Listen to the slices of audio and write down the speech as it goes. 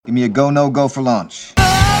Give me a go, no go for launch.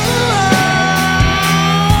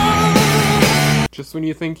 Just when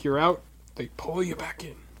you think you're out, they pull you back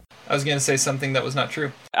in. I was going to say something that was not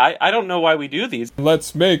true. I don't know why we do these.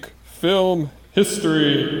 Let's make film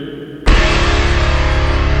history.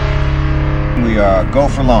 We are go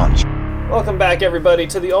for launch. Welcome back, everybody,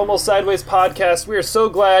 to the Almost Sideways podcast. We are so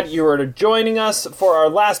glad you are joining us for our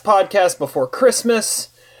last podcast before Christmas.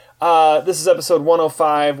 This is episode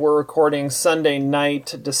 105. We're recording Sunday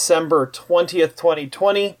night, December 20th,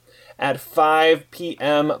 2020 at 5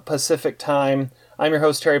 p.m. Pacific time. I'm your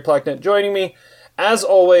host, Terry Plucknett. Joining me, as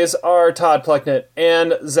always, are Todd Plucknett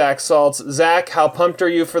and Zach Saltz. Zach, how pumped are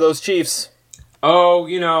you for those Chiefs? Oh,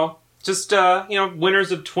 just,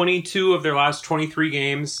 winners of 22 of their last 23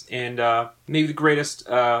 games, and maybe the greatest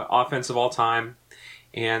offense of all time,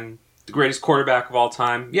 and the greatest quarterback of all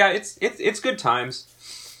time. Yeah, it's good times.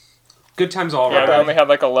 Good times all around. Yeah, they only had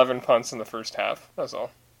like 11 punts in the first half. That's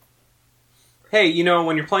all. Hey,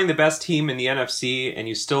 when you're playing the best team in the NFC and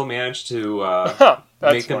you still manage to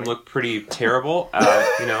make them look pretty terrible,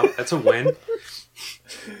 that's a win.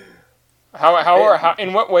 How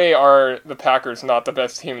in what way are the Packers not the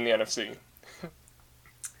best team in the NFC?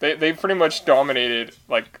 They pretty much dominated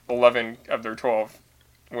like 11 of their 12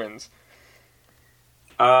 wins.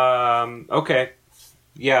 Okay.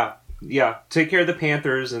 Yeah. Take care of the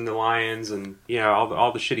Panthers and the Lions and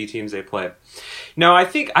all the shitty teams they play. No, I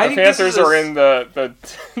think the Panthers are in the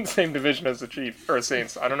same division as the Chiefs or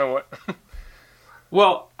Saints. I don't know what.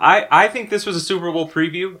 Well, I think this was a Super Bowl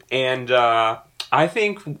preview, and I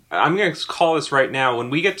think I'm going to call this right now. When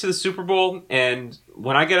we get to the Super Bowl, and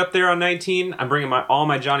when I get up there on 19, I'm bringing all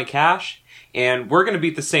my Johnny Cash, and we're going to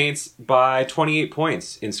beat the Saints by 28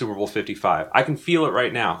 points in Super Bowl 55. I can feel it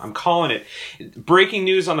right now. I'm calling it. Breaking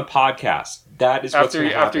news on the podcast. That is what's going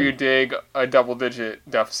to happen. After you dig a double-digit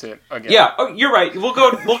deficit again. Yeah, you're right. We'll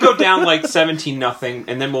go down like 17-0,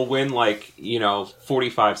 and then we'll win like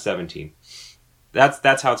 45-17.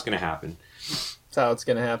 That's how it's going to happen. That's how it's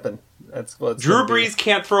going to happen. That's what Drew Brees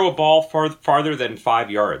can't throw a ball farther than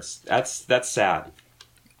 5 yards. That's sad.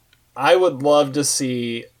 I would love to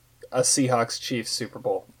see a Seahawks-Chiefs Super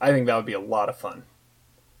Bowl. I think that would be a lot of fun.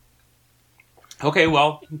 Okay,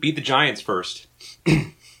 well, beat the Giants first.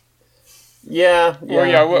 Yeah.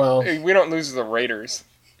 Well, we don't lose to the Raiders.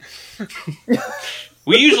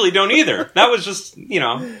 We usually don't either. That was just,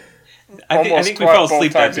 I think we fell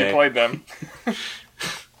asleep that day. He played them.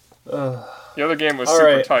 The other game was All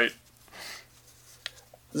super right. tight.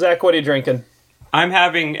 Zach, what are you drinking? I'm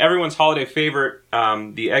having everyone's holiday favorite,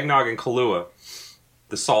 the eggnog and Kahlua,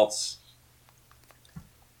 the Saltz.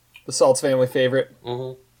 The Saltz family favorite.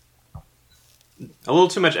 Mm-hmm. A little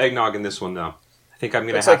too much eggnog in this one, though. I think I'm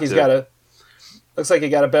going to have to... Looks like he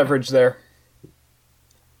got a beverage there.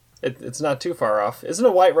 It's not too far off. Isn't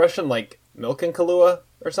a White Russian like milk and Kahlua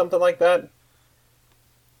or something like that?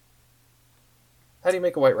 How do you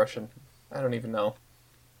make a White Russian? I don't even know.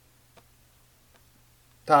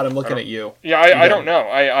 Todd, I'm looking at you. Yeah, I don't know.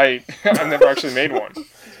 I've never actually made one.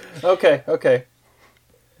 Okay.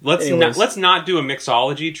 Let's not do a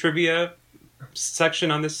mixology trivia section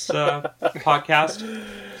on this podcast.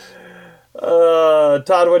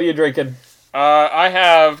 Todd, what are you drinking? I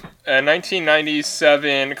have a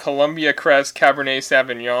 1997 Columbia Crest Cabernet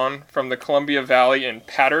Sauvignon from the Columbia Valley in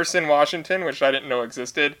Patterson, Washington, which I didn't know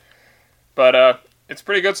existed. But it's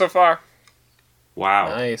pretty good so far. Wow.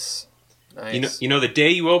 Nice. The day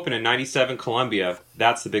you open a 97 Columbia,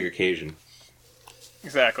 that's the big occasion.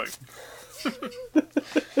 Exactly.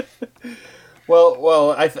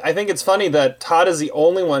 Well, I think it's funny that Todd is the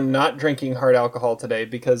only one not drinking hard alcohol today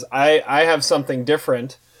because I have something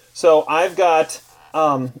different. So I've got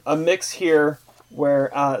a mix here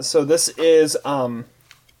where so this is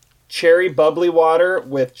cherry bubbly water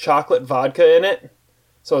with chocolate vodka in it.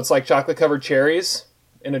 So it's like chocolate covered cherries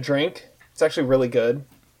in a drink. It's actually really good.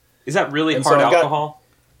 Is that really hard alcohol?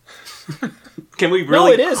 Can we really? No,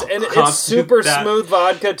 it is, and it's super smooth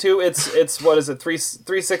vodka too. It's what is it?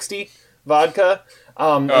 360 vodka.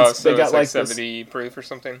 So they got like 70 proof or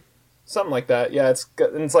something. Something like that. Yeah,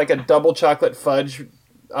 it's like a double chocolate fudge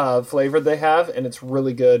flavor they have, and it's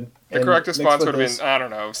really good. The correct response would have been, I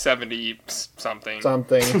don't know, 70 something.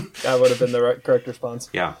 That would have been the correct response.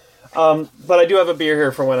 Yeah. But I do have a beer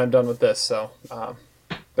here for when I'm done with this. So,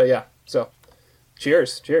 but yeah. So,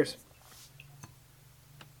 cheers.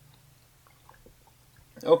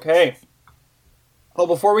 Okay. Well,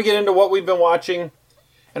 before we get into what we've been watching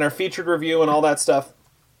and our featured review and all that stuff,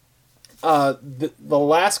 the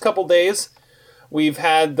last couple days We've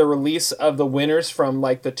had the release of the winners from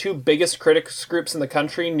like the two biggest critics groups in the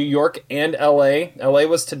country, New York and LA. LA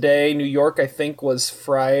was today, New York I think was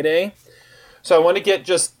Friday. So I want to get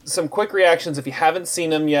just some quick reactions. If you haven't seen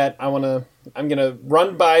them yet, I'm going to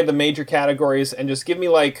run by the major categories and just give me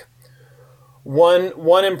like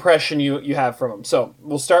one impression you have from them. So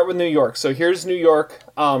we'll start with New York. So here's New York.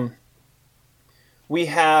 We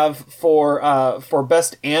have for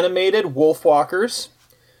Best Animated, Wolfwalkers.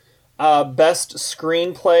 Best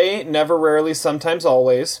Screenplay, Never, Rarely, Sometimes,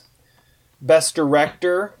 Always. Best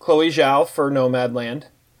Director, Chloe Zhao for Nomadland.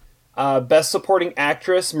 Best Supporting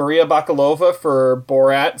Actress, Maria Bakalova for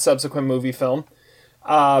Borat, subsequent movie film.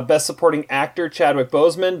 Best Supporting Actor, Chadwick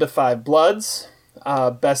Boseman, Da 5 Bloods.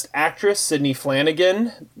 Best Actress, Sydney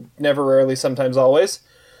Flanagan, Never, Rarely, Sometimes, Always.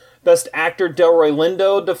 Best Actor, Delroy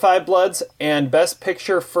Lindo, Da 5 Bloods. And Best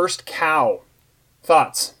Picture, First Cow.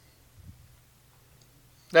 Thoughts?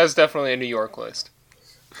 That's definitely a New York list.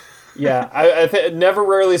 Yeah, I think Never,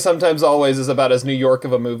 Rarely, Sometimes, Always is about as New York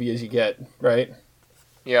of a movie as you get, right?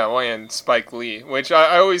 Yeah, well, and Spike Lee, which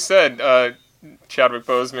I always said Chadwick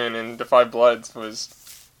Boseman in Da 5 Bloods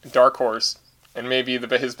was a dark horse and maybe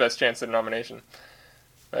his best chance at a nomination.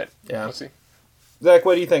 But yeah, we'll see. Zach,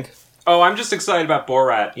 what do you think? Oh, I'm just excited about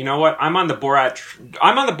Borat. You know what? I'm on the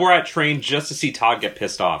Borat train just to see Todd get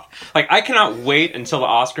pissed off. Like, I cannot wait until the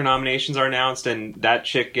Oscar nominations are announced and that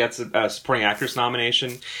chick gets a supporting actress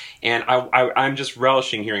nomination. And I'm just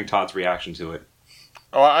relishing hearing Todd's reaction to it.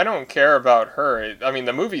 Oh, I don't care about her. I mean,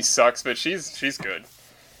 the movie sucks, but she's good.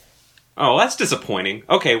 Oh, that's disappointing.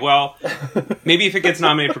 Okay, well, maybe if it gets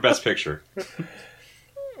nominated for Best Picture.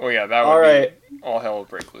 Oh yeah, that would All right. be all hell will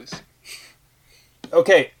break loose.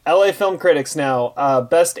 Okay, LA Film Critics now.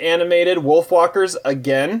 Best Animated, Wolfwalkers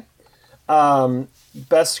again.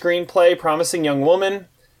 Best Screenplay, Promising Young Woman.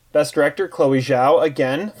 Best Director, Chloe Zhao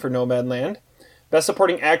again for Nomadland. Best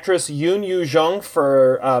Supporting Actress, Yoon Yoo-jung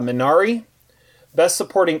for Minari. Best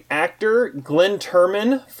Supporting Actor, Glenn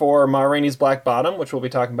Turman for Ma Rainey's Black Bottom, which we'll be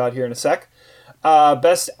talking about here in a sec.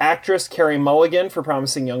 Best Actress, Carey Mulligan for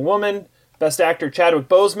Promising Young Woman. Best Actor, Chadwick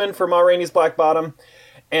Boseman for Ma Rainey's Black Bottom.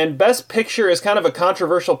 And Best Picture is kind of a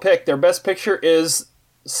controversial pick. Their Best Picture is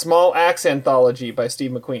Small Axe Anthology by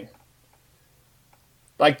Steve McQueen.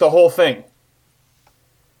 Like the whole thing.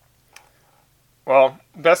 Well,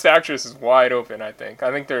 Best Actress is wide open, I think.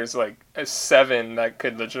 I think there's like a 7 that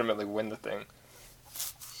could legitimately win the thing.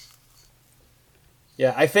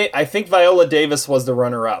 Yeah, I think Viola Davis was the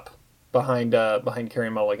runner-up behind Carey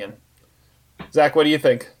Mulligan. Zach, what do you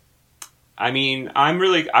think? I mean, I'm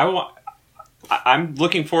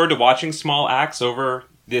looking forward to watching Small Axe over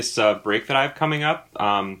this break that I have coming up.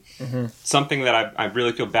 Something that I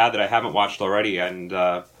really feel bad that I haven't watched already, and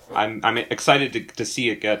I'm excited to see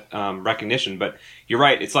it get recognition. But you're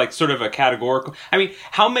right; it's like sort of a categorical. I mean,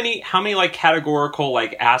 how many like categorical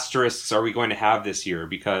like asterisks are we going to have this year?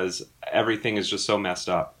 Because everything is just so messed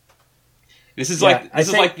up. This is like the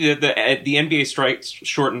NBA strikes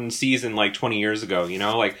shortened season like 20 years ago. You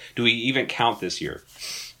know, like do we even count this year?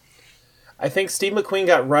 I think Steve McQueen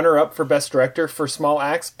got runner-up for Best Director for Small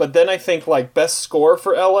Axe, but then I think like Best Score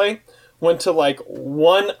for LA went to like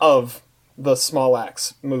one of the Small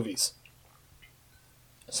Axe movies.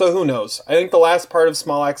 So who knows? I think the last part of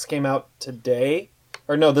Small Axe came out today,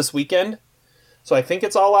 or no, this weekend. So I think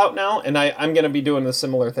it's all out now, and I'm going to be doing a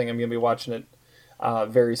similar thing. I'm going to be watching it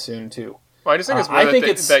very soon too. Well, I just think it's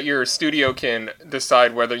weird that your studio can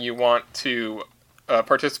decide whether you want to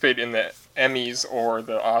participate in the Emmys or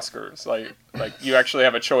the Oscars. Like you actually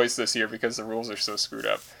have a choice this year because the rules are so screwed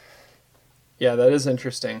up. Yeah, that is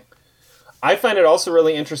interesting. I find it also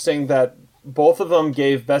really interesting that both of them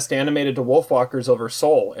gave Best Animated to Wolfwalkers over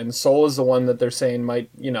Soul, and Soul is the one that they're saying might,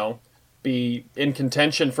 be in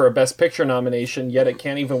contention for a Best Picture nomination, yet it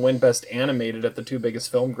can't even win Best Animated at the two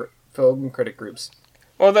biggest film critic groups.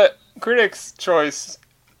 Well, the critics' choice,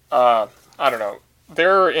 I don't know.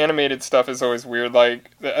 Their animated stuff is always weird.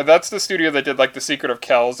 Like, that's the studio that did, like, The Secret of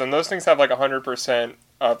Kells, and those things have, like, 100%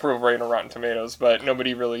 approval rate on Rotten Tomatoes, but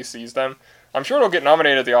nobody really sees them. I'm sure it'll get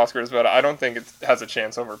nominated at the Oscars, but I don't think it has a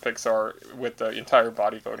chance over Pixar with the entire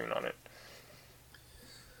body voting on it.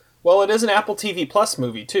 Well, it is an Apple TV Plus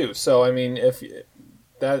movie, too, so, I mean, it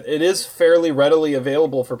is fairly readily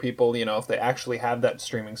available for people, if they actually have that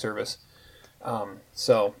streaming service.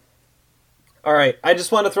 All right, I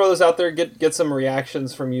just want to throw this out there, get some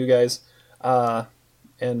reactions from you guys,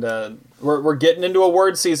 and we're getting into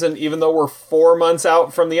award season, even though we're 4 months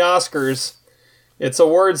out from the Oscars. It's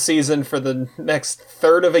award season for the next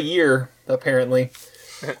third of a year, apparently.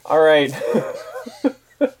 All right.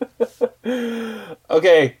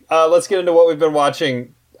 Okay, let's get into what we've been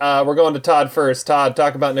watching. We're going to Todd first. Todd,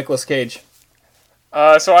 talk about Nicolas Cage.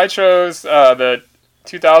 So I chose the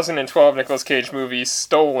 2012 Nicolas Cage movie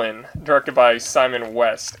Stolen, directed by Simon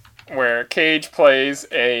West, where Cage plays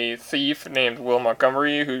a thief named Will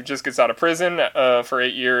Montgomery who just gets out of prison for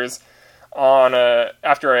 8 years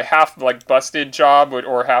after a half busted job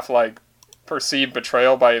or half perceived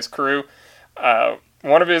betrayal by his crew.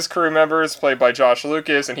 One of his crew members, played by Josh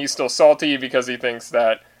Lucas, and he's still salty because he thinks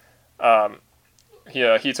that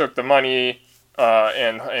he took the money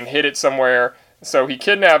and hid it somewhere. So he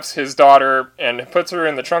kidnaps his daughter and puts her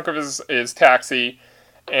in the trunk of his taxi,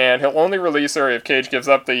 and he'll only release her if Cage gives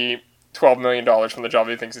up the $12 million from the job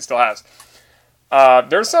he thinks he still has.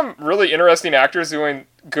 There's some really interesting actors doing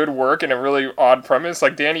good work in a really odd premise.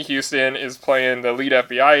 Like Danny Houston is playing the lead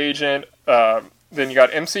FBI agent. Then you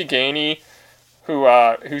got MC Gainey,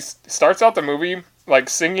 who starts out the movie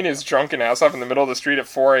singing his drunken ass off in the middle of the street at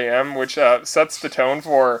 4 a.m., which sets the tone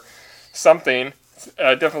for something.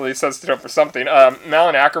 Definitely sets the tone for something.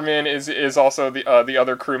 Malin Ackerman is also the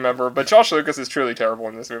other crew member, but Josh Lucas is truly terrible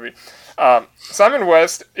in this movie. Simon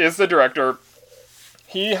West is the director.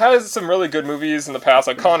 He has some really good movies in the past.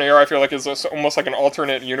 Like Con Air, I feel like is almost like an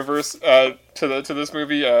alternate universe to this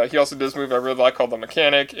movie. He also did this movie I really like called The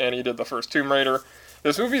Mechanic, and he did the first Tomb Raider.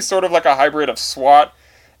 This movie is sort of like a hybrid of SWAT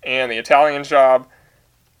and The Italian Job.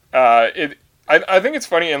 I think it's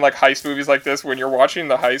funny in heist movies like this, when you're watching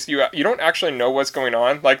the heist, you don't actually know what's going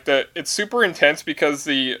on. It's super intense because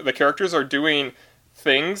the characters are doing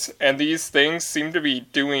things, and these things seem to be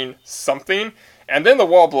doing something, and then the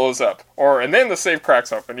wall blows up, and then the safe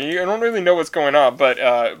cracks open. You don't really know what's going on,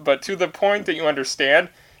 but to the point that you understand,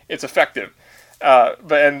 it's effective.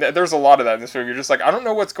 And there's a lot of that in this movie. You're just I don't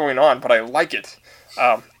know what's going on, but I like it.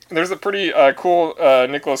 There's a pretty cool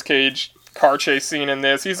Nicolas Cage car chase scene in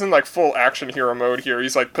this. He's in full action hero mode here.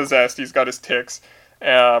 He's possessed. He's got his tics.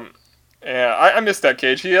 And I miss that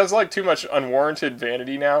Cage. He has too much unwarranted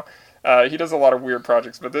vanity now. He does a lot of weird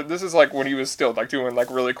projects, but this is when he was still doing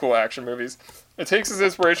really cool action movies. It takes his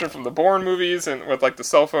inspiration from the Bourne movies and with the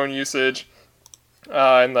cell phone usage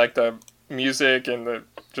and the music and the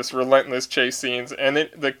just relentless chase scenes. And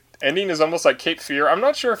the ending is almost like Cape Fear. I'm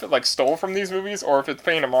not sure if it stole from these movies or if it's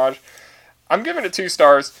paying homage. I'm giving it 2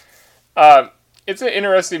 stars. It's an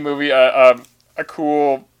interesting movie, a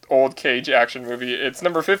cool old Cage action movie. It's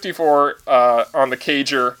number 54 on the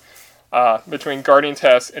Cager between Guardian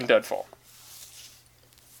Test and Deadfall.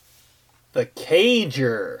 The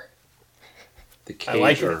Cager. The Cager. I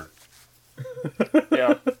like it.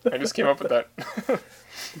 Yeah, I just came up with that.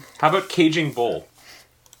 How about Caging Bull?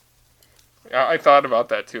 I thought about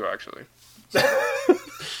that too, actually.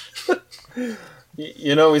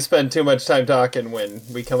 We spend too much time talking when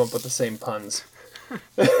we come up with the same puns.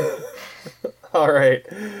 All right.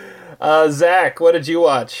 Zach, what did you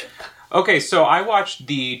watch? Okay, so I watched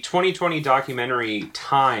the 2020 documentary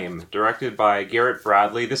Time, directed by Garrett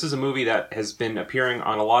Bradley. This is a movie that has been appearing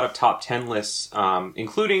on a lot of top 10 lists,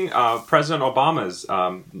 including President Obama's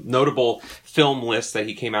notable film list that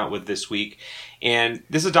he came out with this week. And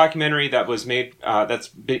this is a documentary that was made, that's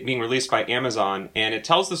being released by Amazon, and it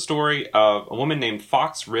tells the story of a woman named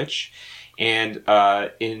Fox Rich. And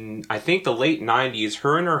in, I think, the late 90s,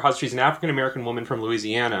 her and her husband, she's an African-American woman from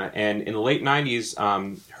Louisiana, and in the late 90s,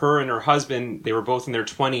 her and her husband, they were both in their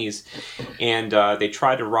 20s, and they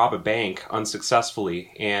tried to rob a bank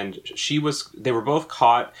unsuccessfully, and they were both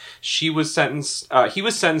caught. He was sentenced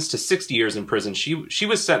to 60 years in prison. She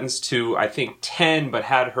was sentenced to, I think, 10, but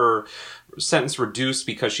had her sentence reduced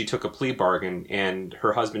because she took a plea bargain and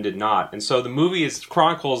her husband did not. And so the movie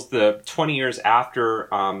chronicles the 20 years after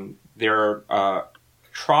their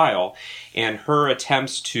trial and her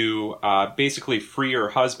attempts to basically free her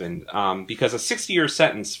husband, because a 60-year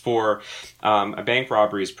sentence for a bank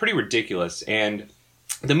robbery is pretty ridiculous. And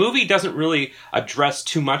the movie doesn't really address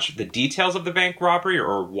too much of the details of the bank robbery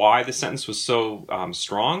or why the sentence was so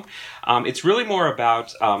strong. It's really more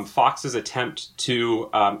about Fox's attempt to,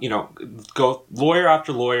 go lawyer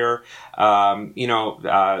after lawyer,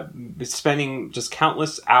 spending just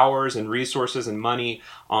countless hours and resources and money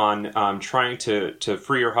on trying to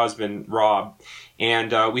free her husband, Rob.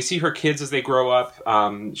 And we see her kids as they grow up.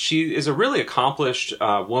 She is a really accomplished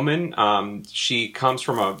woman. She comes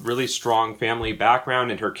from a really strong family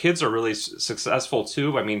background, and her kids are really successful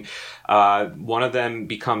too. I mean, one of them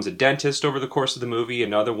becomes a dentist over the course of the movie.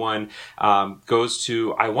 Another one goes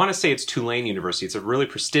to, I want to say it's Tulane University. It's a really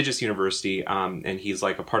prestigious university, and he's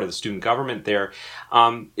like a part of the student government there.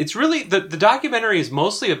 It's really, the documentary is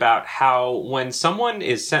mostly about how when someone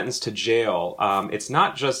is sentenced to jail, it's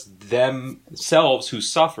not just themselves who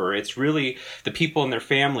suffer. It's really the people in their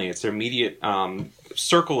family. It's their immediate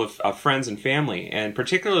circle of friends and family, and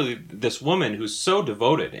particularly this woman who's so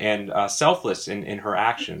devoted and selfless in her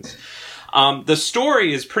actions. The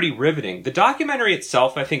story is pretty riveting. The documentary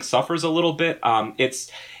itself, I think, suffers a little bit.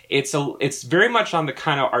 It's very much on the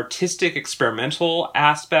kind of artistic, experimental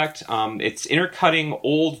aspect. It's intercutting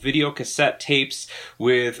old video cassette tapes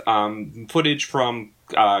with footage from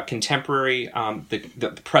contemporary,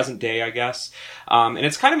 the present day, I guess. And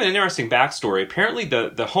it's kind of an interesting backstory. Apparently,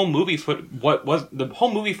 the home movie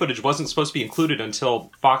footage wasn't supposed to be included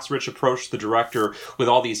until Fox Rich approached the director with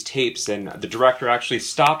all these tapes, and the director actually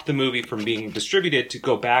stopped the movie from being distributed to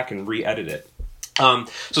go back and re-edit it.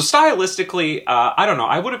 So stylistically, I don't know.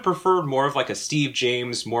 I would have preferred more of like a Steve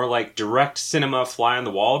James, more like direct cinema, fly on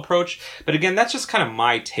the wall approach. But again, that's just kind of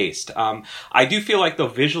my taste. I do feel like though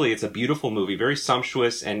visually it's a beautiful movie, very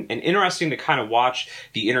sumptuous and interesting to kind of watch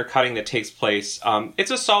the intercutting that takes place.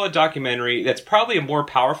 It's a solid documentary. That's probably a more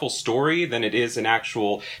powerful story than it is an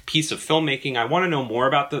actual piece of filmmaking. I want to know more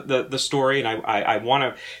about the story, and I want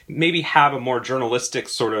to maybe have a more journalistic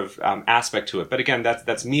sort of aspect to it. But again,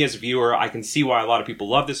 that's me as a viewer. I can see why a lot of people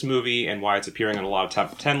love this movie and why it's appearing on a lot of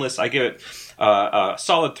top 10 lists. I give it a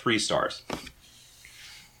solid 3 stars.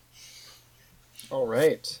 All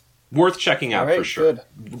right. Worth checking out for sure. Good.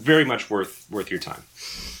 Very much worth your time.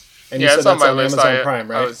 And you said it's on that's my list. Amazon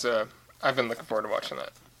Prime, right? I've been looking forward to watching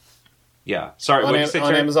that. Yeah. Sorry. On, what did you say,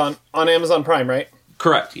 on Amazon Prime, right?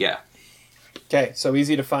 Correct. Yeah. Okay, so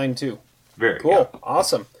easy to find too. Very cool. Yeah.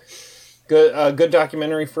 Awesome. Good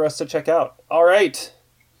documentary for us to check out. All right.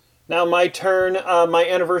 Now my turn. My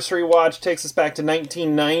anniversary watch takes us back to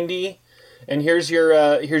 1990, and here's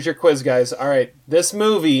your quiz, guys. All right, this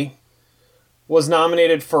movie was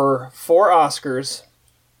nominated for 4 Oscars,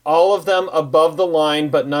 all of them above the line,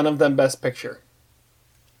 but none of them Best Picture.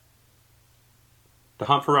 The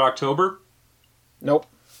Hunt for Red October? Nope.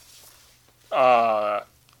 The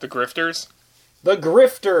Grifters? The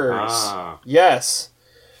Grifters. Ah. Yes.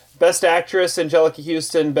 Best Actress, Anjelica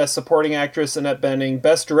Huston. Best Supporting Actress, Annette Bening.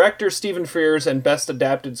 Best Director, Stephen Frears. And Best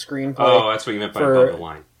Adapted Screenplay. Oh, that's what you meant by above the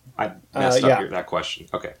line. I messed up that question.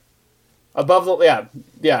 Okay. Above the...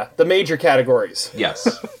 Yeah. The major categories. Yes.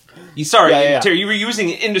 Sorry, Yeah. Terry, you were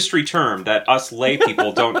using an industry term that us lay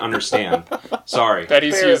people don't understand. Sorry. That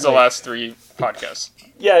he's used the last 3 podcasts.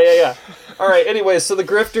 Yeah. All right, anyways, so The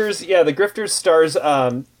Grifters... The Grifters stars...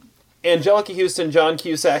 Anjelica Huston, John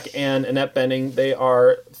Cusack, and Annette Bening. They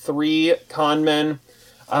are 3 con men.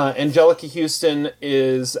 Anjelica Huston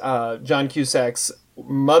is John Cusack's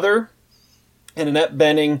mother, and Annette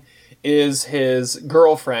Bening is his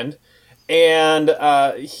girlfriend. And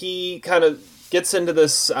he kind of gets into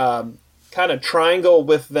this kind of triangle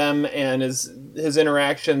with them, and his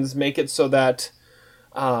interactions make it so that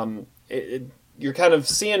you're kind of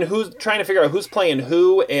seeing who's trying to figure out who's playing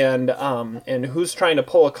who, and who's trying to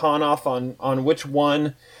pull a con off on which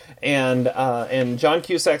one, and John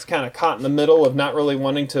Cusack's kind of caught in the middle of not really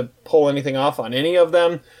wanting to pull anything off on any of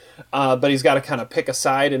them, but he's got to kind of pick a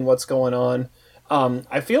side in what's going on.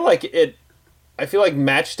 I feel like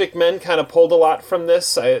Matchstick Men kind of pulled a lot from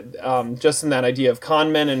this, just in that idea of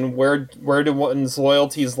con men and where do one's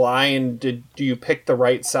loyalties lie, and do you pick the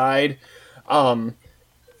right side, And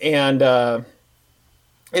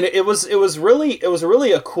it was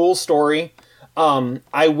really a cool story.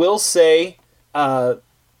 I will say,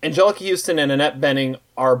 Anjelica Huston and Annette Bening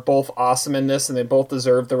are both awesome in this, and they both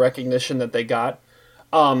deserve the recognition that they got.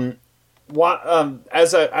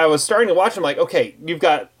 As I was starting to watch, I'm like, okay, you've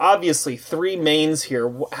got obviously 3 mains here.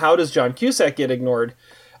 How does John Cusack get ignored?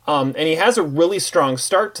 And he has a really strong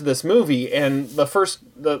start to this movie, and the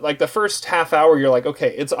first half hour, you're like,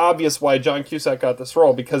 okay, it's obvious why John Cusack got this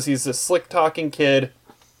role, because he's this slick-talking kid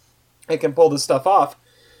and can pull this stuff off.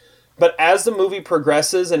 But as the movie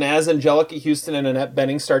progresses, and as Anjelica Huston and Annette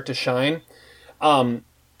Bening start to shine,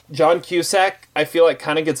 John Cusack, I feel like,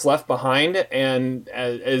 kind of gets left behind and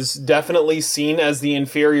is definitely seen as the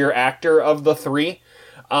inferior actor of the 3,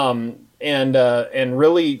 and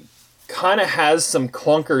really kind of has some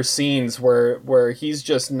clunker scenes where he's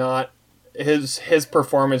just not, his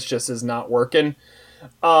performance just is not working.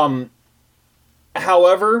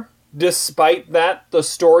 However, despite that, the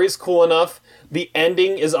story's cool enough, the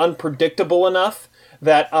ending is unpredictable enough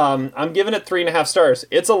that I'm giving it 3.5 stars.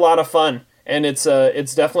 It's a lot of fun, and it's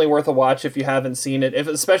definitely worth a watch if you haven't seen it,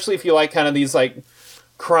 especially if you like kind of these like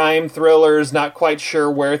crime thrillers, not quite sure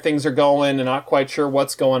where things are going and not quite sure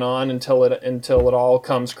what's going on until it all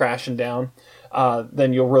comes crashing down.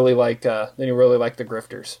 Then you'll really like The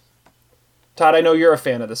Grifters. Todd, I know you're a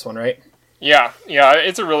fan of this one, right? Yeah,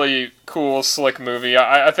 it's a really cool, slick movie.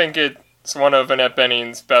 I think It's one of Annette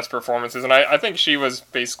Bening's best performances, and I think she was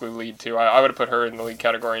basically lead too. I would have put her in the lead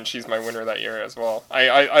category, and she's my winner that year as well.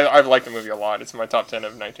 I've liked the movie a lot. It's in my top 10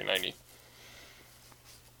 of 1990.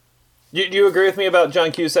 Do you agree with me about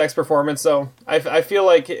John Cusack's performance, though? I feel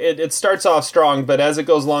like it starts off strong, but as it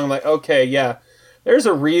goes along, I'm like, okay, yeah, there's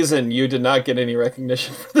a reason you did not get any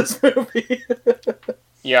recognition for this movie.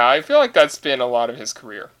 Yeah, I feel like that's been a lot of his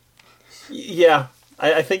career. Yeah,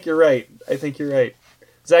 I think you're right.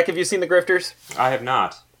 Zach, have you seen The Grifters? I have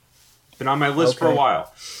not. It's been on my list for a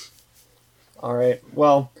while. All right.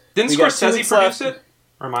 Well, didn't Scorsese produce it?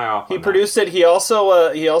 Or am I off? He produced it. He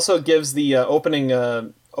also gives the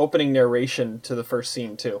opening narration to the first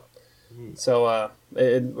scene too. So,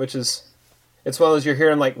 it's one of those you're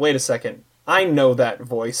hearing like, wait a second, I know that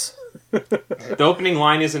voice. The opening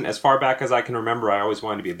line isn't as far back as I can remember. I always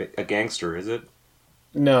wanted to be a gangster. Is it?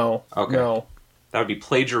 No. Okay. No. That would be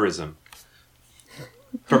plagiarism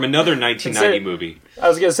from another 1990 movie. I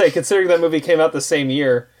was gonna say, considering that movie came out the same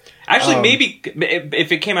year. Actually, maybe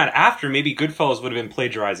if it came out after, maybe Goodfellas would have been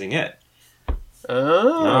plagiarizing it.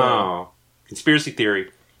 Oh. Conspiracy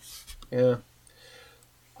theory. Yeah.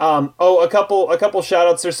 A couple shout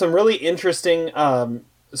outs. There's some really interesting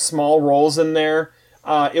small roles in there.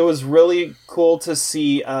 It was really cool to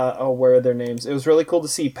see where are their names? It was really cool to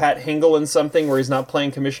see Pat Hingle in something where he's not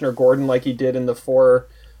playing Commissioner Gordon like he did in the 4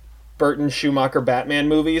 Burton Schumacher Batman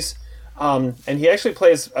movies. And he actually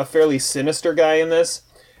plays a fairly sinister guy in this.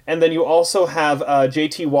 And then you also have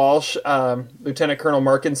J.T. Walsh, Lieutenant Colonel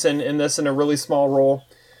Markinson in this in a really small role.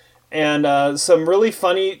 And some really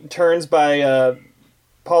funny turns by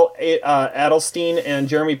Paul Adelstein and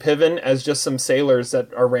Jeremy Piven as just some sailors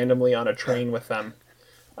that are randomly on a train with them.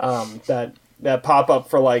 That pop up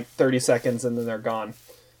for like 30 seconds and then they're gone.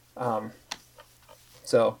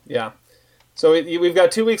 So, yeah. So we've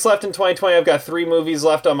got 2 weeks left in 2020. I've got 3 movies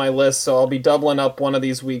left on my list, so I'll be doubling up one of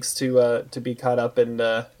these weeks to be caught up and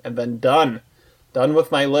then done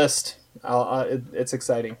with my list. It's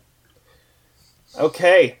exciting.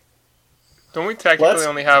 Okay. Don't we technically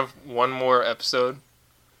only have one more episode?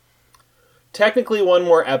 Technically one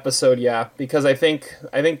more episode, yeah, because I think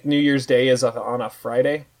New Year's Day is on a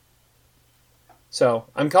Friday. So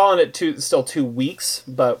I'm calling it still 2 weeks,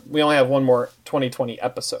 but we only have one more 2020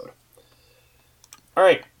 episode. All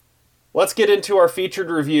right, let's get into our featured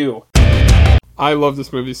review. I love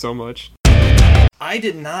this movie so much. I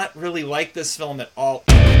did not really like this film at all.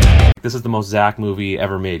 This is the most Zach movie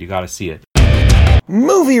ever made. You gotta see it.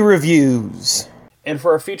 Movie reviews. And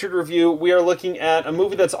for our featured review, we are looking at a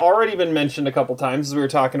movie that's already been mentioned a couple times as we were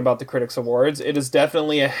talking about the Critics Awards. It is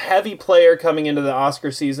definitely a heavy player coming into the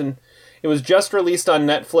Oscar season. It was just released on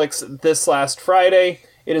Netflix this last Friday.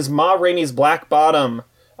 It is Ma Rainey's Black Bottom,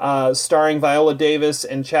 starring Viola Davis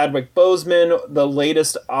and Chadwick Boseman, the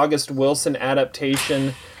latest August Wilson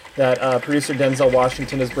adaptation that producer Denzel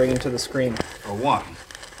Washington is bringing to the screen. A 1,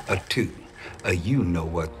 a 2, a you know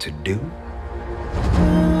what to do.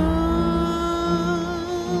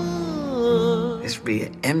 This would be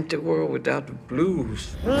an empty world without the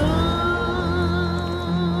blues.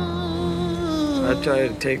 I try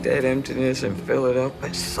to take that emptiness and fill it up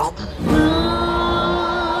with something.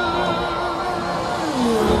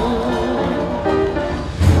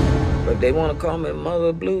 But they want to call me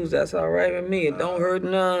Mother Blues. That's all right with me. It don't hurt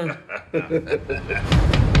none.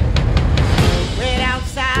 Way down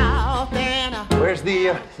south and Where's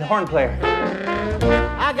the horn player?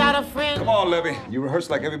 I got a friend. Come on, Levy. You rehearse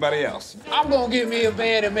like everybody else. I'm gonna get me a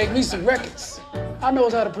band and make me some records. I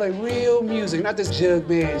knows how to play real music, not this jug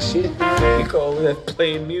band shit. You call that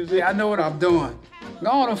playing music? Yeah, I know what I'm doing. Go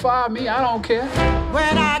on and fire me, I don't care.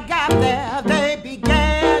 When I got there, they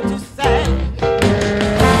began to say.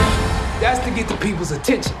 That's to get the people's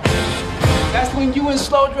attention. That's when you and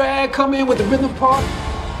Slow Drag come in with the rhythm part.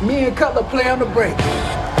 Me and Cutler play on the break.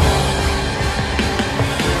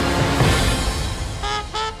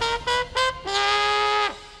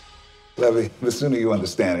 Levy, the sooner you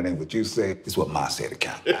understand it ain't what you say, it's what Ma said to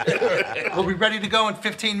count. We'll be ready to go in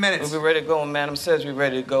 15 minutes. We'll be ready to go, and Madam says we're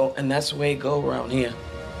ready to go, and that's the way it go around here.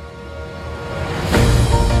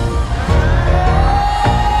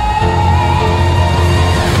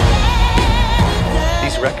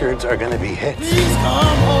 These records are gonna be hits. Please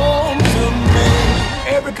come home to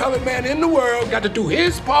me. Every colored man in the world got to do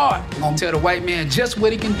his part. I'm gonna tell the white man just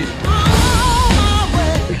what he can do.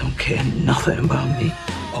 They don't care nothing about me.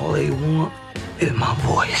 All they want is my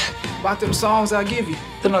voice. About them songs I give you.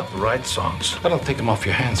 They're not the right songs. I don't take them off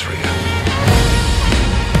your hands for you.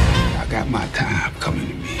 I got my time coming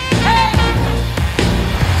to me.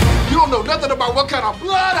 You don't know nothing about what kind of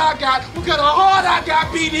blood I got, what kind of heart I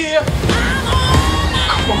got beat here.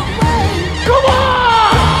 Come on.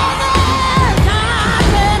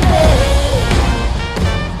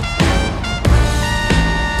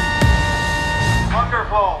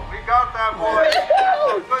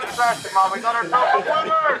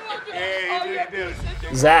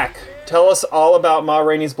 Zach, tell us all about Ma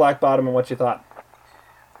Rainey's Black Bottom and what you thought.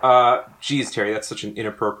 Geez, Terry, that's such an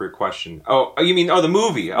inappropriate question. Oh, you mean, the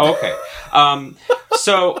movie. Oh, okay.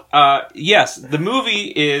 Yes, the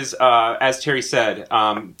movie is, as Terry said,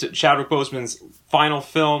 Chadwick Boseman's final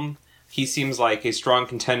film. He seems like a strong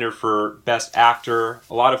contender for Best Actor.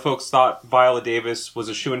 A lot of folks thought Viola Davis was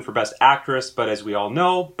a shoo-in for Best Actress, but as we all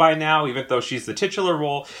know by now, even though she's the titular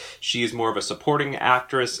role, she is more of a supporting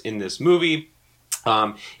actress in this movie.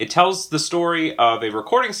 It tells the story of a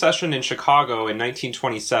recording session in Chicago in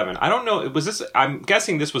 1927. I don't know, I'm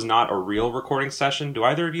guessing this was not a real recording session. Do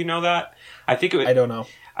either of you know that? I don't know.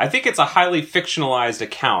 I think it's a highly fictionalized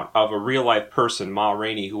account of a real-life person, Ma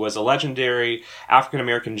Rainey, who was a legendary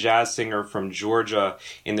African-American jazz singer from Georgia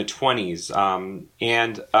in the 20s.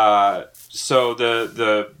 So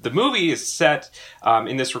the movie is set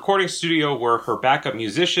in this recording studio where her backup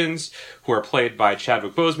musicians, who are played by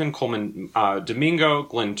Chadwick Boseman, Coleman Domingo,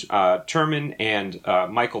 Glenn Turman, and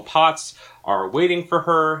Michael Potts, are waiting for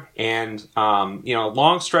her, and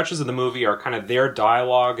long stretches of the movie are kind of their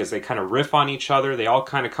dialogue as they kind of riff on each other. They all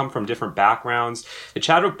kind of come from different backgrounds. The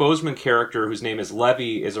Chadwick Boseman character, whose name is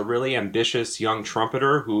Levy, is a really ambitious young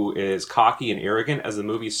trumpeter who is cocky and arrogant as the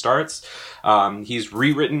movie starts. He's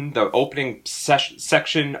rewritten the opening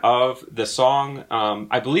section of the song.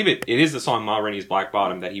 I believe it is the song Ma Rainey's Black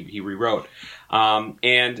Bottom that he rewrote.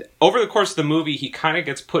 And over the course of the movie, he kind of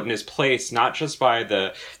gets put in his place, not just by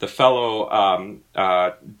the fellow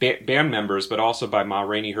band members, but also by Ma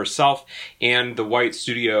Rainey herself and the white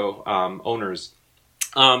studio owners.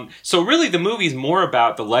 So really the movie's more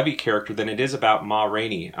about the Levy character than it is about Ma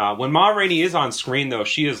Rainey. When Ma Rainey is on screen, though,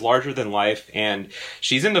 she is larger than life, and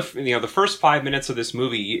she's in the first 5 minutes of this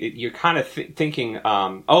movie. You're kind of thinking,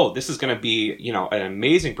 this is going to be, an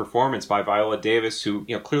amazing performance by Viola Davis, who,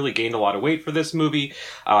 clearly gained a lot of weight for this movie,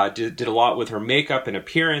 did a lot with her makeup and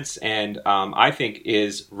appearance, and I think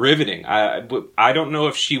is riveting. I don't know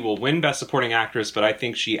if she will win Best Supporting Actress, but I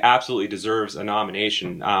think she absolutely deserves a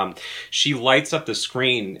nomination. She lights up the screen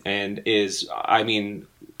and is,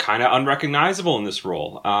 kind of unrecognizable in this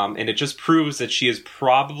role. And it just proves that she is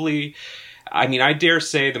probably, I dare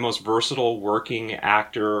say, the most versatile working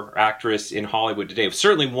actor or actress in Hollywood today.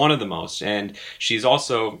 Certainly one of the most. And she's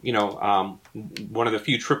also, one of the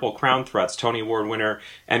few Triple Crown threats, Tony Award winner,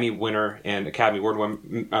 Emmy winner, and Academy Award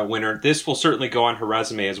winner. This will certainly go on her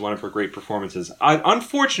resume as one of her great performances.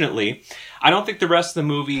 Unfortunately, I don't think the rest of the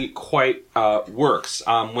movie quite works.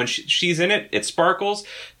 When she's in it, it sparkles.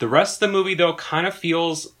 The rest of the movie, though, kind of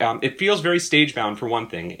feels, it feels very stage-bound, for one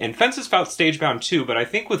thing. And Fences felt stage-bound, too, but I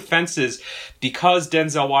think with Fences, because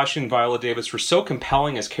Denzel Washington and Viola Davis were so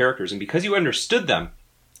compelling as characters, and because you understood them,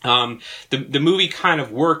 the movie kind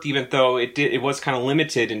of worked, even though it was kind of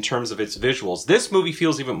limited in terms of its visuals. This movie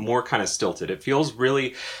feels even more kind of stilted. It feels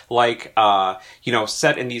really like,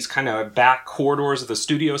 set in these kind of back corridors of the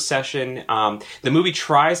studio session. The movie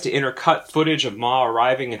tries to intercut footage of Ma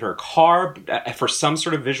arriving in her car for some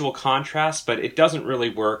sort of visual contrast, but it doesn't really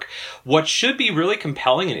work. What should be really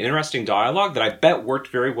compelling and interesting dialogue that I bet worked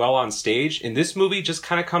very well on stage in this movie just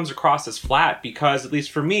kind of comes across as flat, because, at least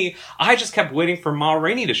for me, I just kept waiting for Ma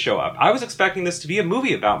Rainey to show up. I was expecting this to be a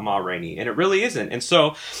movie about Ma Rainey, and it really isn't. And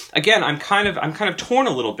so, again, I'm kind of torn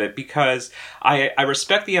a little bit, because I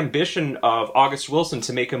respect the ambition of August Wilson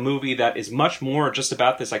to make a movie that is much more just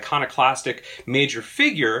about this iconoclastic major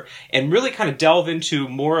figure, and really kind of delve into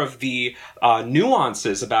more of the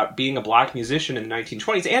nuances about being a black musician in the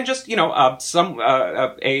 1920s, and just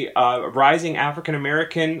a rising African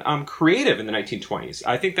American creative in the 1920s.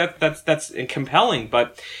 I think that's compelling,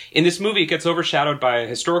 but in this movie, it gets overshadowed by a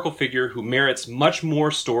historical figure who merits much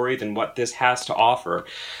more story than what this has to offer.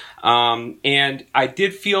 And I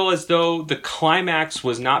did feel as though the climax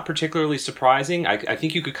was not particularly surprising. I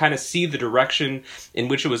think you could kind of see the direction in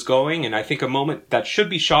which it was going, and I think a moment that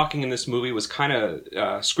should be shocking in this movie was kind of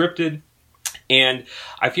scripted. And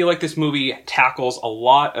I feel like this movie tackles a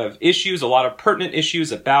lot of issues, a lot of pertinent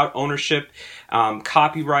issues about ownership,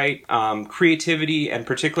 copyright, creativity, and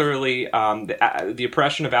particularly the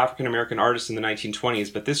oppression of African American artists in the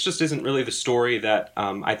 1920s. But this just isn't really the story that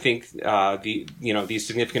I think these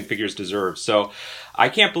significant figures deserve. So I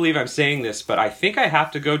can't believe I'm saying this, but I think I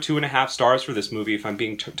have to go 2.5 stars for this movie if I'm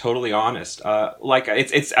being totally honest.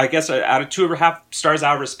 It's I guess out of 2.5 stars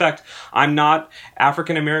out of respect. I'm not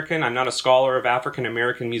African American. I'm not a scholar of African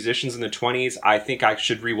American musicians in the 20s. I think I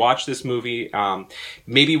should rewatch this movie,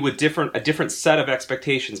 maybe with a different set of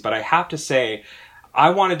expectations. But I have to say, I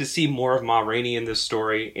wanted to see more of Ma Rainey in this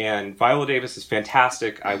story, and Viola Davis is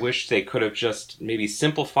fantastic. I wish they could have just maybe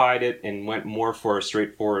simplified it and went more for a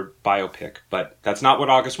straightforward biopic, but that's not what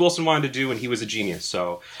August Wilson wanted to do, and he was a genius,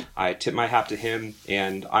 so I tip my hat to him,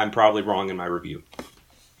 and I'm probably wrong in my review.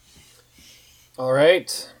 All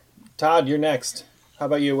right. Todd, you're next. How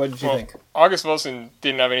about you? What did you think? August Wilson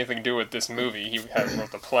didn't have anything to do with this movie. He had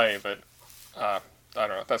wrote the play, but I don't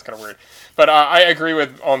know. That's kind of weird. But I agree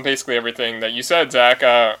with basically everything that you said, Zach.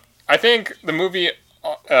 I think the movie,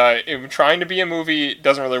 trying to be a movie,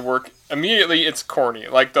 doesn't really work. Immediately, it's corny.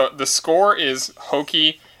 Like, the score is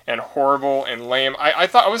hokey and horrible and lame. I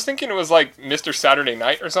was thinking it was like Mr. Saturday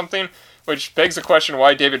Night or something, which begs the question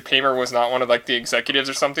why David Paymer was not one of like the executives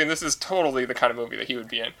or something. This is totally the kind of movie that he would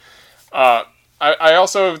be in. I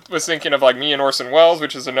also was thinking of like Me and Orson Welles,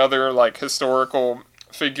 which is another like historical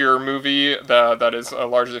figure movie that is a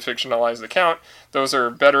largely fictionalized account. Those are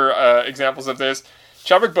better examples of this.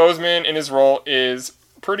 Chadwick Boseman in his role is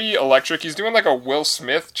pretty electric. He's doing like a Will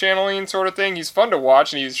Smith channeling sort of thing. He's fun to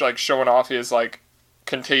watch, and he's like showing off his like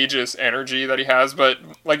contagious energy that he has. But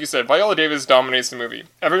like you said, Viola Davis dominates the movie.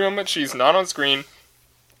 Every moment she's not on screen,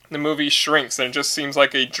 the movie shrinks, and it just seems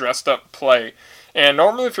like a dressed up play. And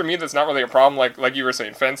normally for me, that's not really a problem. Like you were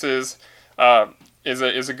saying, Fences is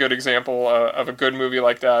a good example of a good movie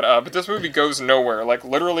like that. But this movie goes nowhere, like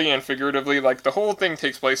literally and figuratively. Like the whole thing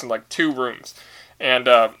takes place in like 2 rooms, and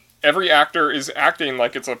every actor is acting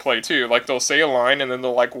like it's a play too. Like they'll say a line and then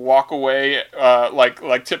they'll like walk away,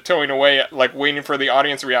 like tiptoeing away, like waiting for the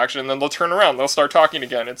audience reaction. And then they'll turn around, they'll start talking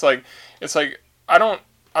again. It's like I don't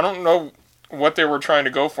know what they were trying to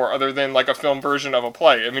go for other than like a film version of a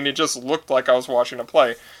play. I mean, it just looked like I was watching a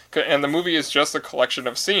play. And the movie is just a collection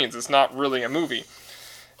of scenes. It's not really a movie.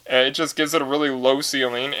 It just gives it a really low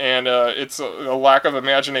ceiling, and it's a lack of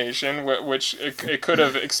imagination, which it could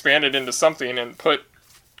have expanded into something and put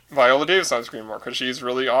Viola Davis on screen more, because she's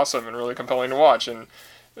really awesome and really compelling to watch. And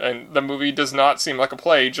the movie does not seem like a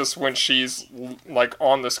play just when she's like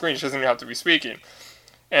on the screen. She doesn't even have to be speaking.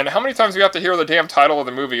 And how many times do you have to hear the damn title of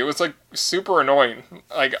the movie? It was like super annoying.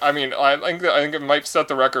 Like, I mean, I think it might set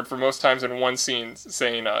the record for most times in one scene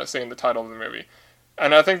saying the title of the movie.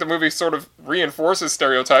 And I think the movie sort of reinforces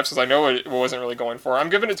stereotypes, because I know it wasn't really going for. I'm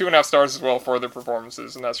giving it 2.5 stars as well for the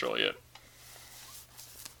performances, and that's really it.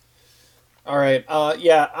 All right.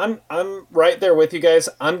 Yeah, I'm right there with you guys.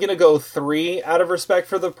 I'm gonna go 3 out of respect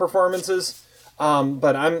for the performances.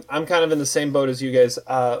 But I'm kind of in the same boat as you guys.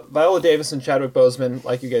 Viola Davis and Chadwick Boseman,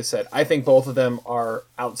 like you guys said, I think both of them are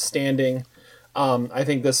outstanding. I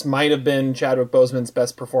think this might have been Chadwick Boseman's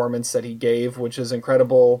best performance that he gave, which is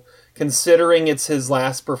incredible considering it's his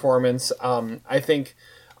last performance. I think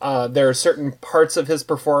there are certain parts of his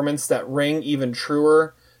performance that ring even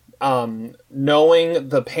truer. Knowing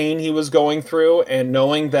the pain he was going through and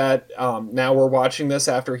knowing that now we're watching this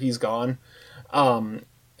after he's gone.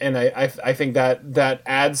 And I think that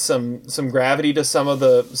adds some gravity to some of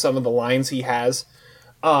the lines he has.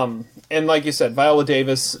 And like you said, Viola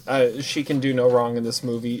Davis, she can do no wrong in this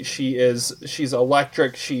movie. She's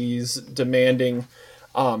electric. She's demanding.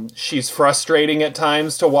 She's frustrating at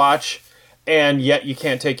times to watch, and yet you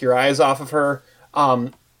can't take your eyes off of her.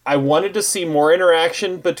 I wanted to see more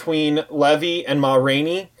interaction between Levy and Ma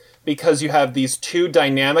Rainey, because you have these 2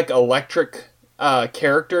 dynamic electric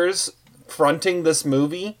characters fronting this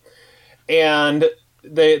movie, and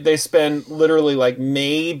they spend literally like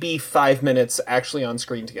maybe 5 minutes actually on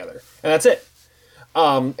screen together, and that's it.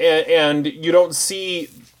 And you don't see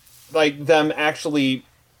like them actually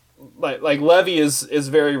like Levy is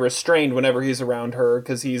very restrained whenever he's around her,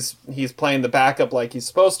 because he's playing the backup like he's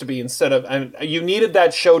supposed to be, instead of, I mean, you needed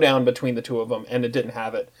that showdown between the 2 of them, and it didn't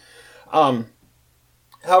have it.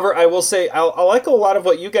 However, I will say I like a lot of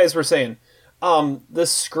what you guys were saying. The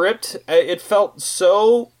script, it felt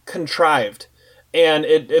so contrived, and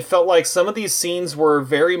it felt like some of these scenes were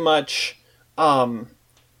very much, all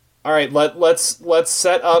right, let's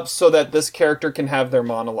set up so that this character can have their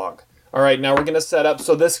monologue. All right, now we're going to set up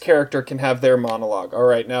so this character can have their monologue. All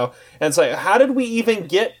right, now, and it's like, how did we even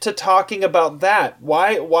get to talking about that?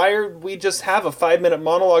 Why are we just have a 5-minute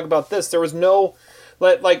monologue about this? There was no,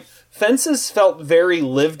 like, Fences felt very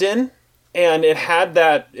lived in, and it had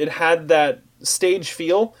that stage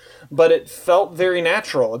feel, but it felt very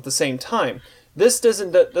natural at the same time. This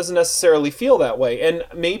doesn't necessarily feel that way, and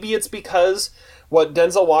maybe it's because what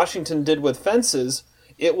Denzel Washington did with Fences,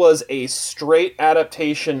 it was a straight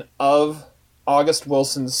adaptation of August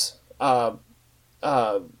Wilson's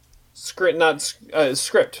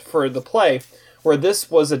script for the play, where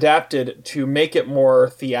this was adapted to make it more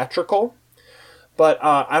theatrical. But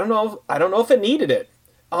I don't know if it needed it.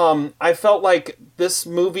 I felt like this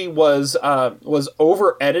movie was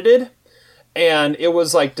over edited, and it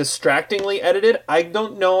was like distractingly edited. I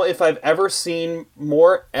don't know if I've ever seen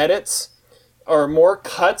more edits or more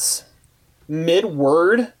cuts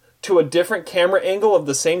mid-word to a different camera angle of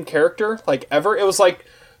the same character, like ever. It was like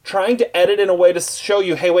trying to edit in a way to show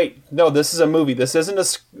you, hey, wait, no, this is a movie. This isn't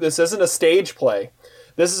a stage play.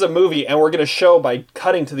 This is a movie, and we're going to show by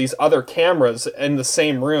cutting to these other cameras in the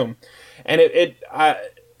same room. And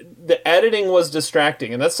the editing was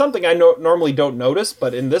distracting, and that's something I normally don't notice,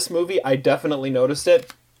 but in this movie, I definitely noticed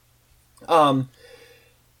it. So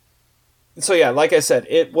yeah, like I said,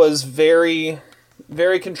 it was very,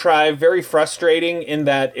 very contrived, very frustrating in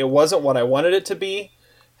that it wasn't what I wanted it to be.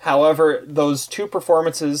 However, those two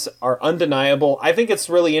performances are undeniable. I think it's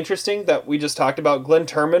really interesting that we just talked about Glenn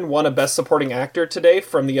Turman won a Best Supporting Actor today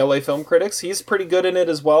from the LA Film Critics. He's pretty good in it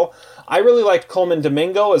as well. I really liked Coleman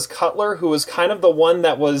Domingo as Cutler, who was kind of the one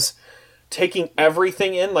that was taking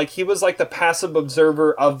everything in. Like, he was like the passive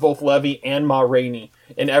observer of both Levy and Ma Rainey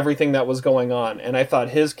in everything that was going on. And I thought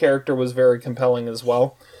his character was very compelling as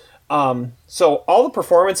well. So all the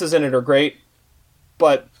performances in it are great,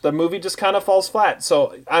 but the movie just kind of falls flat.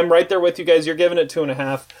 So I'm right there with you guys. You're giving it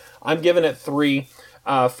 2.5. I'm giving it 3.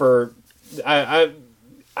 I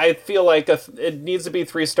feel like it needs to be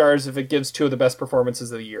 3 stars if it gives 2 of the best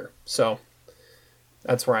performances of the year. So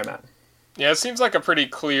that's where I'm at. Yeah, it seems like a pretty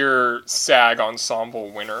clear SAG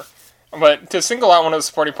ensemble winner. But to single out one of the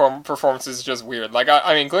supporting performances is just weird. Like,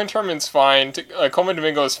 I mean, Glenn Turman's fine. Coleman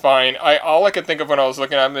Domingo is fine. All I could think of when I was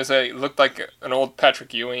looking at him is that he looked like an old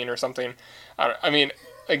Patrick Ewing or something. I mean,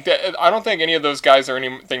 like, I don't think any of those guys are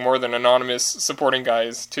anything more than anonymous supporting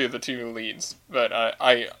guys to the 2 leads. But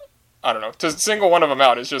I don't know. To single one of them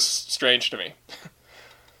out is just strange to me.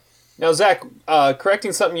 Now, Zach,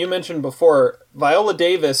 correcting something you mentioned before, Viola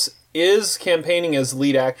Davis is campaigning as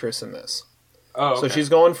lead actress in this. Oh, okay. So she's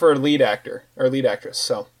going for a lead actor or lead actress.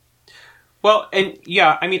 So, well, and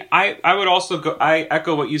yeah, I mean, I would also I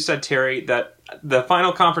echo what you said, Terry, that the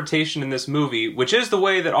final confrontation in this movie, which is the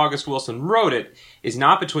way that August Wilson wrote it, is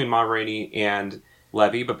not between Ma Rainey and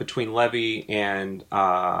Levy, but between Levy and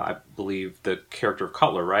I believe the character of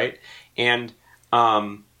Cutler, right? And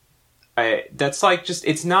that's like just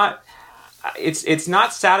it's not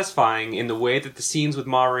satisfying in the way that the scenes with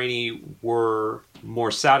Ma Rainey were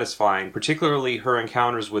more satisfying, particularly her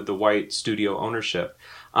encounters with the white studio ownership.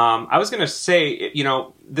 I was going to say,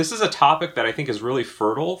 this is a topic that I think is really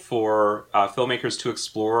fertile for filmmakers to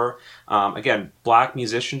explore. Again, black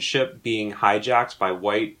musicianship being hijacked by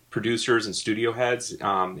white producers and studio heads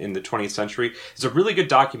in the 20th century. There's a really good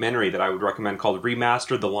documentary that I would recommend called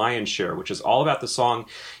Remastered: The Lion's Share, which is all about the song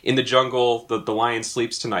In the Jungle, The Lion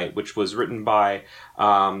Sleeps Tonight, which was written by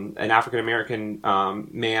an African-American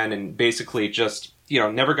man and basically just,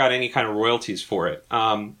 never got any kind of royalties for it.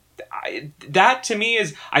 That to me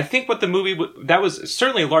is, I think, what the movie that was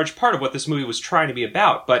certainly a large part of what this movie was trying to be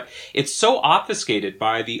about, but it's so obfuscated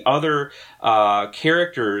by the other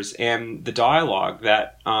characters and the dialogue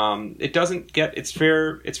that it doesn't get its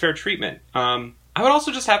fair treatment. I would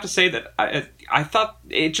also just have to say that I thought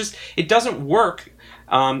it doesn't work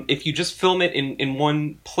if you just film it in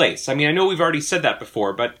one place. I mean, I know we've already said that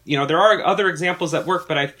before, but there are other examples that work,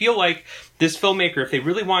 but I feel like this filmmaker, if they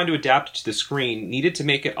really wanted to adapt it to the screen, needed to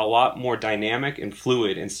make it a lot more dynamic and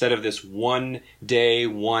fluid instead of this one day,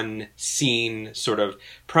 one scene sort of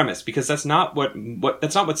premise, because that's not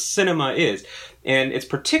what cinema is. And it's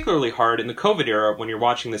particularly hard in the COVID era when you're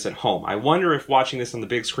watching this at home. I wonder if watching this on the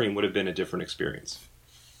big screen would have been a different experience.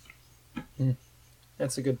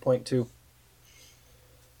 That's a good point too.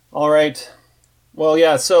 All right. Well,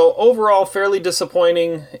 yeah, so overall fairly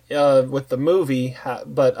disappointing with the movie,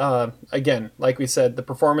 but again, like we said, the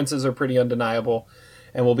performances are pretty undeniable,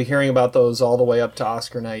 and we'll be hearing about those all the way up to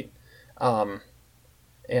Oscar night. I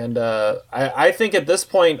think at this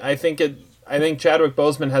point, I think Chadwick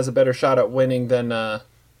Boseman has a better shot at winning than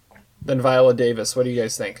Viola Davis. What do you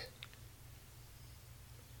guys think?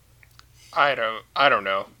 I don't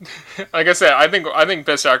know. Like I said, I think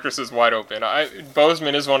Best Actress is wide open.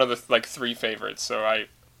 Boseman is one of the 3 favorites, so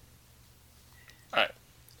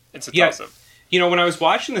it's a toss-up. When I was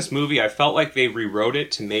watching this movie, I felt like they rewrote it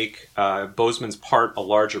to make Boseman's part a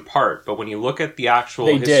larger part. But when you look at the actual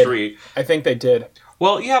history, I think they did.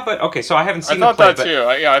 Well, yeah, but okay, so I haven't seen. I thought that too.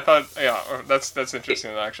 I thought that's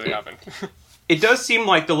interesting. That actually happened. It does seem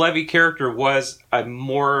like the Levy character was a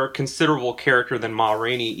more considerable character than Ma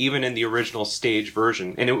Rainey, even in the original stage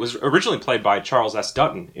version. And it was originally played by Charles S.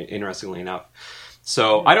 Dutton, interestingly enough.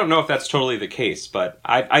 So I don't know if that's totally the case, but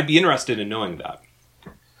I'd be interested in knowing that.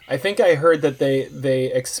 I think I heard that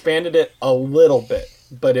they expanded it a little bit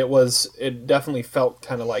but it definitely felt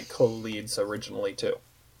kind of like co-leads originally too.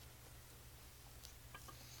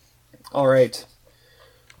 All right.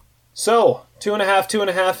 So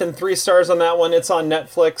 2.5, and 3 stars on that one. It's on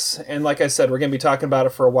Netflix, and like I said, we're going to be talking about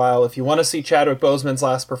it for a while. If you want to see Chadwick Boseman's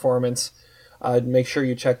last performance, make sure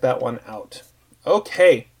you check that one out.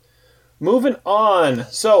 Okay, moving on.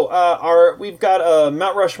 So we've got a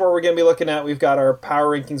Mount Rushmore we're going to be looking at. We've got our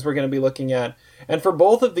power rankings we're going to be looking at, and for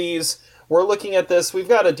both of these, we're looking at this. We've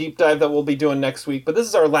got a deep dive that we'll be doing next week, but this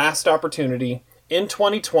is our last opportunity in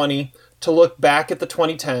 2020 to look back at the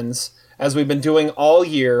 2010s, as we've been doing all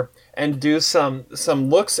year, and do some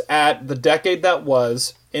looks at the decade that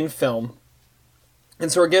was in film.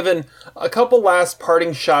 And so we're giving a couple last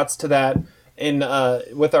parting shots to that in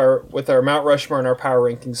with our Mount Rushmore and our power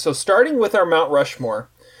rankings. So starting with our Mount Rushmore,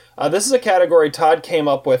 this is a category Todd came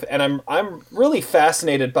up with, and I'm really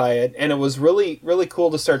fascinated by it, and it was really, really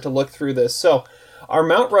cool to start to look through this. So our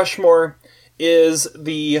Mount Rushmore is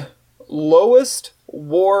the lowest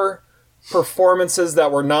war performances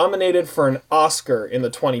that were nominated for an Oscar in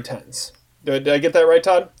the 2010s. Did I get that right,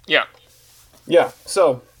 Todd? Yeah. Yeah,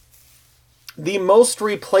 so the most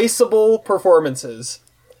replaceable performances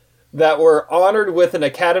that were honored with an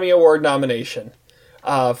Academy Award nomination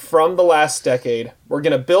from the last decade. We're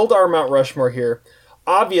going to build our Mount Rushmore here.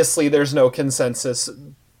 Obviously, there's no consensus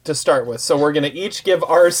to start with, so we're going to each give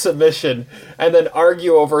our submission and then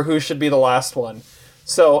argue over who should be the last one.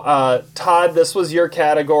 So, Todd, this was your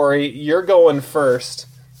category. You're going first.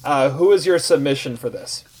 Who is your submission for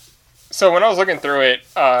this? So when I was looking through it,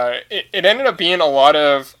 it ended up being a lot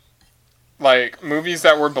of like movies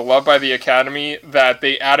that were beloved by the Academy that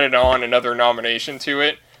they added on another nomination to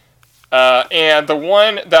it. And the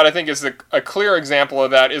one that I think is a clear example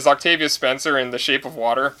of that is Octavia Spencer in The Shape of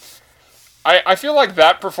Water. I feel like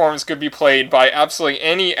that performance could be played by absolutely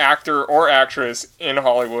any actor or actress in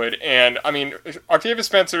Hollywood. And, I mean, Octavia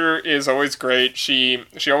Spencer is always great. She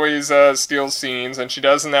always steals scenes, and she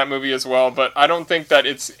does in that movie as well. But I don't think that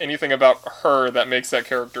it's anything about her that makes that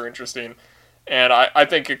character interesting. And I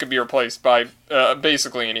think it could be replaced by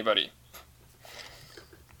basically anybody.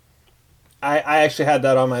 I actually had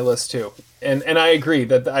that on my list, too. And I agree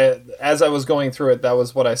that as I was going through it, that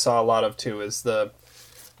was what I saw a lot of, too, is the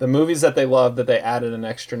movies that they loved that they added an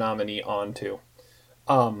extra nominee onto.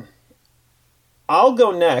 I'll go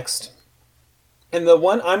next, and the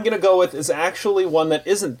one I'm going to go with is actually one that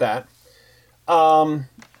isn't that.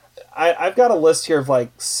 I've got a list here of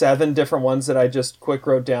like 7 different ones that I just quick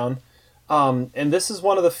wrote down. And this is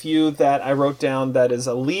one of the few that I wrote down that is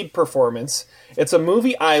a lead performance. It's a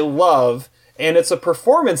movie I love, and it's a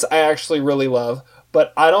performance I actually really love,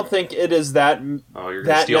 but I don't think it is that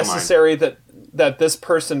necessary that this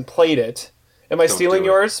person played it. Am I stealing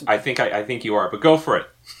yours? I think you are, but go for it.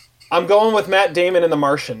 I'm going with Matt Damon in The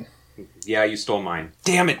Martian. Yeah, you stole mine.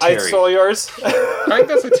 Damn it, Terry. I stole yours. I think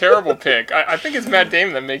that's a terrible pick. I think it's Matt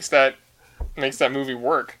Damon that makes that movie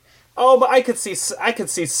work. Oh, but I could see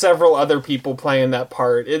several other people playing that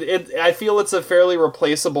part. I feel it's a fairly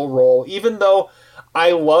replaceable role, even though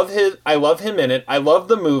I love him in it. I love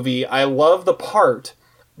the movie. I love the part.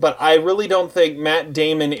 But I really don't think Matt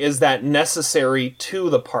Damon is that necessary to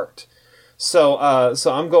the part. So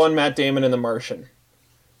I'm going Matt Damon in The Martian.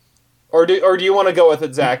 Or do you want to go with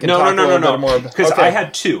it, Zach? And No. More? Because okay. I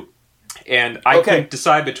had 2, and I couldn't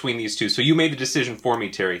decide between these 2. So you made the decision for me,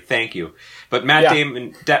 Terry. Thank you. But Matt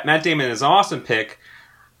Damon is an awesome pick.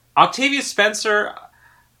 Octavia Spencer,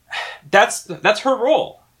 that's her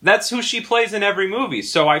role. That's who she plays in every movie.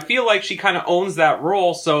 So I feel like she kind of owns that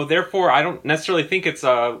role. So therefore, I don't necessarily think it's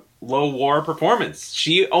a low war performance.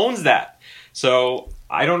 She owns that. So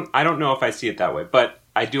I don't know if I see it that way, but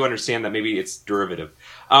I do understand that maybe it's derivative.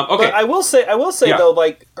 Okay, but I will say though,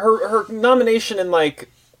 like her nomination in like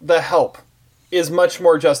The Help is much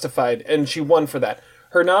more justified, and she won for that.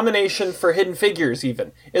 Her nomination for Hidden Figures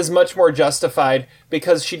even is much more justified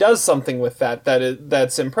because she does something with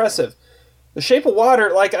that's impressive. The Shape of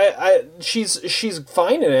Water, like she's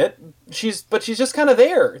fine in it. She's just kind of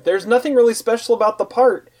there. There's nothing really special about the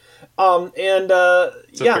part. It's a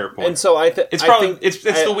fair point. And so it's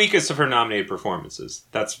the weakest of her nominated performances.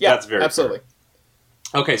 That's very absolutely fair.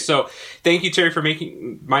 Okay, so thank you, Terry, for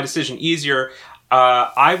making my decision easier.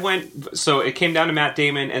 So it came down to Matt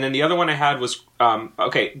Damon, and then the other one I had was,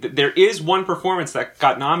 there is one performance that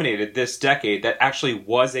got nominated this decade that actually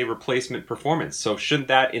was a replacement performance. So shouldn't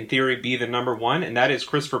that, in theory, be the number one? And that is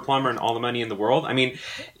Christopher Plummer in All the Money in the World. I mean,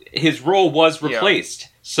 his role was replaced. Yeah.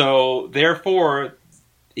 So therefore,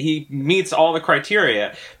 he meets all the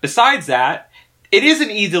criteria. Besides that, it is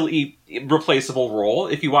an easily replaceable role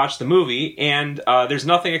if you watch the movie, and there's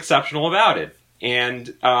nothing exceptional about it.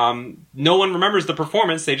 And no one remembers the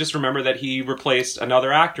performance. They just remember that he replaced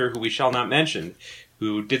another actor who we shall not mention,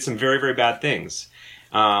 who did some very, very bad things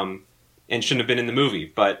and shouldn't have been in the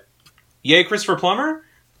movie. But yay, Christopher Plummer?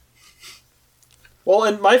 Well,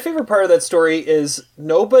 and my favorite part of that story is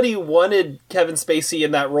nobody wanted Kevin Spacey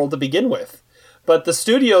in that role to begin with. But the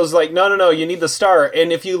studio's like, no, you need the star.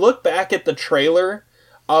 And if you look back at the trailer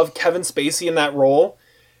of Kevin Spacey in that role,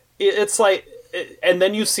 it's like... And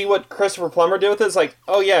then you see what Christopher Plummer did with it. It's like,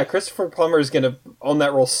 oh yeah, Christopher Plummer is going to own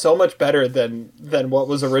that role so much better than what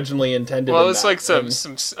was originally intended. Well, it's like some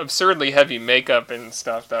absurdly heavy makeup and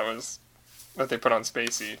stuff that they put on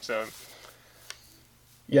Spacey. So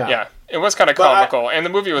yeah, it was kind of comical, and the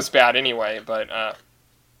movie was bad anyway. But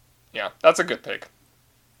yeah, that's a good pick.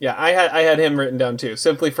 Yeah, I had him written down too,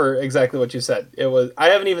 simply for exactly what you said. It was.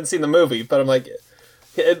 I haven't even seen the movie, but I'm like.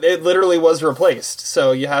 It literally was replaced,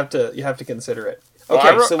 so you have to consider it.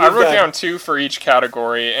 Okay, well, I wrote down 2 for each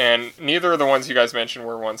category, and neither of the ones you guys mentioned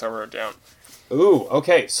were ones I wrote down. Ooh,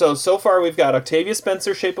 okay. So far we've got Octavia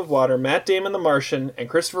Spencer, Shape of Water, Matt Damon, The Martian, and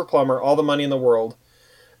Christopher Plummer, All the Money in the World.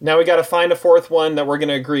 Now we got to find a fourth one that we're going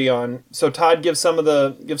to agree on. So Todd, give some of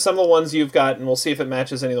the ones you've got, and we'll see if it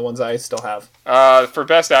matches any of the ones I still have. For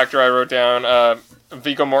Best Actor, I wrote down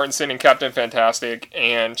Viggo Mortensen in Captain Fantastic,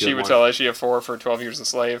 and Chiwetel Ejiofor for 12 Years a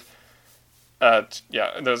Slave.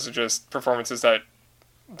 Yeah, those are just performances that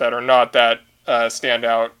are not that stand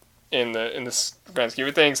out in the grand scheme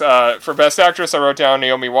of things. For Best Actress, I wrote down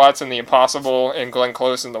Naomi Watts in The Impossible and Glenn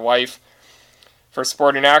Close in The Wife. For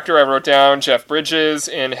Supporting Actor, I wrote down Jeff Bridges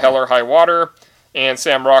in Hell or High Water and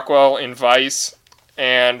Sam Rockwell in Vice.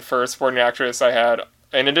 And for Supporting Actress, I had,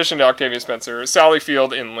 in addition to Octavia Spencer, Sally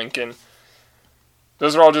Field in Lincoln.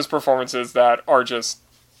 Those are all just performances that are just,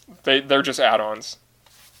 they're just add-ons.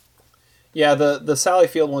 Yeah, the Sally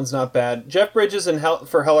Field one's not bad. Jeff Bridges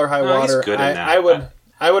for Hell or High Water. He's good in that.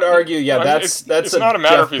 I would argue, yeah, that's it's a not a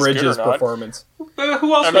matter Jeff if he's Bridges good or not. performance.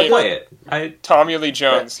 Who else would play it? Tommy Lee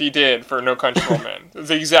Jones, he did for No Country for Old Men. It's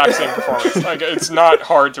the exact same performance. Like, it's not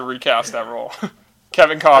hard to recast that role.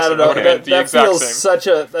 Kevin Costner would have been the exact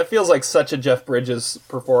same. That feels like such a Jeff Bridges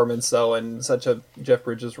performance, though, and such a Jeff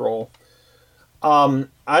Bridges role.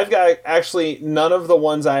 I've got actually none of the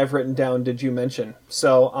ones I have written down did you mention.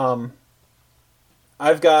 So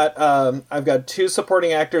I've got 2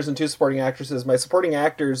 supporting actors and 2 supporting actresses. My supporting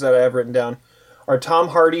actors that I have written down are Tom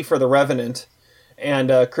Hardy for The Revenant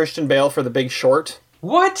and Christian Bale for The Big Short.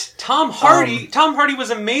 What? Tom Hardy? Tom Hardy was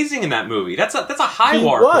amazing in that movie. That's a high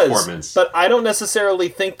war performance. But I don't necessarily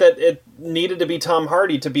think that it needed to be Tom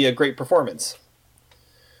Hardy to be a great performance.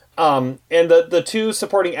 And the 2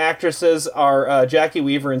 supporting actresses are Jackie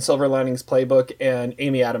Weaver in Silver Linings Playbook and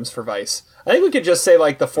Amy Adams for Vice. I think we could just say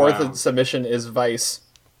like the fourth submission is Vice,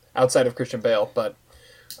 outside of Christian Bale, but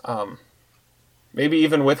maybe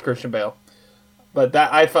even with Christian Bale. But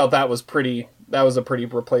that I felt that was a pretty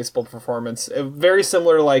replaceable performance. Very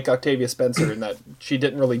similar to like Octavia Spencer in that she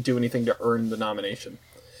didn't really do anything to earn the nomination.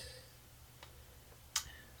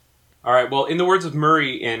 All right, well, in the words of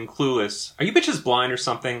Murray in Clueless, are you bitches blind or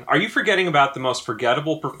something? Are you forgetting about the most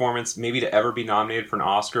forgettable performance maybe to ever be nominated for an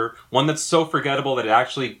Oscar? One that's so forgettable that it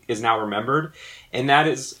actually is now remembered? And that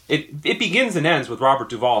is, it begins and ends with Robert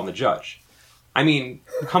Duvall and The Judge. I mean,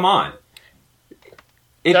 come on.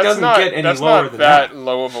 It doesn't get any lower than that. That's not that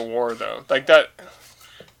low of a war, though. Like that,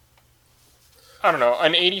 I don't know,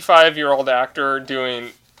 an 85-year-old actor doing,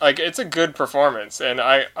 like, it's a good performance, and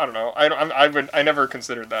I don't know, I never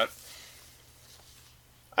considered that.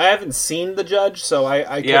 I haven't seen The Judge, so I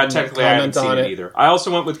yeah, couldn't technically I haven't seen it either. I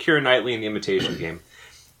also went with Keira Knightley in The Imitation Game,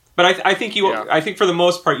 but I think I think for the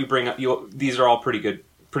most part you bring up these are all pretty good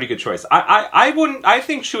choice. I wouldn't. I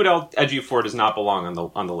think Chiwetel Ejiofor does not belong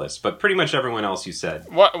on the list, but pretty much everyone else you said.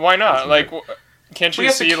 Why not? Like, can't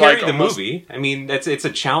you see like the movie? I mean, it's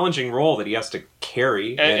a challenging role that he has to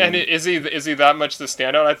carry. And is he that much the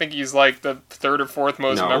standout? I think he's like the 3rd or 4th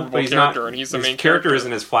most memorable character, and he's the main character. His character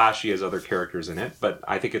isn't as flashy as other characters in it, but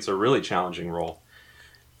I think it's a really challenging role.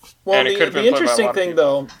 Well, the interesting thing,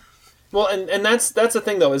 though, and that's the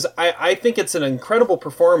thing, though, is I think it's an incredible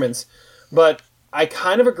performance, but I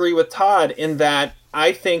kind of agree with Todd in that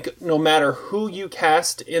I think no matter who you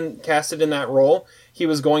casted in that role, he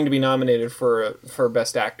was going to be nominated for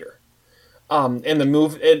Best Actor. And the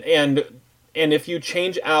move and if you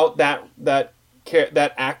change out that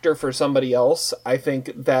actor for somebody else, I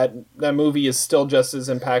think that movie is still just as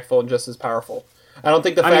impactful and just as powerful. I don't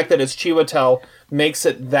think the fact that it's Chiwetel makes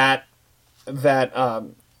it that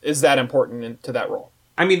is that important to that role.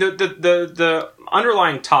 I mean, the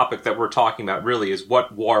underlying topic that we're talking about really is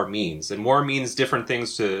what war means, and war means different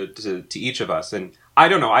things to each of us. And I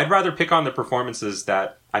don't know. I'd rather pick on the performances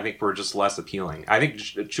that I think were just less appealing. I think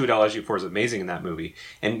Chiwetel Ejiofor is amazing in that movie.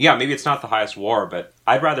 And yeah, maybe it's not the highest war, but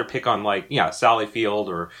I'd rather pick on Sally Field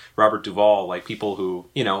or Robert Duvall, like people who,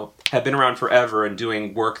 have been around forever and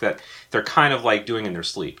doing work that they're kind of like doing in their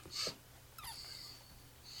sleep.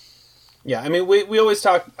 Yeah, I mean, we always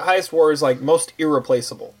talk highest war is like most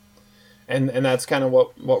irreplaceable. And that's kind of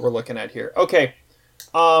what we're looking at here. Okay.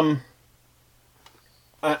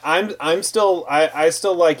 I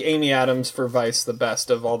still like Amy Adams for Vice the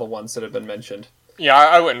best of all the ones that have been mentioned. Yeah,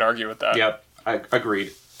 I wouldn't argue with that. Yep, I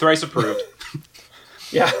agreed. Thrice approved.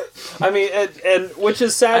 Yeah, I mean, and which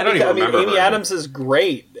is sad because Amy her. Adams is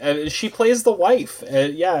great. She plays the wife.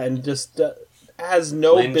 And just has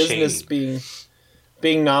no Lynn business Chaney.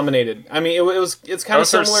 being nominated. I mean, it's kind of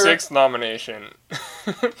That was similar. her 6th nomination.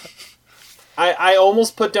 I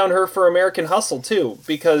almost put down her for American Hustle too,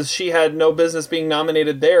 because she had no business being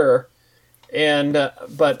nominated there,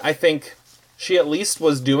 but I think she at least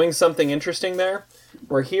was doing something interesting there.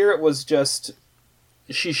 Where here it was just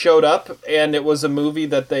she showed up, and it was a movie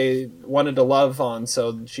that they wanted to love on,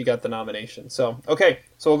 so she got the nomination. So okay,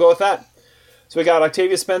 so we'll go with that. So we got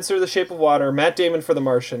Octavia Spencer, The Shape of Water, Matt Damon for The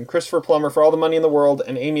Martian, Christopher Plummer for All the Money in the World,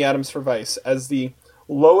 and Amy Adams for Vice as the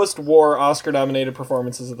lowest war Oscar-nominated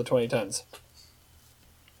performances of the 2010s.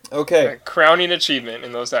 Okay. Crowning achievement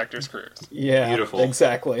in those actors' careers. Yeah, beautiful.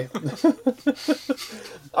 Exactly.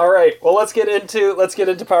 All right. Well, let's get into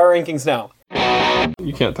power rankings now.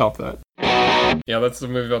 You can't top that. Yeah, that's the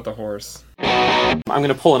movie about the horse. I'm going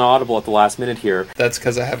to pull an audible at the last minute here. That's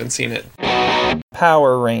because I haven't seen it.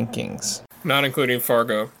 Power rankings. Not including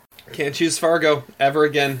Fargo. Can't choose Fargo ever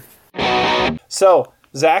again. So,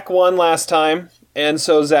 Zach won last time, and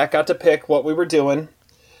so Zach got to pick what we were doing.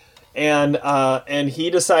 And he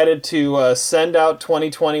decided to send out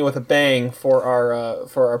 2020 with a bang for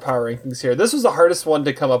our power rankings here. This was the hardest one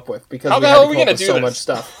to come up with because how we the had hell to are we come up gonna with do so this? much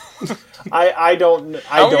stuff. I don't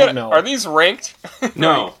know. Are these ranked?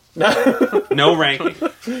 No. No ranking.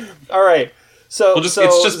 All right. So it's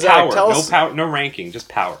just Zach, power. No ranking, just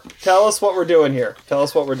power. Tell us what we're doing here. Tell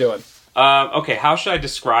us what we're doing. Okay, how should I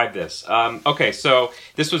describe this? Okay, so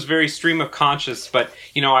this was very stream of conscious, but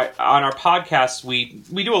on our podcast we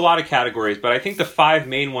do a lot of categories, but I think the 5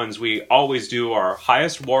 main ones we always do are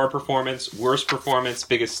highest war performance, worst performance,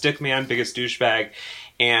 biggest stickman, biggest douchebag,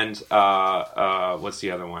 and what's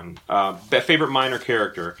the other one? Favorite minor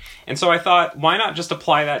character. And so I thought, why not just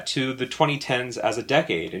apply that to the 2010s as a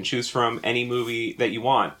decade and choose from any movie that you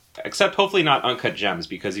want? Except hopefully not Uncut Gems,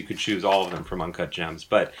 because you could choose all of them from Uncut Gems.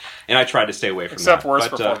 And I tried to stay away from Except that. worst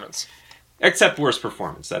performance. Except worst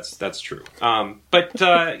performance. That's true.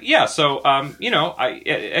 Yeah. So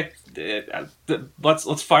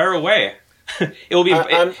let's fire away. It'll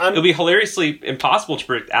be hilariously impossible to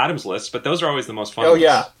predict Adam's list, but those are always the most fun. Oh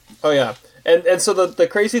yeah. And so the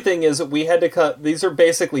crazy thing is we had to cut. These are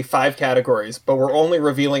basically 5 categories, but we're only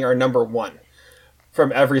revealing our number 1.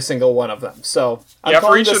 From every single one of them. So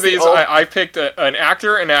for each of these, I picked an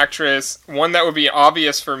actor, an actress, one that would be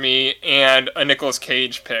obvious for me, and a Nicolas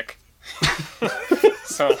Cage pick.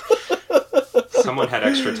 So someone had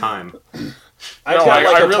extra time.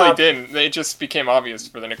 I really didn't. It just became obvious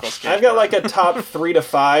for the Nicolas Cage. I've got like a top 3 to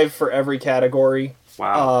 5 for every category.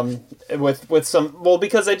 Wow. With some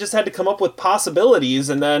because I just had to come up with possibilities,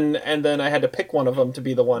 and then I had to pick one of them to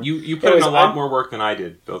be the one. You put in a lot more work than I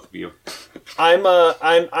did, both of you. I'm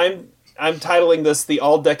titling this the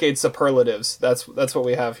all decade superlatives. That's what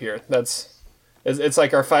we have here. It's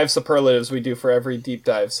like our 5 superlatives we do for every deep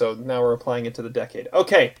dive. So now we're applying it to the decade.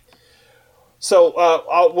 Okay. So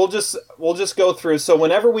we'll just go through. So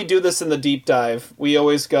whenever we do this in the deep dive, we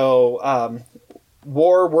always go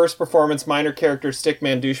war, worst performance, minor character,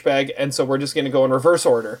 stickman, douchebag, and so we're just going to go in reverse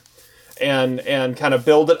order and kind of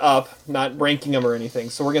build it up, not ranking them or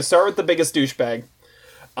anything. So we're going to start with the biggest douchebag.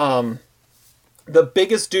 The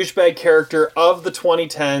biggest douchebag character of the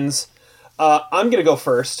 2010s. I'm going to go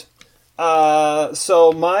first.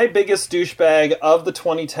 So my biggest douchebag of the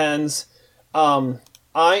 2010s,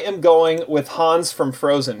 I am going with Hans from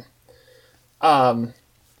Frozen.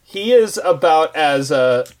 He is about as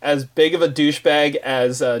big of a douchebag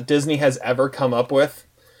as Disney has ever come up with.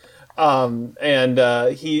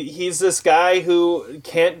 He's this guy who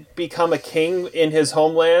can't become a king in his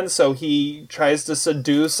homeland, so he tries to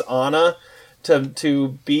seduce Anna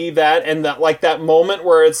to be that, and that moment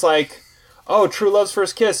where it's like, oh, true love's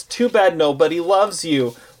first kiss, too bad nobody loves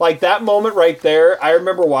you. Like that moment right there, I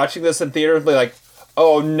remember watching this in theater and be like,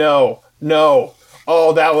 oh no,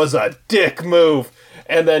 oh, that was a dick move.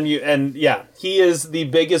 And then he is the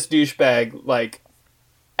biggest douchebag, like,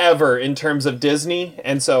 ever in terms of Disney,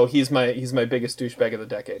 and so he's my biggest douchebag of the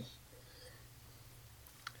decade.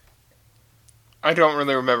 I don't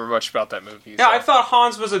really remember much about that movie. Yeah, so. I thought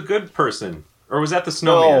Hans was a good person. Or was that the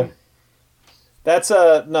snowman? No. That's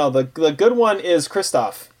the good one is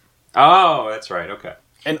Kristoff. Oh, that's right, okay.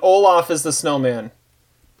 And Olaf is the snowman.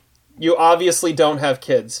 You obviously don't have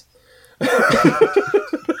kids.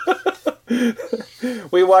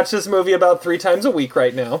 We watch this movie about 3 times a week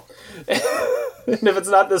right now. And if it's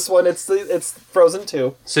not this one, it's Frozen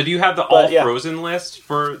 2. So do you have the Frozen list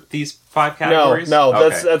for these 5 categories? No,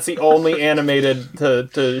 okay. that's the only animated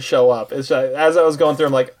to show up. It's just, as I was going through,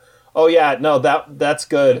 I'm like, oh yeah, no, that's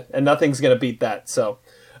good, and nothing's gonna beat that. So,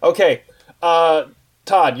 okay,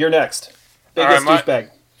 Todd, you're next. Biggest douchebag.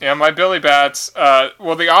 Yeah, my Billy Bats.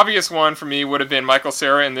 Well, the obvious one for me would have been Michael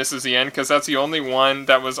Cera, and This Is the End, because that's the only one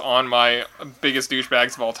that was on my biggest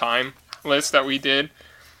douchebags of all time list that we did.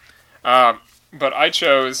 But I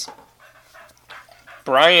chose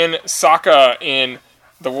Brian Saka in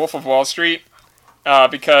The Wolf of Wall Street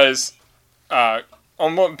because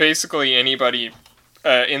almost basically anybody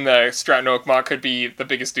in the Stratton Oakmont could be the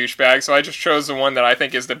biggest douchebag. So I just chose the one that I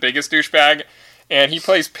think is the biggest douchebag, and he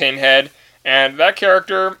plays Pinhead. And that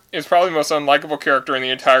character is probably the most unlikable character in the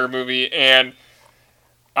entire movie. And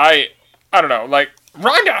I don't know, like,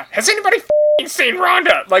 Rhonda! Has anybody seen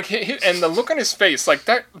Rhonda? Like, and the look on his face, like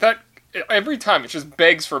that every time it just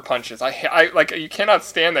begs for punches. I like, you cannot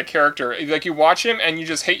stand that character. Like, you watch him and you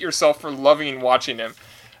just hate yourself for loving watching him.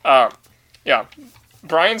 Yeah,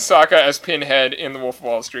 Brian Saka as Pinhead in The Wolf of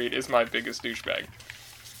Wall Street is my biggest douchebag.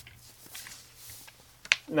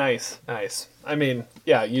 Nice. I mean,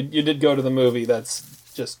 yeah, you did go to the movie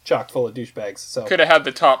that's just chock full of douchebags. So could have had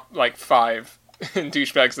the top, like, 5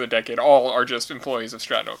 douchebags of the decade. All are just employees of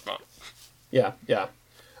Stratton Oakmont. Yeah.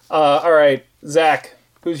 All right, Zach,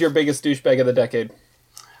 who's your biggest douchebag of the decade?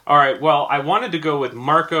 All right, well, I wanted to go with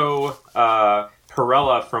Marco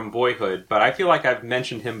Perella from Boyhood, but I feel like I've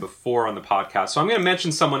mentioned him before on the podcast. So I'm going to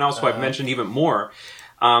mention someone else who I've mentioned even more,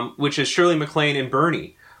 which is Shirley MacLaine in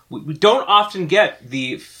Bernie. We don't often get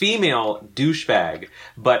the female douchebag,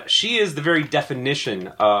 but she is the very definition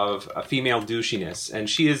of a female douchiness. And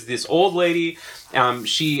she is this old lady.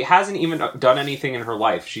 She hasn't even done anything in her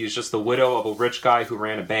life. She's just the widow of a rich guy who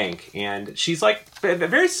ran a bank. And she's like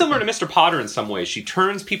very similar to Mr. Potter in some ways. She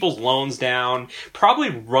turns people's loans down, probably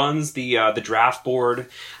runs the draft board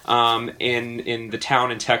in the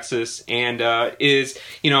town in Texas, and is,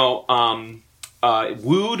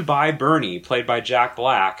 wooed by Bernie, played by Jack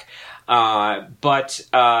Black, but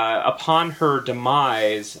upon her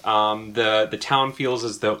demise, the town feels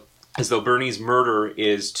as though Bernie's murder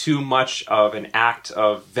is too much of an act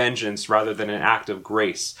of vengeance rather than an act of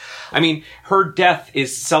grace. I mean, her death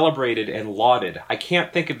is celebrated and lauded. I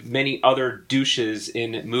can't think of many other douches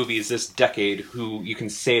in movies this decade who you can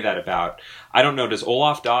say that about. I don't know, does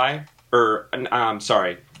Olaf die? Or, Hans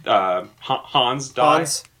die?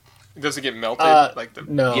 Hans? Does it get melted?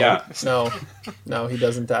 No. Yeah. No, he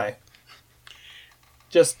doesn't die.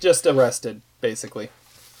 Just arrested, basically.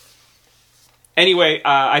 Anyway,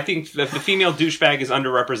 I think the female douchebag is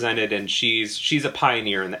underrepresented, and she's a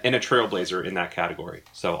pioneer and a trailblazer in that category.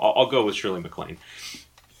 So I'll go with Shirley MacLaine.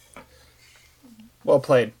 Well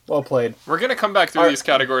played. We're going to come back through these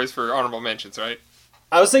categories for honorable mentions, right?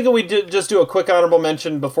 I was thinking we'd just do a quick honorable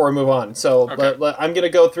mention before we move on. So okay. I'm going to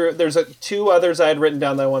go through. There's 2 others I had written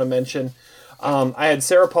down that I want to mention. I had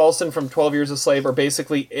Sarah Paulson from 12 Years a Slave, or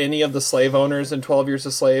basically any of the slave owners in 12 Years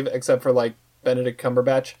a Slave, except for, like, Benedict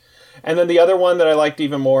Cumberbatch. And then the other one that I liked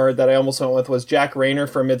even more that I almost went with was Jack Rayner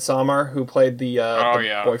from Midsommar, who played the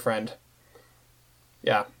boyfriend.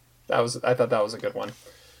 Yeah, I thought that was a good one.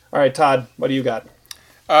 All right, Todd, what do you got?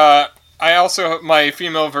 I also, my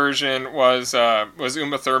female version was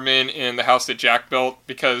Uma Thurman in The House That Jack Built,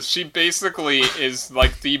 because she basically is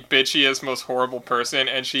like the bitchiest, most horrible person,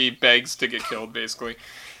 and she begs to get killed, basically.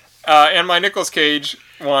 And my Nicolas Cage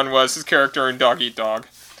one was his character in Dog Eat Dog.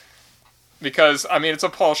 Because, I mean, it's a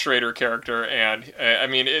Paul Schrader character, and, I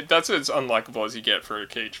mean, that's as unlikable as you get for a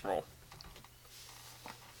Cage role.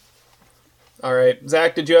 All right.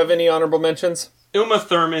 Zach, did you have any honorable mentions? Uma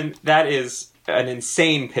Thurman, that is an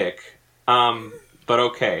insane pick. But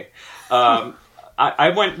okay.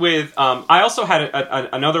 I went with, I also had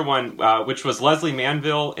another one, which was Leslie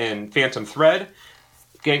Manville in Phantom Thread,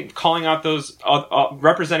 calling out those,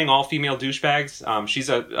 representing all female douchebags. She's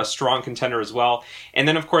a strong contender as well. And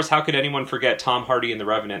then, of course, how could anyone forget Tom Hardy in The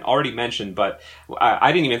Revenant? Already mentioned, but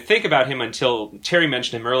I didn't even think about him until Terry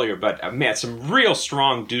mentioned him earlier. But, man, some real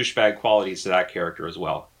strong douchebag qualities to that character as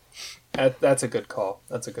well. That's a good call.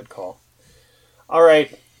 All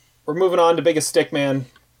right. We're moving on to Biggest Stick Man.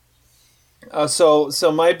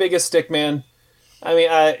 So my biggest stickman. I mean,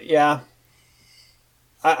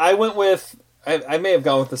 I went with. I may have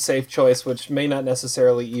gone with the safe choice, which may not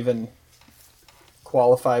necessarily even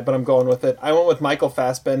qualify, but I'm going with it. I went with Michael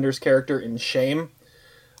Fassbender's character in Shame.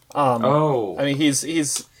 I mean,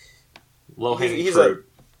 he's low-hanging fruit.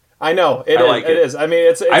 I know it is. I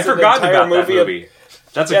mean, it's I forgot about that movie.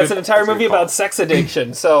 It's an entire movie about sex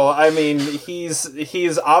addiction. So I mean,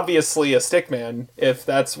 he's obviously a stickman if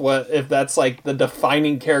that's like the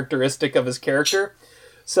defining characteristic of his character.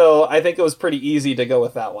 So I think it was pretty easy to go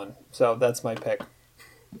with that one. So that's my pick.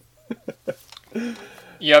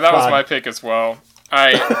 Yeah, that was my pick as well.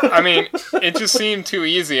 I mean, it just seemed too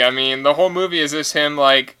easy. I mean, the whole movie is just him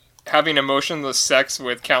like having emotionless sex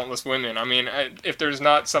with countless women. I mean, if there's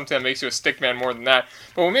not something that makes you a stickman more than that.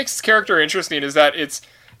 But what makes his character interesting is that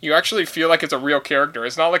you actually feel like it's a real character.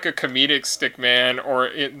 It's not like a comedic stickman, or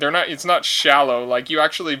it's not shallow. Like, you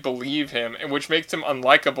actually believe him, which makes him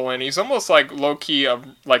unlikable, and he's almost like low-key of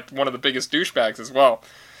like one of the biggest douchebags as well.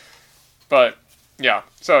 But yeah,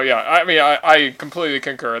 so yeah, I mean, I completely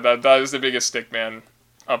concur that is the biggest stickman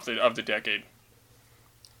of the decade.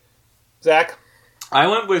 Zach? I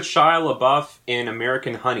went with Shia LaBeouf in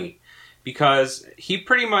American Honey because he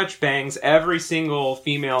pretty much bangs every single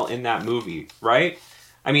female in that movie, right?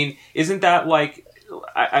 I mean, isn't that like...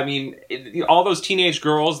 I mean, all those teenage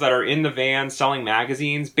girls that are in the van selling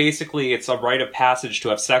magazines, basically it's a rite of passage to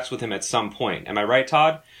have sex with him at some point. Am I right,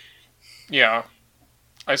 Todd? Yeah,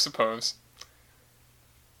 I suppose.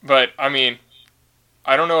 But, I mean,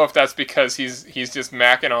 I don't know if that's because he's just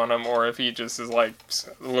macking on them or if he just is like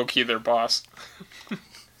low-key their boss.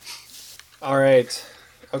 All right.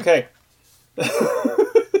 Okay.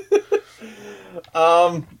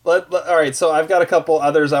 All right, so I've got a couple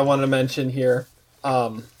others I want to mention here.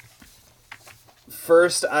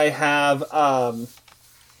 First, I have.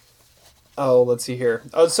 Let's see here.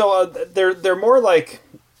 They're more like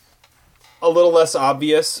a little less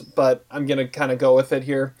obvious, but I'm gonna kind of go with it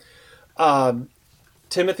here.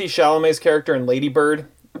 Timothy Chalamet's character in Lady Bird.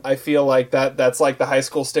 I feel like that's like the high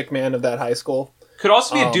school stickman of that high school. Could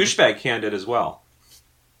also be a douchebag candidate as well.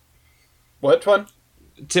 What one?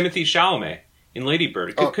 Timothy Chalamet in Lady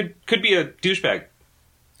Bird. Could be a douchebag.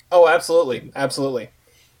 Oh, absolutely. Absolutely.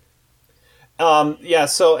 Yeah,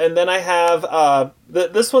 so, and then I have,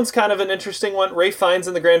 this one's kind of an interesting one. Ralph Fiennes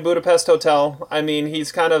in the Grand Budapest Hotel. I mean,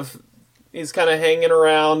 he's kind of hanging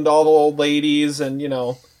around all the old ladies and,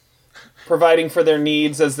 providing for their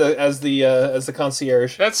needs as the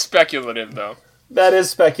concierge. That's speculative, though. That is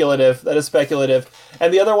speculative.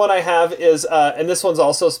 And the other one I have is, and this one's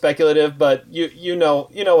also speculative, but you know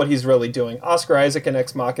what he's really doing. Oscar Isaac in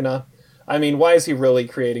Ex Machina. I mean, why is he really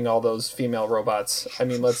creating all those female robots? I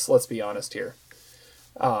mean, let's be honest here.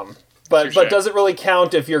 But does it really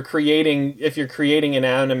count if you're creating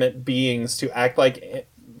inanimate beings to act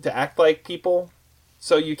like people,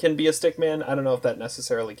 so you can be a stickman? I don't know if that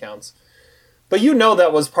necessarily counts. But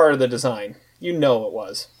that was part of the design. It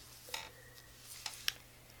was.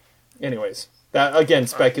 Anyways, that again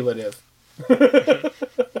speculative.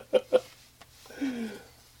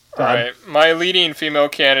 All right, my leading female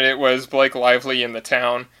candidate was Blake Lively in The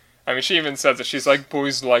Town. I mean, she even says that she's like,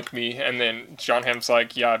 boys like me, and then Jon Hamm's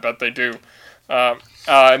like, yeah, I bet they do.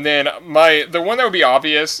 And then the one that would be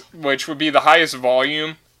obvious, which would be the highest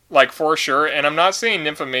volume, like for sure, and I'm not saying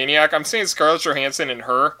Nymphomaniac, I'm saying Scarlett Johansson and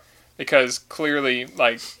Her, because clearly,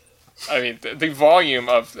 like, I mean, the volume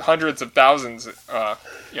of hundreds of thousands,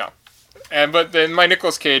 yeah. But then my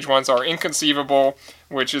Nicolas Cage ones are Inconceivable,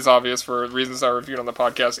 which is obvious for reasons I reviewed on the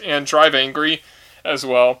podcast, and Drive Angry as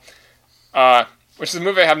well, which is a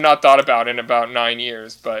movie I have not thought about in about 9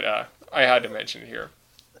 years, but I had to mention it here.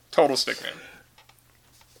 Total stickman.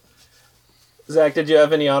 Zach, did you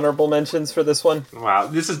have any honorable mentions for this one? Wow,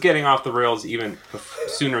 this is getting off the rails even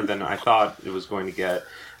sooner than I thought it was going to get.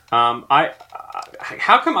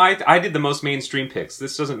 How come I did the most mainstream picks?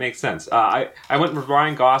 This doesn't make sense. I went with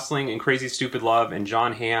Ryan Gosling in Crazy Stupid Love and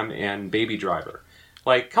Jon Hamm in Baby Driver.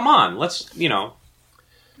 Like, come on, let's,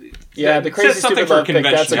 Yeah, the Crazy Stupid Love pick,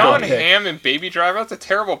 that's a Jon good pick. Hamm in Baby Driver, that's a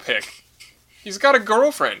terrible pick. He's got a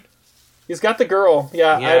girlfriend. He's got the girl.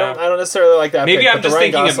 Yeah. I don't necessarily like that Maybe pick. I'm just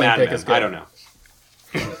thinking of Mad Men. I don't know.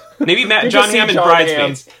 Maybe Jon Hamm in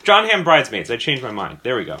Bridesmaids. Jon Hamm Bridesmaids. I changed my mind.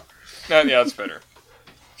 There we go. Yeah, that's better.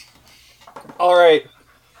 All right.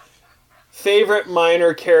 Favorite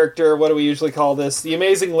minor character, what do we usually call this? The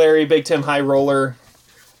Amazing Larry, Big Tim High Roller.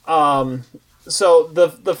 So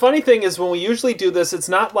the funny thing is when we usually do this, it's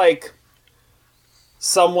not like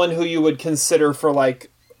someone who you would consider for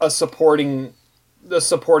like the supporting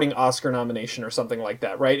Oscar nomination or something like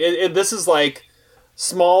that, right? This is like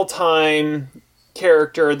small time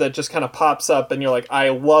character that just kind of pops up and you're like, I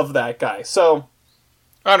love that guy. So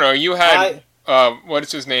I don't know. You had what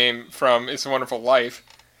is his name from It's a Wonderful Life?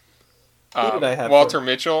 Who did I have? Walter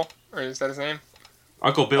Mitchell, or is that his name?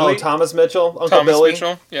 Uncle Billy. Oh, Thomas Mitchell. Uncle Thomas Billy.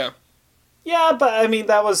 Mitchell. Yeah. Yeah, but I mean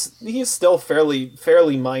he's still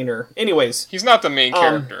fairly minor. Anyways, he's not the main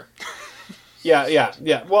character.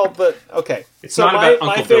 Yeah. Well, but okay. It's so not my about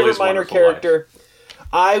Uncle favorite Billy's minor Wonderful character,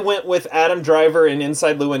 I went with Adam Driver in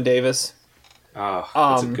Inside Llewyn Davis. Oh,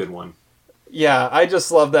 that's a good one. Yeah, I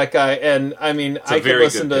just love that guy, and I mean, I could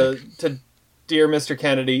listen to Dear Mr.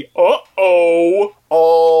 Kennedy,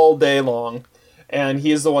 all day long, and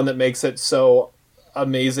he's the one that makes it so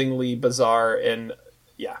amazingly bizarre, and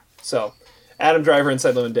yeah, so Adam Driver,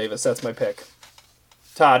 Inside Llewyn Davis, that's my pick.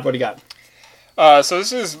 Todd, what do you got? So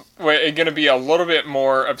this is going to be a little bit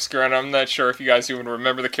more obscure, and I'm not sure if you guys even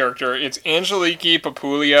remember the character. It's Angeliki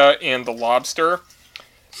Papulia in The Lobster.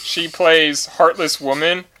 She plays Heartless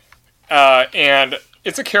Woman, and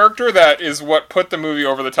it's a character that is what put the movie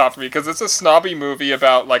over the top for me, because it's a snobby movie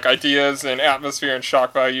about like ideas and atmosphere and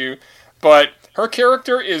shock value, but her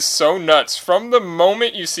character is so nuts. From the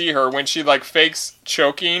moment you see her, when she like fakes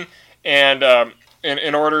choking and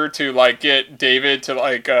in order to like get David to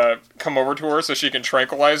like come over to her so she can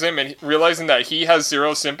tranquilize him, and realizing that he has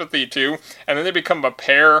zero sympathy too, and then they become a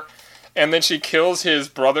pair, and then she kills his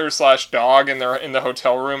brother/dog in the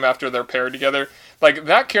hotel room after they're paired together. Like,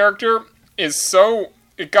 that character is so,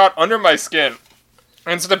 it got under my skin,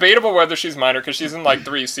 and it's debatable whether she's minor because she's in like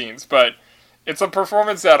 3 scenes, but it's a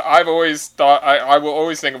performance that I've always thought I will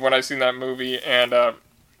always think of when I've seen that movie. And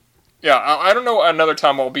yeah, I don't know another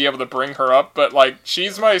time I'll be able to bring her up, but like,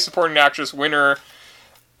 she's my supporting actress winner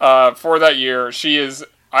for that year. She is.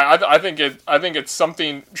 I think it's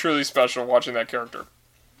something truly special watching that character.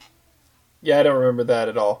 Yeah, I don't remember that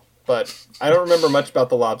at all, but I don't remember much about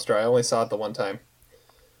The Lobster. I only saw it the one time.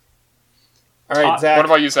 All right, Zach. What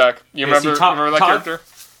about you, Zach? You remember that character?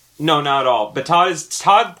 No, not at all. But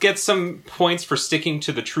Todd gets some points for sticking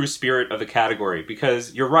to the true spirit of the category,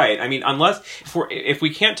 because you're right. I mean, if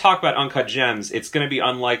we can't talk about Uncut Gems, it's going to be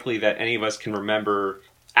unlikely that any of us can remember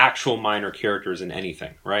actual minor characters in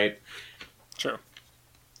anything, right? True.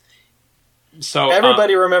 So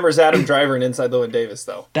everybody remembers Adam Driver and Inside Llewyn Davis,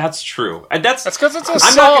 though. That's true. And that's because it's a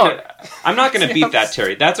song. I'm not going to beat that,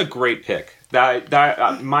 Terry. That's a great pick.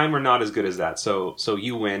 Mine were not as good as that. So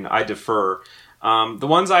you win. I defer. The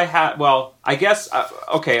ones I had, well, I guess,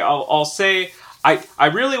 okay, I'll say, I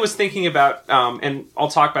really was thinking about, and I'll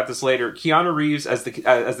talk about this later, Keanu Reeves as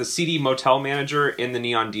the seedy motel manager in The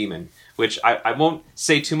Neon Demon, which I won't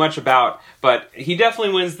say too much about, but he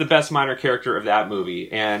definitely wins the best minor character of that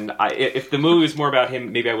movie, and if the movie was more about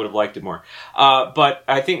him, maybe I would have liked it more. But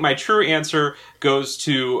I think my true answer goes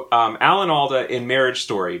to Alan Alda in Marriage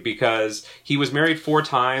Story, because he was married 4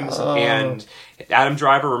 times, and Adam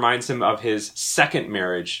Driver reminds him of his second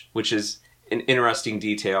marriage, which is an interesting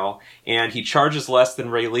detail, and he charges less than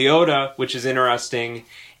Ray Liotta, which is interesting,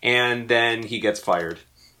 and then he gets fired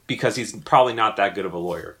because he's probably not that good of a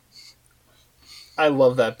lawyer. I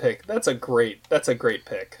love that pick. That's a great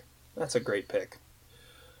pick. That's a great pick.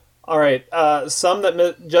 All right, some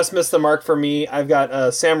that just missed the mark for me. I've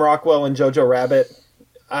got Sam Rockwell and Jojo Rabbit.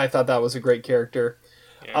 I thought that was a great character.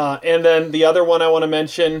 Yeah. And then the other one I want to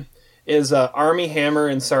mention is Armie Hammer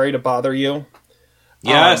in Sorry to Bother You.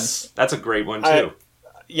 Yes, that's a great one too.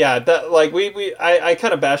 I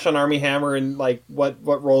kind of bash on Armie Hammer and like what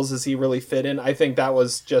roles does he really fit in. I think that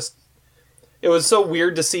was just, it was so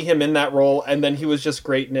weird to see him in that role, and then he was just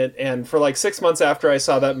great in it. And for like 6 months after I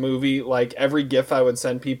saw that movie, like every GIF I would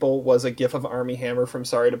send people was a GIF of Armie Hammer from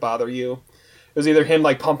Sorry to Bother You. It was either him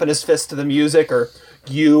like pumping his fist to the music or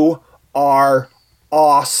 "You are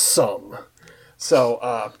awesome."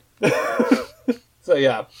 So, so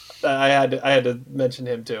yeah, I had to mention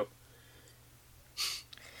him too.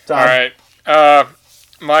 Todd? All right,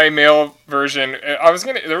 my male version. I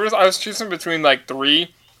was choosing between like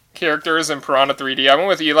 3 characters in Piranha 3D. I went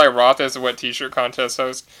with Eli Roth as the Wet T-shirt contest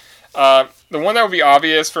host. The one that would be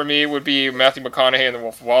obvious for me would be Matthew McConaughey in The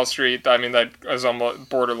Wolf of Wall Street. I mean, that is almost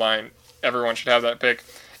borderline. Everyone should have that pick.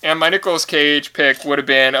 And my Nicolas Cage pick would have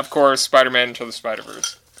been, of course, Spider-Man Into the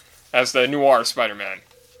Spider-Verse as the noir Spider-Man.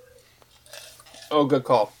 Oh, good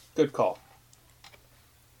call. Good call.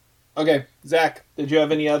 Okay, Zach, did you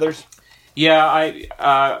have any others?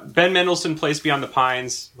 Yeah, Ben Mendelsohn plays Beyond the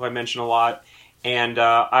Pines, who I mentioned a lot. And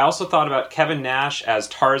I also thought about Kevin Nash as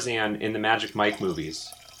Tarzan in the Magic Mike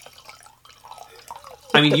movies.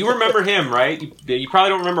 I mean, you remember him, right? You probably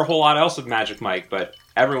don't remember a whole lot else of Magic Mike, but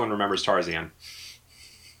everyone remembers Tarzan.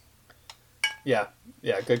 Yeah,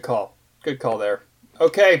 good call. Good call there.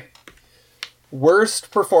 Okay.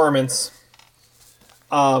 Worst performance.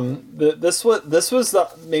 This was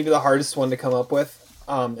maybe the hardest one to come up with.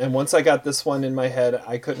 And once I got this one in my head,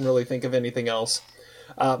 I couldn't really think of anything else.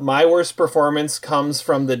 My worst performance comes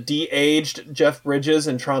from the de-aged Jeff Bridges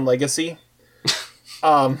in Tron Legacy.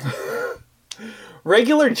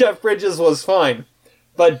 Regular Jeff Bridges was fine,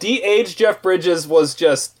 but de-aged Jeff Bridges was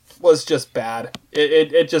just bad.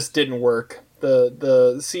 It just didn't work.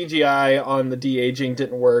 The CGI on the de-aging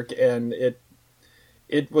didn't work, and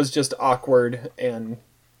it was just awkward, and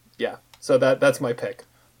yeah. So that's my pick.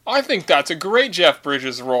 I think that's a great Jeff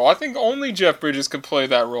Bridges role. I think only Jeff Bridges could play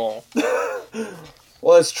that role.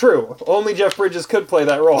 Well, it's true. Only Jeff Bridges could play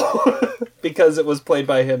that role because it was played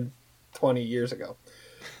by him 20 years ago.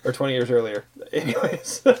 Or 20 years earlier.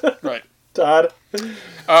 Anyways. Right. Todd?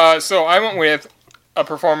 So I went with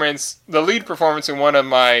the lead performance in one of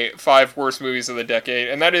my 5 worst movies of the decade,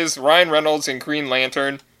 and that is Ryan Reynolds in Green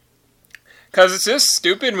Lantern. Because it's this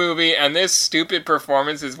stupid movie, and this stupid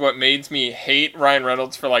performance is what made me hate Ryan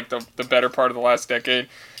Reynolds for, like, the better part of the last decade.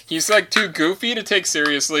 He's, like, too goofy to take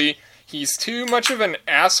seriously. He's too much of an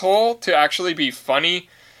asshole to actually be funny.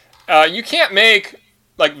 You can't make,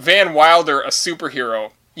 like, Van Wilder a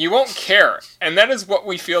superhero. You won't care. And that is what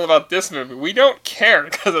we feel about this movie. We don't care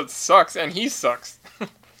because it sucks, and he sucks.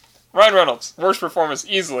 Ryan Reynolds, worst performance,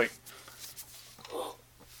 easily.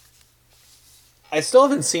 I still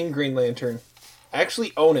haven't seen Green Lantern. I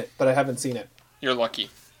actually own it, but I haven't seen it. You're lucky.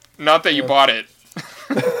 Not that you bought it.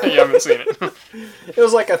 You haven't seen it. It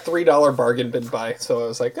was like a $3 bargain bin buy, so I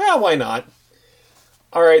was like, why not?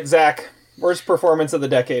 All right, Zach, worst performance of the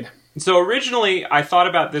decade. So originally, I thought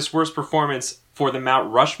about this worst performance for the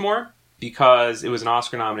Mount Rushmore because it was an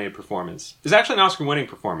Oscar-nominated performance. It was actually an Oscar-winning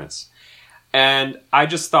performance. And I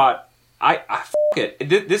just thought, f*** it.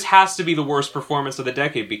 This has to be the worst performance of the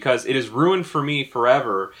decade because it has ruined for me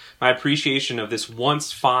forever my appreciation of this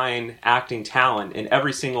once fine acting talent in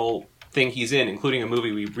every single thing he's in, including a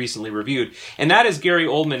movie we recently reviewed. And that is Gary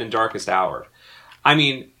Oldman in Darkest Hour. I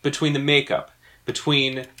mean, between the makeup,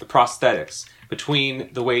 between the prosthetics,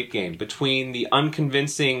 between the weight gain, between the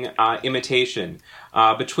unconvincing imitation,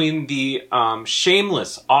 between the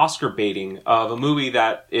shameless Oscar baiting of a movie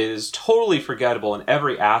that is totally forgettable in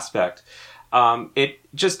every aspect, it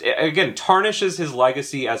just, again, tarnishes his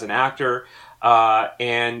legacy as an actor,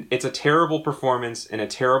 and it's a terrible performance in a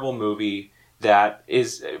terrible movie that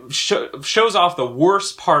shows off the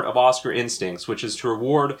worst part of Oscar instincts, which is to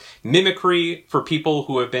reward mimicry for people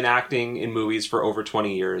who have been acting in movies for over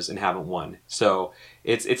 20 years and haven't won. So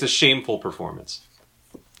it's a shameful performance.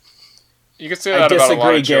 You could say that about a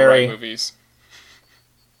lot of Joe Wright movies.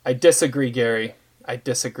 I disagree, Gary. I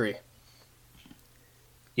disagree.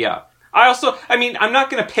 Yeah. I'm not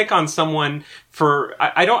going to pick on someone for...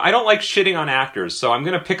 I don't like shitting on actors, so I'm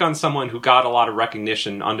going to pick on someone who got a lot of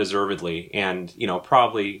recognition undeservedly, and,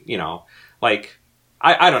 probably, like...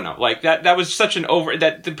 I don't know. Like, that was such an over... was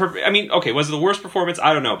it the worst performance?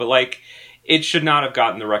 I don't know, but, like, it should not have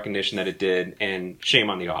gotten the recognition that it did, and shame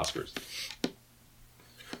on the Oscars.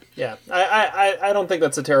 Yeah, I don't think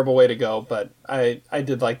that's a terrible way to go, but I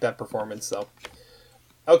did like that performance, though.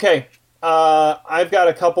 Okay. I've got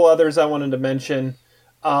a couple others I wanted to mention.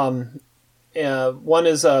 One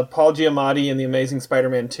is Paul Giamatti in The Amazing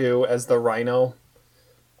Spider-Man 2 as the Rhino.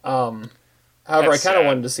 However, I kind of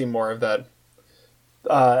wanted to see more of that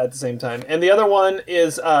at the same time. And the other one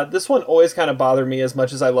is, this one always kind of bothered me as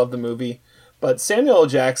much as I love the movie, but Samuel L.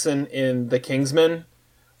 Jackson in The Kingsman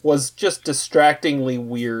was just distractingly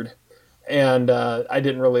weird, and I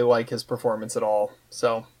didn't really like his performance at all.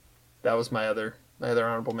 So that was my other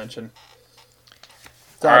honorable mention.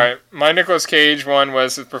 All right, my Nicolas Cage one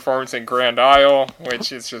was his performance in Grand Isle,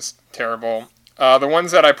 which is just terrible. The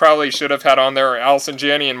ones that I probably should have had on there are Allison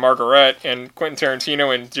Janney and Margaret, and Quentin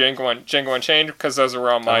Tarantino and Django Unchained, because those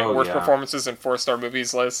were on my worst performances in 4-star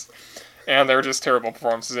movies list, and they were just terrible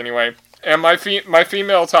performances anyway. And my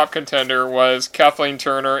female top contender was Kathleen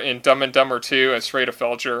Turner in Dumb and Dumber 2 as Freda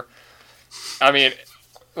Felcher. I mean,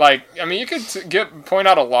 you could point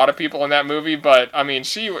out a lot of people in that movie, but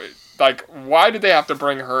why did they have to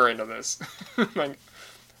bring her into this?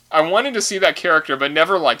 I wanted to see that character, but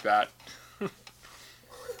never like that.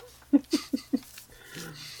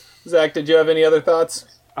 Zach, did you have any other thoughts?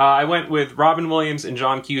 I went with Robin Williams and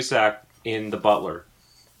John Cusack in The Butler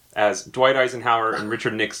as Dwight Eisenhower and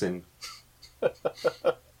Richard Nixon,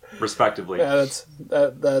 respectively. Yeah,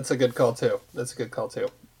 that's a good call too.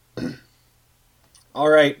 All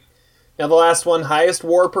right. Now the last one, highest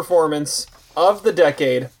war performance of the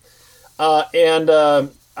decade. And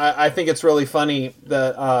I think it's really funny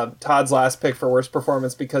that Todd's last pick for worst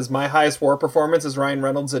performance, because my highest war performance is Ryan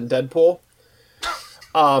Reynolds in Deadpool.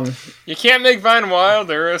 You can't make Vine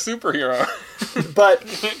Wilder a superhero.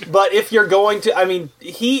 but if you're going to, I mean,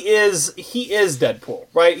 he is Deadpool,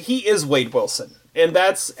 right? He is Wade Wilson, and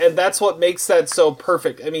that's what makes that so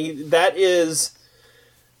perfect. I mean, that is.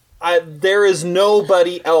 There is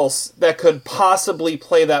nobody else that could possibly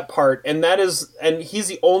play that part, and he's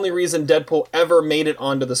the only reason Deadpool ever made it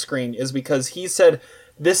onto the screen, is because he said,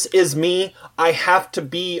 "This is me. I have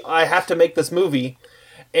to make this movie,"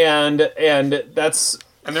 and that's.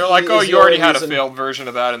 And they're like, "Oh, you already had a failed version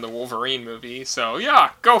of that in the Wolverine movie, so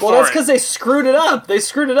yeah, go for it." Well, that's because they screwed it up.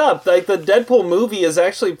 Like, the Deadpool movie is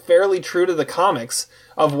actually fairly true to the comics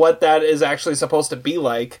of what that is actually supposed to be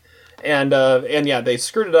like. And yeah, they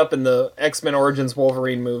screwed it up in the X-Men Origins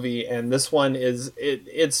Wolverine movie, and this one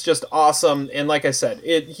it's just awesome. And like I said,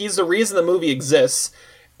 he's the reason the movie exists,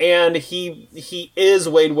 and he is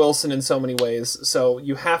Wade Wilson in so many ways. So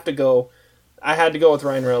you have to go. I had to go with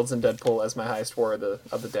Ryan Reynolds and Deadpool as my highest war of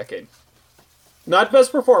the decade. Not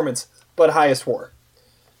best performance, but highest war.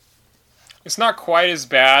 It's not quite as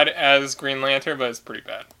bad as Green Lantern, but it's pretty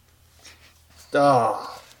bad.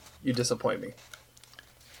 Oh, you disappoint me.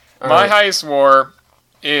 My highest war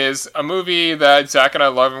is a movie that Zach and I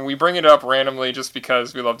love, and we bring it up randomly just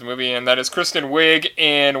because we love the movie, and that is Kristen Wiig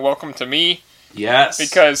in Welcome to Me. Yes.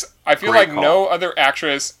 Because I feel like no other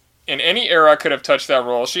actress in any era could have touched that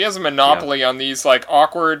role. She has a monopoly on these like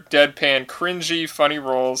awkward, deadpan, cringy, funny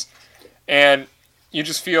roles, and you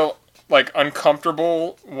just feel like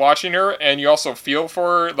uncomfortable watching her, and you also feel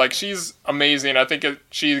for her. Like, she's amazing. I think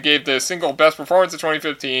she gave the single best performance of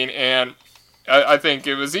 2015, and I think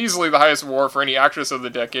it was easily the highest award for any actress of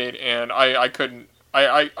the decade, and I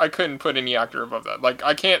couldn't put any actor above that. Like,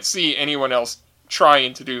 I can't see anyone else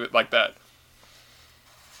trying to do it like that.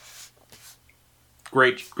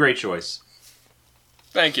 Great choice.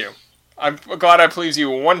 Thank you. I'm glad I pleased you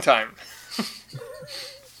one time.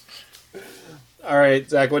 All right,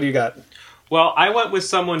 Zach, what do you got? Well, I went with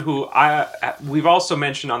someone who we've also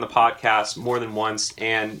mentioned on the podcast more than once,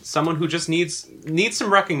 and someone who just needs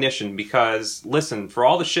some recognition, because, listen, for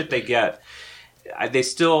all the shit they get, they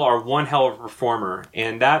still are one hell of a performer,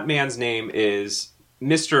 and that man's name is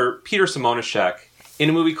Mr. Peter Simonoshek in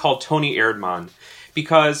a movie called Tony Erdmann,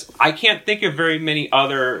 because I can't think of very many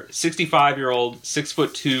other 65-year-old,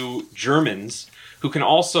 6'2" Germans who can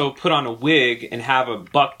also put on a wig and have a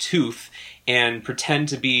buck tooth and pretend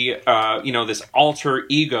to be, this alter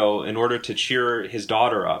ego in order to cheer his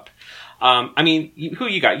daughter up. I mean, who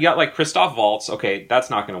you got? You got, like, Christoph Waltz. Okay, that's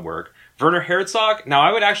not going to work. Werner Herzog. Now,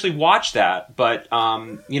 I would actually watch that, but,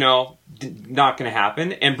 not going to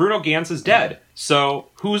happen. And Bruno Ganz is dead. So,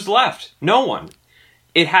 who's left? No one.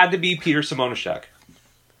 It had to be Peter Simonoshek.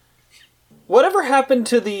 Whatever happened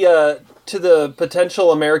to the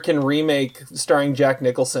potential American remake starring Jack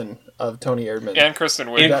Nicholson of Tony Erdmann? And Kristen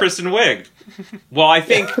Wiig. Well, I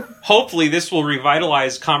think hopefully this will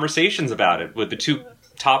revitalize conversations about it with the two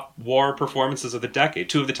top war performances of the decade,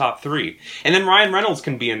 two of the top three. And then Ryan Reynolds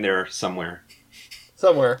can be in there somewhere.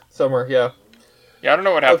 Somewhere, yeah. Yeah, I don't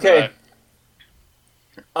know what happened to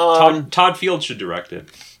that. Todd Field should direct it.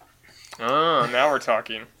 Oh, now we're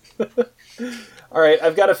talking. All right,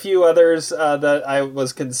 I've got a few others that I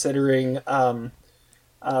was considering.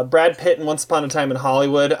 Brad Pitt in Once Upon a Time in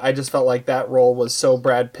Hollywood. I just felt like that role was so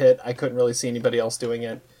Brad Pitt, I couldn't really see anybody else doing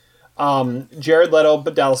it. Jared Leto,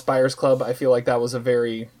 but Dallas Buyers Club. I feel like that was a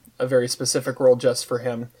very specific role just for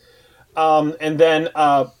him. And then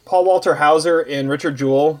Paul Walter Hauser in Richard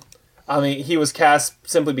Jewell. I mean, he was cast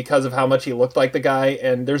simply because of how much he looked like the guy,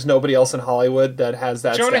 and there's nobody else in Hollywood that has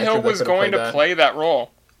that. Jonah Hill was going to play that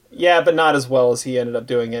role. Yeah, but not as well as he ended up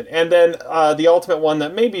doing it. And then the ultimate one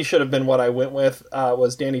that maybe should have been what I went with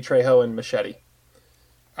was Danny Trejo in Machete.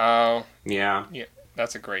 Oh. Yeah,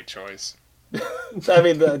 that's a great choice. I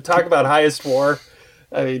mean, talk about highest war.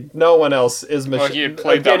 I mean, no one else is Machete. Well, he had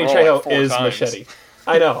played that Danny role Trejo like 4 is times. Machete.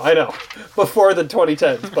 I know. Before the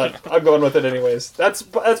 2010s, but I'm going with it anyways. That's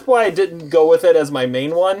why I didn't go with it as my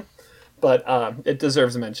main one, but it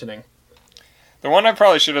deserves mentioning. The one I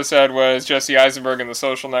probably should have said was Jesse Eisenberg in The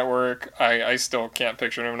Social Network. I still can't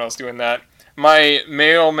picture anyone else doing that. My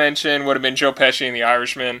male mention would have been Joe Pesci in The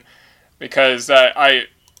Irishman, because I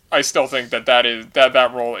still think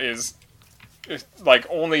that role is like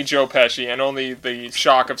only Joe Pesci, and only the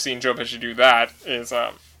shock of seeing Joe Pesci do that is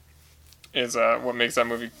what makes that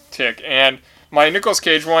movie tick. And my Nicolas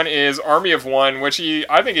Cage one is Army of One, which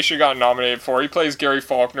I think he should have gotten nominated for. He plays Gary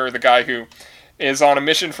Faulkner, the guy who is on a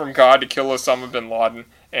mission from God to kill Osama bin Laden,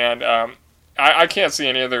 and I can't see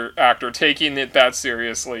any other actor taking it that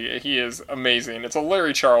seriously. He is amazing. It's a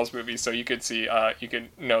Larry Charles movie, so you could see, you could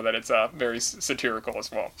know that it's very satirical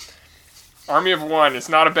as well. Army of One, it's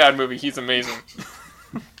not a bad movie. He's amazing.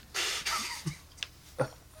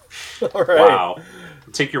 All right. Wow.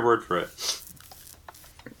 Take your word for it.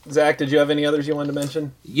 Zach, did you have any others you wanted to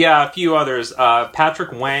mention? Yeah, a few others.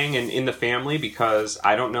 Patrick Wang in The Family, because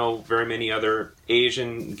I don't know very many other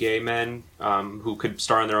Asian gay men who could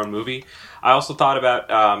star in their own movie. I also thought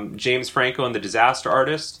about James Franco in The Disaster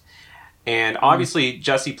Artist. And obviously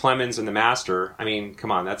Jesse Plemons in The Master. I mean,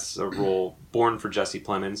 come on, that's a role born for Jesse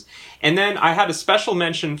Plemons. And then I had a special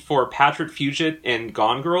mention for Patrick Fugit in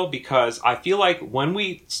Gone Girl, because I feel like when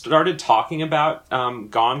we started talking about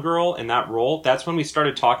Gone Girl in that role, that's when we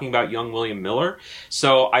started talking about young William Miller.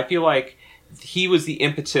 So I feel like he was the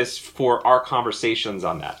impetus for our conversations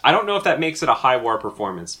on that. I don't know if that makes it a high war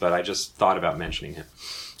performance, but I just thought about mentioning him.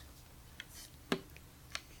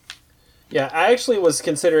 Yeah, I actually was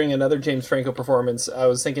considering another James Franco performance. I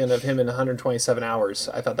was thinking of him in 127 Hours.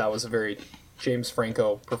 I thought that was a very James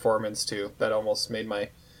Franco performance too. That almost made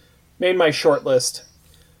my short list.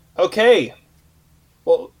 Okay.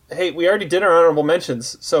 Well, hey, we already did our honorable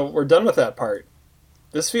mentions, so we're done with that part.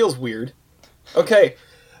 This feels weird. Okay.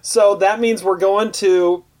 So that means we're going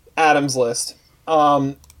to Adam's list.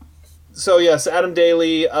 So yes, Adam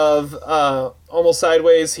Daly of Almost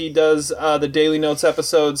Sideways. He does the Daily Notes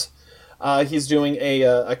episodes. He's doing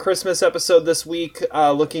a Christmas episode this week,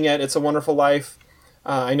 looking at It's a Wonderful Life.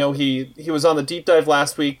 I know he was on the deep dive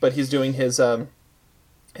last week, but he's doing his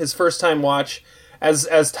first time watch,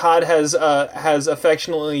 as Todd has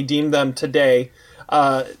affectionately deemed them today.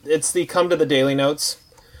 It's the Come to the Daily Notes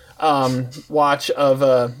watch of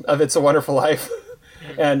It's a Wonderful Life,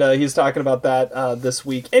 and he's talking about that this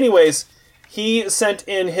week. Anyways, he sent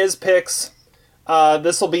in his picks.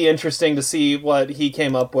 This will be interesting to see what he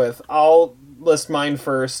came up with. I'll list mine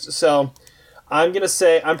first. So I'm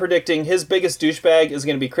predicting his biggest douchebag is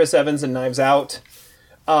going to be Chris Evans in Knives Out.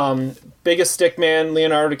 Biggest stickman,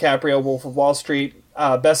 Leonardo DiCaprio, Wolf of Wall Street.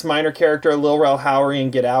 Best minor character, Lil Rel Howery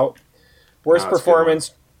in Get Out. Worst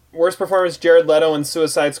performance, Jared Leto in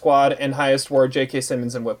Suicide Squad. And highest war, J.K.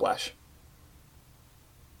 Simmons in Whiplash.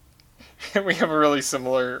 We have a really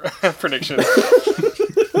similar prediction.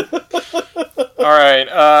 All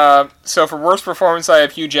right, so for worst performance, I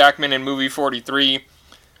have Hugh Jackman in Movie 43.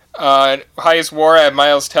 Highest war, I have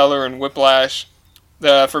Miles Teller in Whiplash.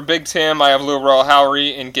 For Big Tim, I have Lil Rel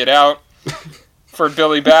Howery in Get Out. For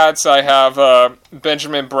Billy Bats, I have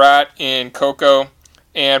Benjamin Bratt in Coco.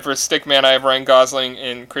 And for Stickman, I have Ryan Gosling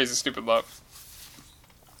in Crazy Stupid Love.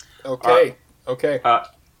 Okay.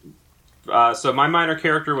 So my minor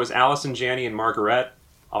character was Allison Janney in Margaret,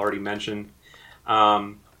 already mentioned.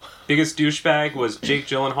 Biggest douchebag was Jake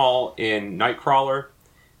Gyllenhaal in Nightcrawler.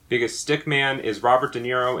 Biggest stickman is Robert De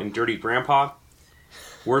Niro in Dirty Grandpa.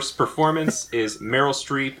 Worst performance is Meryl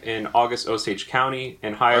Streep in August Osage County.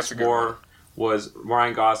 And highest war was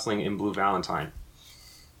Ryan Gosling in Blue Valentine.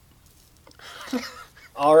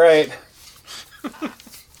 All right.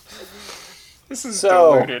 This is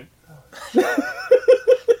diluted.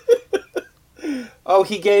 Oh,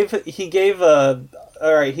 he gave a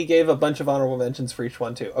bunch of honorable mentions for each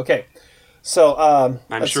one too. Okay, so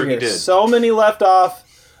I'm sure he did. So many left off,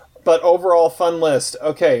 but overall fun list.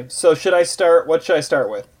 Okay, so should I start? What should I start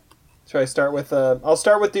with? Should I start with? I'll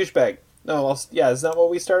start with douchebag. No, is that what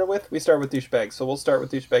we started with? We started with douchebag, so we'll start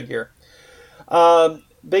with douchebag here.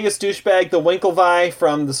 Biggest douchebag, the Winklevi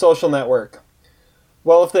from The Social Network.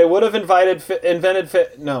 Well, if they would have If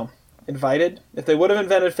they would have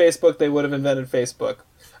invented Facebook, they would have invented Facebook.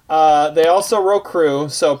 They also wrote Crew,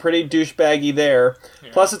 so pretty douchebaggy there. Yeah.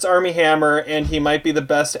 Plus, it's Armie Hammer, and he might be the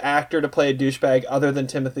best actor to play a douchebag other than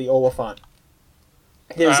Timothy Olyphant.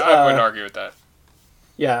 I wouldn't argue with that.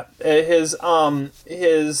 Yeah, his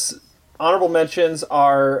honorable mentions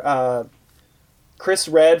are Chris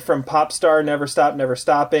Redd from Popstar, Never Stop, Never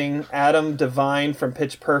Stopping, Adam Devine from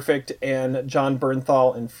Pitch Perfect, and John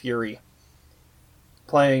Bernthal in Fury.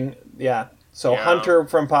 So Hunter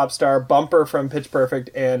from Popstar, Bumper from Pitch Perfect,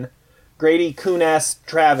 and Grady Kunas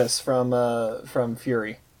Travis from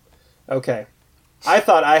Fury. Okay. I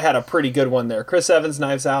thought I had a pretty good one there. Chris Evans,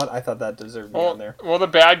 Knives Out, I thought that deserved me on there. Well, the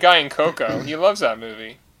bad guy in Coco, he loves that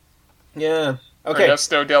movie. Yeah. Okay.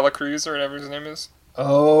 Ernesto de la Cruz, or whatever his name is.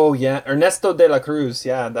 Oh, yeah. Ernesto de la Cruz.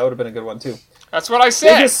 Yeah, that would have been a good one, too. That's what I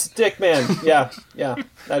said. Biggest stickman. Yeah.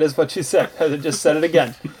 That is what you said. I just said it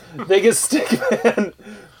again. Biggest stickman.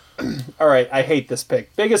 All right, I hate this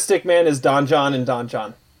pick. Biggest stickman is Don John and Don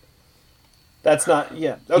John. That's not...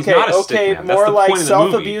 Yeah. Okay, He's not a stickman. More like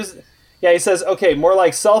self-abuse... Yeah, he says, okay, more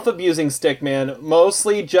like self-abusing Stickman.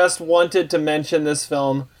 Mostly just wanted to mention this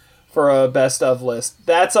film for a best of list.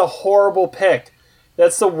 That's a horrible pick.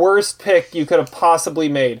 That's the worst pick you could have possibly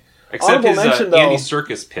made. Except Honorable his mention, though, Andy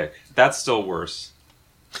Serkis pick. That's still worse.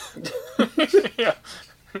 Yeah.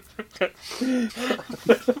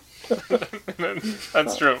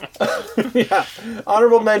 That's true. Yeah.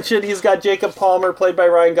 Honorable mention, he's got Jacob Palmer, played by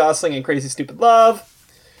Ryan Gosling in Crazy Stupid Love.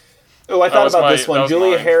 Oh, I thought about this one.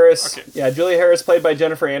 Julia Harris. Okay. Yeah, Julia Harris, played by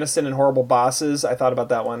Jennifer Aniston in Horrible Bosses. I thought about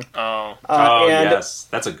that one. Oh. Yes.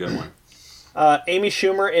 That's a good one. Amy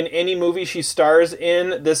Schumer in any movie she stars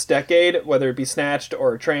in this decade, whether it be Snatched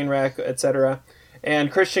or Trainwreck, etc.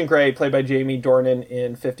 And Christian Grey, played by Jamie Dornan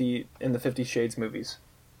in the 50 Shades movies.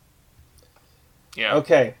 Yeah.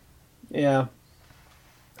 Okay. Yeah.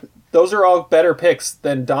 Those are all better picks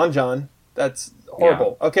than Don John. That's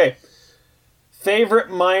horrible. Yeah. Okay. Favorite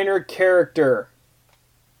minor character.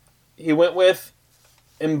 He went with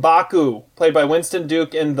M'Baku, played by Winston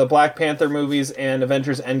Duke in the Black Panther movies and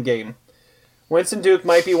Avengers Endgame. Winston Duke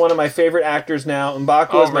might be one of my favorite actors now.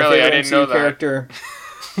 M'Baku is my favorite MCU character.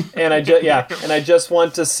 And I just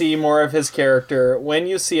want to see more of his character. When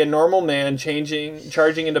you see a normal man charging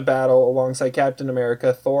into battle alongside Captain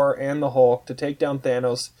America, Thor, and the Hulk to take down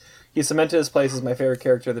Thanos, he cemented his place as my favorite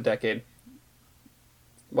character of the decade.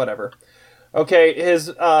 Whatever. Okay,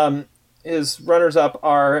 his runners-up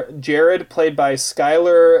are Jared, played by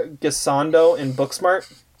Skylar Gisondo in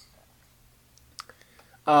Booksmart.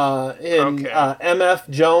 MF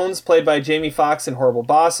Jones, played by Jamie Foxx in Horrible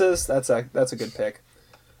Bosses. That's a good pick.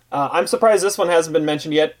 I'm surprised this one hasn't been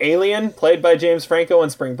mentioned yet. Alien, played by James Franco in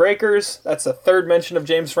Spring Breakers. That's the third mention of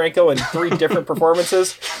James Franco in 3 different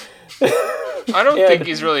performances. I don't think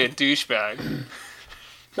he's really a douchebag.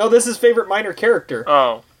 No, this is favorite minor character.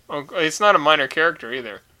 Oh, it's not a minor character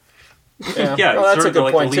either. Yeah, well, that's a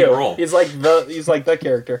good point too. Role. He's like the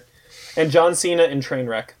character. And John Cena in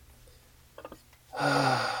Trainwreck.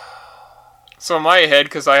 So am I ahead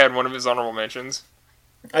because I had one of his honorable mentions?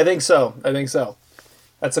 I think so.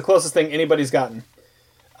 That's the closest thing anybody's gotten.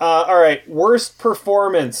 All right, worst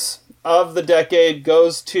performance of the decade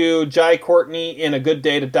goes to Jai Courtney in A Good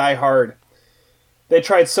Day to Die Hard. They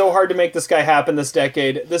tried so hard to make this guy happen this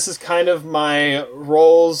decade. This is kind of my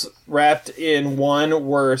roles wrapped in one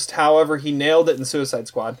worst. However, he nailed it in Suicide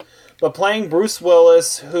Squad. But playing Bruce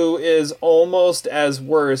Willis, who is almost as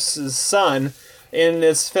worse's son in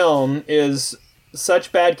this film, is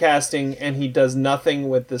such bad casting, and he does nothing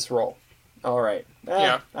with this role. All right.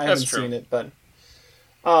 Yeah, I haven't seen it, but...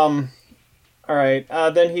 all right.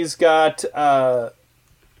 Then he's got...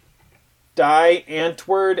 Di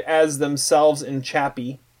Antwoord as themselves in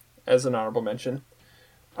Chappie, as an honorable mention.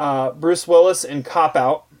 Bruce Willis in Cop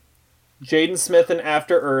Out. Jaden Smith in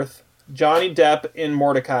After Earth. Johnny Depp in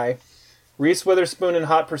Mordecai. Reese Witherspoon in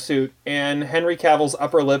Hot Pursuit. And Henry Cavill's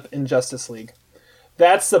upper lip in Justice League.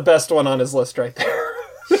 That's the best one on his list right there.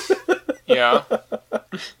 Yeah.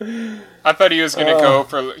 I thought he was going to go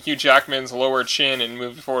for Hugh Jackman's lower chin in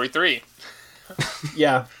movie 43.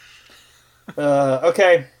 Yeah.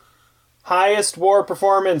 Okay. Highest war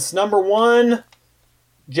performance. Number 1,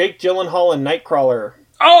 Jake Gyllenhaal in Nightcrawler.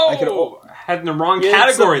 Oh! Had in the wrong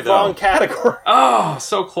category, though. Wrong category. Oh,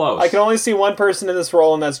 so close. I can only see one person in this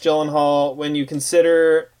role, and that's Gyllenhaal. When you're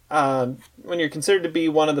considered to be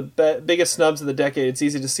one of the biggest snubs of the decade, it's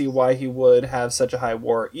easy to see why he would have such a high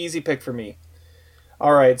war. Easy pick for me.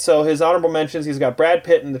 All right, so his honorable mentions, he's got Brad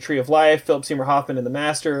Pitt in The Tree of Life, Philip Seymour Hoffman in The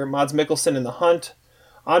Master, Mads Mikkelsen in The Hunt,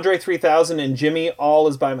 Andre 3000 in Jimmy, All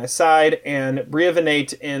Is By My Side, and Bria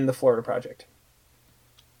Vinate in The Florida Project.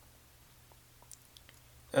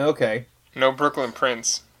 Okay. No Brooklyn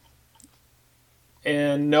Prince.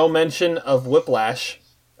 And no mention of Whiplash.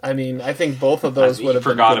 I mean, I think both of those would have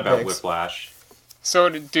been good forgot about picks. Whiplash. So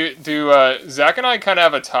do Zach and I kind of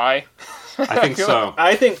have a tie? I think so.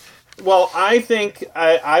 I think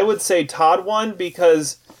I would say Todd won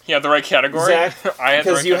because... You had the right category. Zach,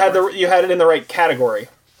 because you had it in the right category.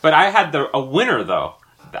 But I had a winner though.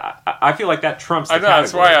 I feel like that trumps the category.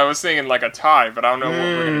 That's why I was thinking like a tie, but I don't know what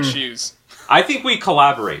we're going to choose. I think we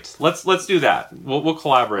collaborate. Let's do that. We'll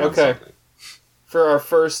collaborate. Okay. On something. For our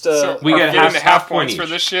first, so we get half points each. for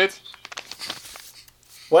this shit.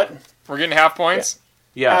 What? We're getting half points.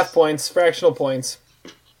 Yeah. Half points, fractional points.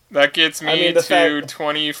 That gets me to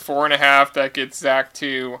 24.5. That gets Zach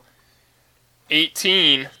to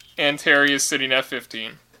 18, and Terry is sitting at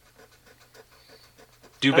 15.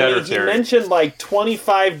 Do better, Terry. Terry. He mentioned like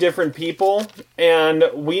 25 different people, and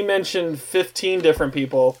we mentioned 15 different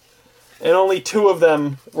people, and only 2 of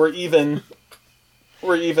them were even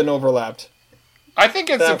overlapped. I think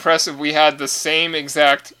it's impressive we had the same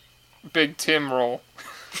exact Big Tim role.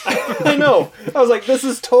 I know. I was like, this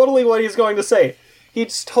is totally what he's going to say.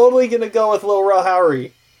 He's totally going to go with Lil Rel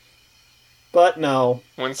Howery. But no.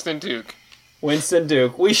 Winston Duke. Winston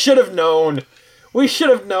Duke. We should have known. We should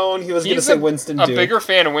have known he was going to say Winston Duke. He's a bigger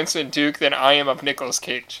fan of Winston Duke than I am of Nicolas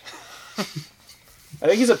Cage. I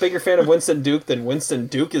think he's a bigger fan of Winston Duke than Winston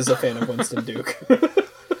Duke is a fan of Winston Duke.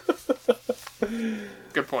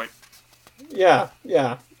 Good point. Yeah.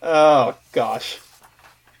 Oh, gosh.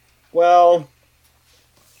 Well,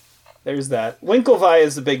 there's that. Winklevi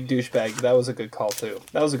is a big douchebag. That was a good call, too.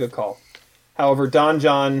 That was a good call. However, Don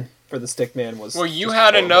John for the Stickman was... Well, you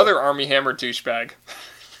had horrible. Another Armie Hammer douchebag.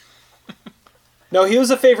 No, he was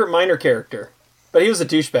a favorite minor character. But he was a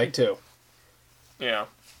douchebag, too. Yeah.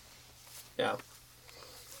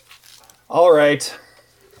 All right.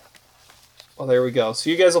 Well, there we go. So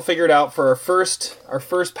you guys will figure it out for our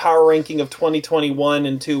first power ranking of 2021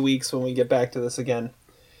 in 2 weeks when we get back to this again.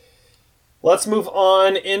 Let's move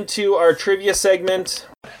on into our trivia segment.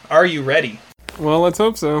 Are you ready? Well, let's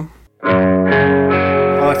hope so.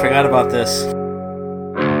 Oh, I forgot about this.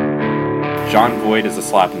 Jon Voight is a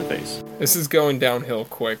slap in the face. This is going downhill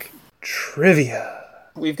quick. Trivia.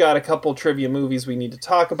 We've got a couple trivia movies we need to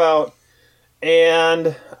talk about.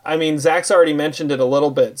 And, I mean, Zach's already mentioned it a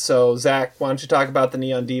little bit. So, Zach, why don't you talk about The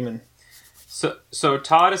Neon Demon? So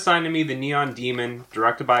Todd assigned to me The Neon Demon,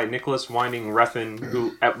 directed by Nicholas Winding Refn,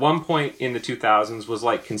 who at one point in the 2000s was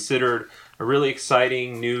considered a really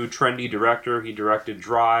exciting, new, trendy director. He directed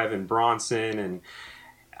Drive and Bronson, and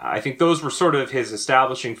I think those were sort of his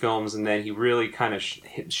establishing films, and then he really kind of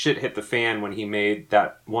shit hit the fan when he made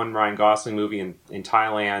that one Ryan Gosling movie in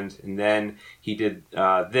Thailand, and then he did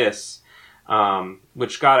this,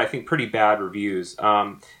 which got, I think, pretty bad reviews.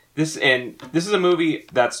 This is a movie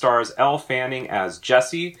that stars Elle Fanning as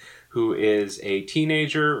Jessie, who is a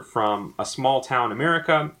teenager from a small town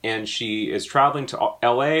America, and she is traveling to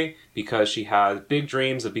LA because she has big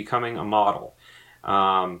dreams of becoming a model.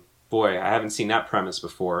 Boy, I haven't seen that premise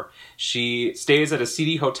before. She stays at a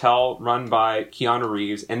seedy hotel run by Keanu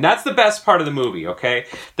Reeves, and that's the best part of the movie, okay?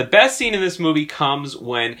 The best scene in this movie comes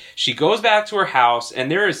when she goes back to her house, and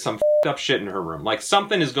there is some f***ed up shit in her room.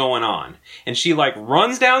 Something is going on. And she,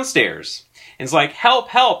 runs downstairs, and is like,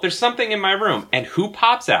 help, there's something in my room. And who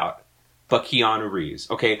pops out but Keanu Reeves?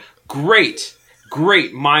 Okay, great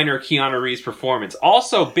minor Keanu Reeves performance.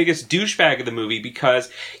 Also, biggest douchebag of the movie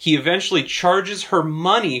because he eventually charges her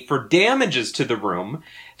money for damages to the room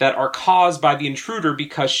that are caused by the intruder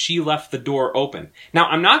because she left the door open. Now,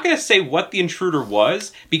 I'm not going to say what the intruder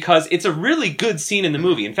was because it's a really good scene in the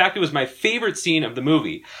movie. In fact, it was my favorite scene of the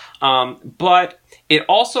movie. But it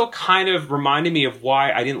also kind of reminded me of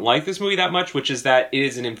why I didn't like this movie that much, which is that it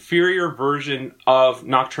is an inferior version of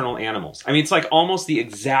Nocturnal Animals. I mean, it's almost the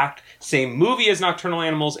exact same movie as Nocturnal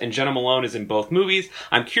Animals, and Jenna Malone is in both movies.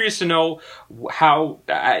 I'm curious to know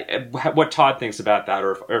what Todd thinks about that,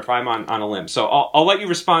 or if I'm on a limb. So I'll let you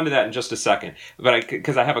respond to that in just a second,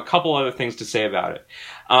 because I have a couple other things to say about it.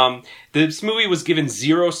 This movie was given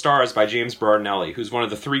 0 stars by James Berardinelli, who's one of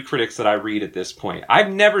the 3 critics that I read at this point.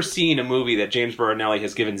 I've never seen a movie that James Berardinelli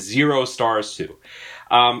has given 0 stars to.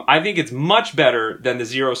 I think it's much better than the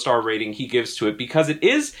 0-star rating he gives to it because it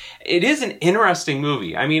is an interesting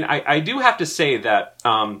movie. I mean, I do have to say that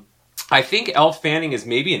I think Elle Fanning is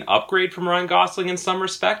maybe an upgrade from Ryan Gosling in some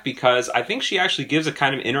respect because I think she actually gives a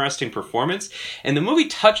kind of interesting performance. And the movie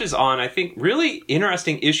touches on, I think, really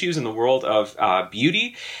interesting issues in the world of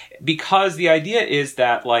beauty because the idea is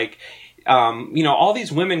that, all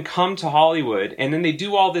these women come to Hollywood and then they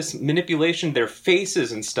do all this manipulation of their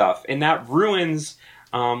faces and stuff, and that ruins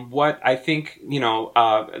what I think,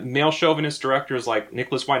 male chauvinist directors like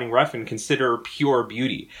Nicholas Winding Refn consider pure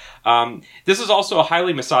beauty. This is also a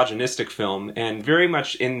highly misogynistic film and very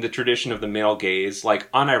much in the tradition of the male gaze,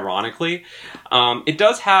 unironically. It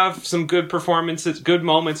does have some good performances, good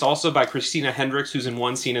moments also by Christina Hendricks, who's in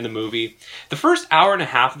one scene in the movie. The first hour and a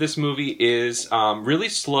half of this movie is really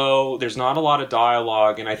slow. There's not a lot of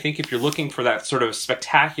dialogue, and I think if you're looking for that sort of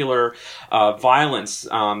spectacular violence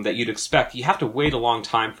that you'd expect, you have to wait a long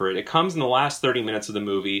time for it. It comes in the last 30 minutes of the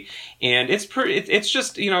movie, and it's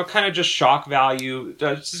just kind of just shock value,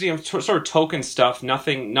 sort of token stuff,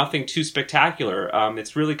 nothing too spectacular.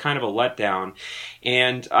 It's really kind of a letdown,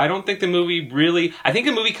 and I don't think the movie I think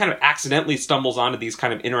the movie kind of accidentally stumbles onto these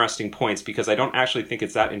kind of interesting points because I don't actually think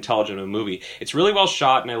it's that intelligent of a movie. It's really well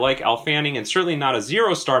shot, and I like Elle Fanning, and certainly not a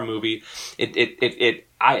 0-star movie. It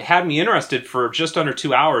had me interested for just under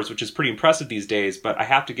 2 hours, which is pretty impressive these days, but I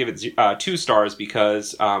have to give it 2 stars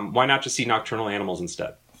because why not just see Nocturnal Animals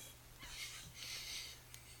instead?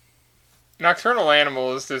 Nocturnal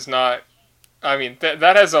Animals does not I mean,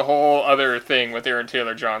 that has a whole other thing with Aaron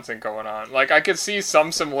Taylor Johnson going on. Like, I could see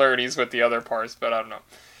some similarities with the other parts, but I don't know.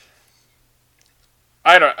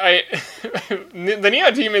 The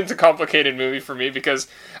Neon Demon's a complicated movie for me because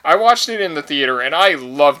I watched it in the theater and I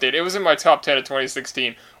loved it. It was in my top 10 of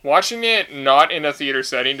 2016. Watching it not in a theater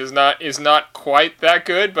setting is not quite that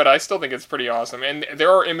good, but I still think it's pretty awesome. And there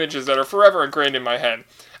are images that are forever ingrained in my head.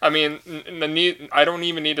 I mean, I don't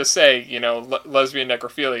even need to say, lesbian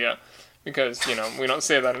necrophilia, because, we don't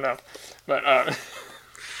say that enough. But,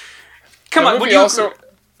 come on, would you also...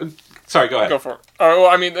 Sorry, go ahead. Go for it. Oh,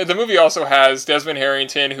 I mean, the movie also has Desmond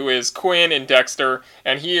Harrington, who is Quinn in Dexter,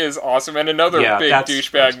 and he is awesome, and another big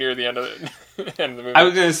douchebag near the end of the movie. I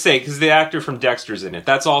was going to say, because the actor from Dexter's in it.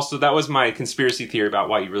 That was my conspiracy theory about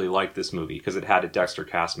why you really liked this movie, because it had a Dexter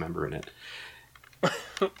cast member in it.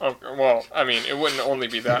 Okay, well, I mean, it wouldn't only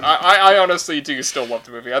be that. I honestly do still love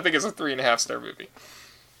the movie. I think it's a 3.5-star movie.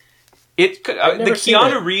 The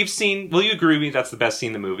Keanu Reeves scene, will you agree with me that's the best scene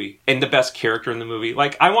in the movie? And the best character in the movie?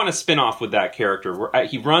 Like, I want to spin off with that character, where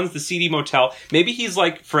he runs the seedy motel. Maybe he's,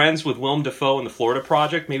 like, friends with Willem Dafoe in the Florida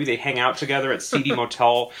Project. Maybe they hang out together at seedy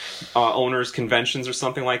motel owners' conventions or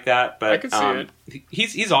something like that. But I can see it.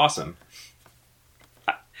 He's awesome.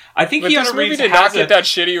 I think but this movie did not get that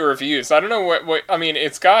shitty reviews. I don't know what I mean,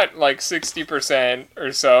 it's got like 60%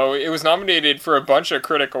 or so. It was nominated for a bunch of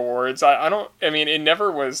critic awards. It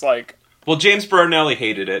never was like... Well, James Bernelli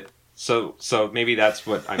hated it, so maybe that's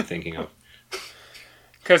what I'm thinking of.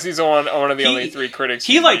 Because he's one of the only 3 critics.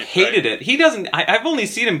 He hated it. He doesn't... I've only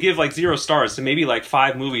seen him give 0 stars to maybe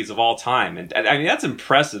 5 movies of all time. And I mean, that's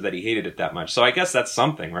impressive that he hated it that much. So I guess that's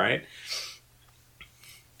something, right?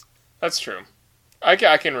 That's true. I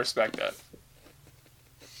can respect that.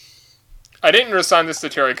 I didn't assign this to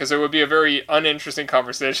Terry because it would be a very uninteresting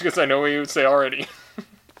conversation because I know what he would say already.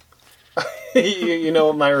 You know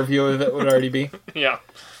what my review of it would already be? Yeah.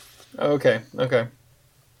 Okay.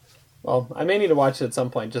 Well, I may need to watch it at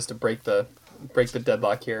some point just to break the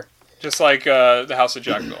deadlock here. Just like The House that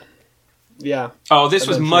Jack Built. Yeah. Oh, this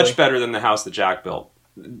was much better than The House that Jack built.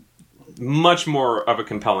 Much more of a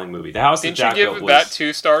compelling movie. The House that Jack built was Didn't you give that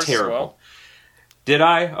 2 stars terrible. As well? Did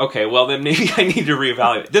I? Okay, well then maybe I need to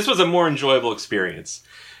reevaluate. This was a more enjoyable experience.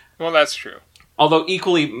 Well, that's true. Although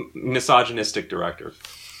equally misogynistic director.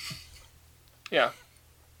 Yeah.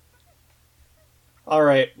 All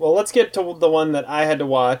right. Well, let's get to the one that I had to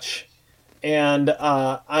watch, and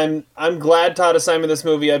I'm glad Todd assigned me this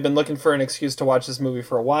movie. I've been looking for an excuse to watch this movie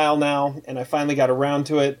for a while now, and I finally got around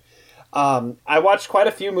to it. I watched quite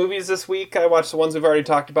a few movies this week. I watched the ones we've already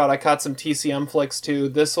talked about. I caught some TCM flicks too.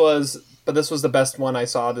 This was the best one I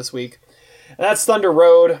saw this week. And that's Thunder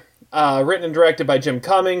Road, written and directed by Jim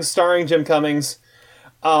Cummings, starring Jim Cummings.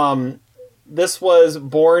 This was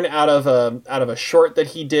born out of a short that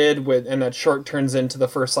he did and that short turns into the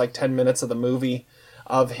first 10 minutes of the movie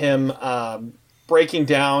of him breaking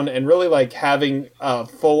down and really having a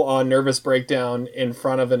full-on nervous breakdown in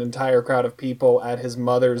front of an entire crowd of people at his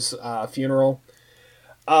mother's funeral.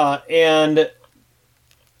 And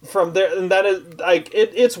from there, and that is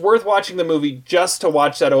it's worth watching the movie just to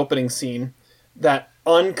watch that opening scene, that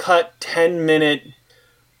uncut 10-minute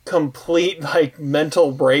complete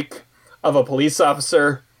mental break of a police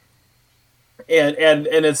officer, and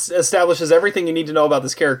it establishes everything you need to know about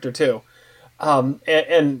this character too,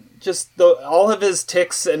 and just all of his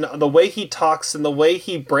tics and the way he talks and the way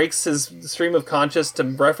he breaks his stream of conscious to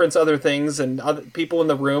reference other things and other people in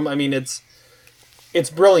the room. I mean, it's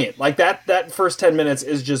brilliant. That first 10 minutes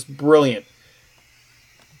is just brilliant.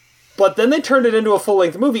 But then they turned it into a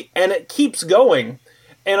full-length movie, and it keeps going.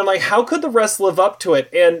 And I'm like, how could the rest live up to it?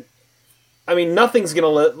 And I mean, nothing's going to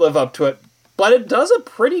live up to it, but it does a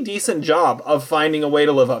pretty decent job of finding a way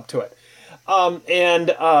to live up to it.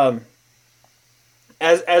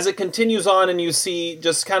 As it continues on and you see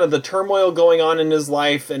just kind of the turmoil going on in his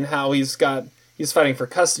life and how he's fighting for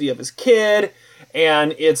custody of his kid,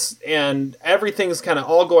 and everything's kind of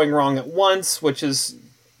all going wrong at once, which is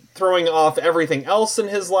throwing off everything else in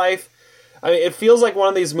his life. I mean, it feels like one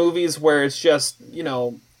of these movies where it's just,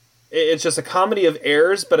 it's just a comedy of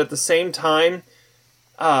errors, but at the same time,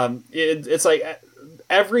 it's like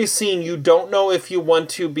every scene you don't know if you want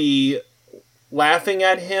to be laughing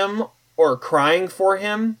at him or crying for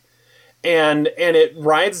him, and it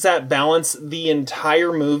rides that balance the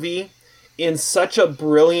entire movie in such a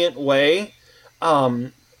brilliant way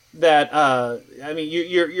that I mean,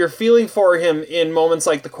 you're feeling for him in moments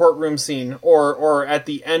like the courtroom scene or at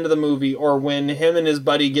the end of the movie or when him and his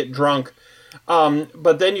buddy get drunk.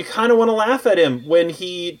 But then you kind of want to laugh at him when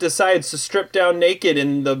he decides to strip down naked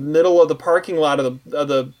in the middle of the parking lot of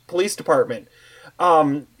the police department.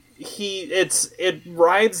 it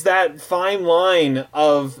rides that fine line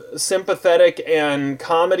of sympathetic and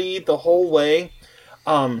comedy the whole way.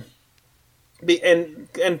 And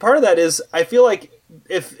part of that is, I feel like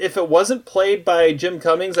if it wasn't played by Jim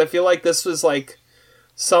Cummings, I feel like this was like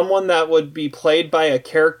someone that would be played by a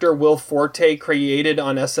character Will Forte created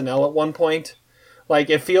on SNL at one point. Like,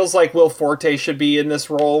 it feels like Will Forte should be in this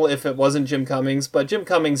role if it wasn't Jim Cummings, but Jim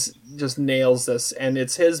Cummings just nails this, and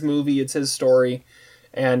it's his movie, it's his story,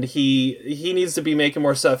 and he needs to be making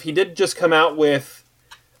more stuff. He did just come out with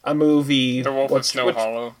a movie, The Wolf of Snow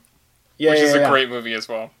Hollow, which is a great movie as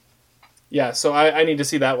well. Yeah, so I need to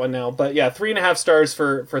see that one now. But yeah, 3.5 stars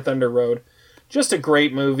for Thunder Road. Just a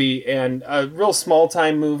great movie, and a real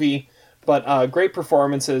small-time movie, but great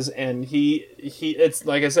performances, and he it's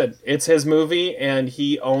like I said, it's his movie, and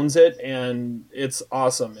he owns it, and it's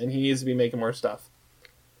awesome, and he needs to be making more stuff.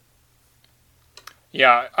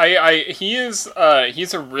 Yeah, he's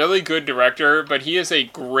a really good director, but he is a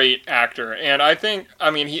great actor, and I think,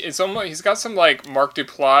 he's got some like Mark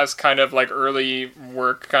Duplass kind of like early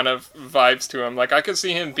work kind of vibes to him. Like, I could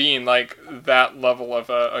see him being like that level of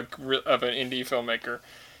an indie filmmaker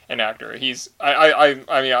and actor.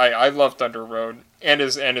 I love Thunder Road and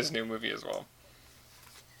his new movie as well.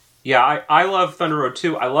 Yeah, I love Thunder Road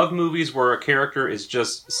too. I love movies where a character is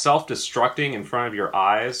just self-destructing in front of your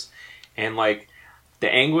eyes, and like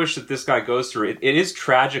the anguish that this guy goes through, it is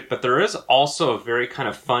tragic, but there is also a very kind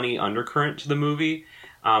of funny undercurrent to the movie.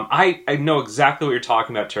 I know exactly what you're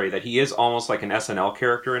talking about, Terry, that he is almost like an SNL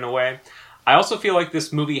character in a way. I also feel like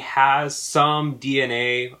this movie has some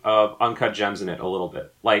DNA of Uncut Gems in it a little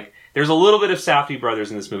bit. Like, there's a little bit of Safdie brothers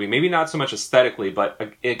in this movie, maybe not so much aesthetically, but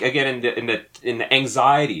again in the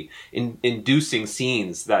anxiety inducing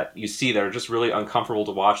scenes that you see that are just really uncomfortable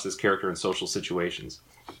to watch this character in social situations.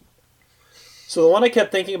 So the one I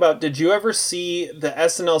kept thinking about, did you ever see the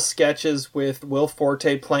SNL sketches with Will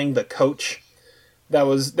Forte playing the coach that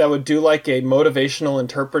would do like a motivational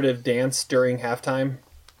interpretive dance during halftime?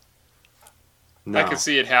 No. I could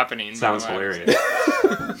see it happening. Sounds hilarious.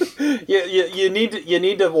 you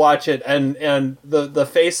need to watch it, and the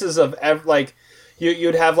faces of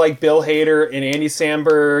you'd have like Bill Hader and Andy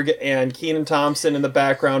Samberg and Kenan Thompson in the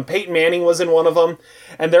background. Peyton Manning was in one of them,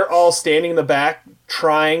 and they're all standing in the back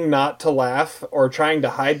trying not to laugh or trying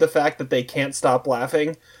to hide the fact that they can't stop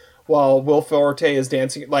laughing while Will Forte is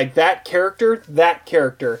dancing. Like, that character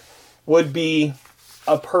would be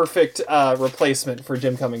a perfect replacement for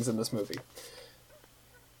Jim Cummings in this movie.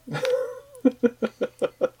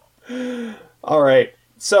 All right,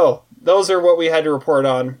 so those are what we had to report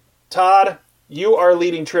on. Todd, you are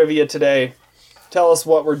leading trivia today. Tell us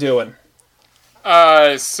what we're doing.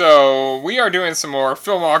 So we are doing some more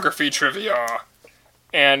filmography trivia,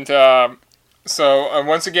 and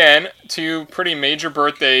once again, 2 pretty major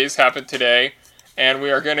birthdays happened today, and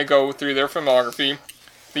we are going to go through their filmography.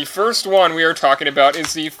 The first one we are talking about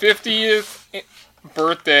is the 50th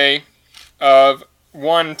birthday of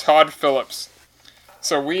one Todd Phillips.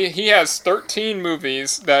 So he has 13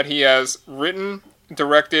 movies that he has written,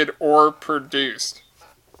 directed, or produced.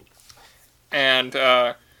 And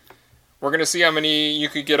we're going to see how many you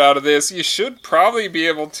could get out of this. You should probably be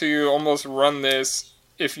able to almost run this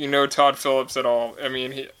if you know Todd Phillips at all. I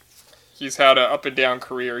mean, he's had an up and down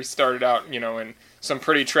career. He started out, in some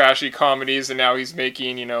pretty trashy comedies, and now he's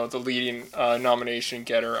making, the leading nomination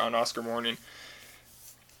getter on Oscar morning.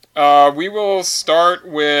 We will start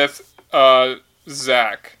with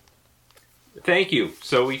Zach. Thank you.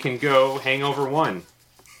 So we can go Hangover 1.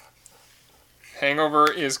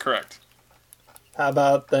 Hangover is correct. How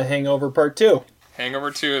about The Hangover Part 2?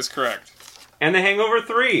 Hangover 2 is correct. And The Hangover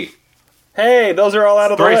 3. Hey, those are all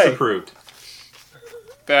out of the way. Thrice approved.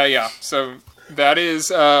 So that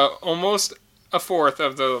is almost a fourth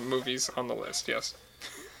of the movies on the list, yes.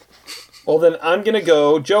 Well, then I'm going to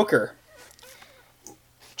go Joker.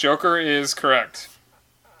 Joker is correct.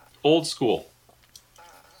 Old School.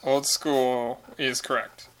 Old School is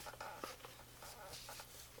correct.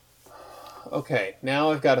 Okay,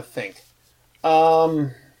 now I've got to think.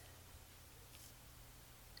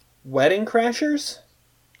 Wedding Crashers?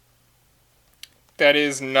 That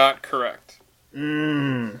is not correct.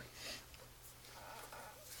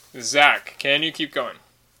 Zach, can you keep going?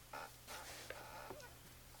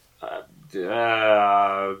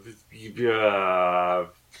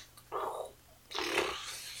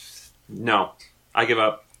 No, I give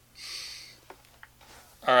up.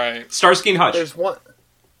 All right. Starsky and Hutch. There's one.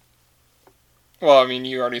 Well, I mean,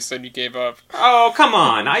 you already said you gave up. Oh, come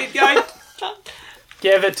on. I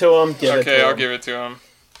Give it to him. Okay, I'll give it to him.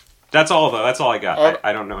 That's all, though. That's all I got.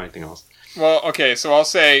 I don't know anything else. Well, okay, so I'll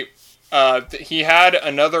say He had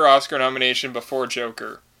another Oscar nomination before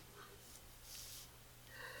Joker.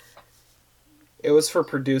 It was for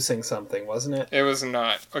producing something, wasn't it? It was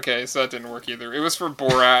not. Okay, so that didn't work either. It was for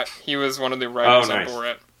Borat. He was one of the writers on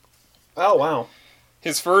Borat. Oh, wow.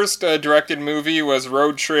 His first directed movie was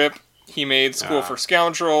Road Trip. He made School for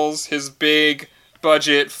Scoundrels. His big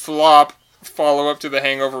budget flop follow-up to The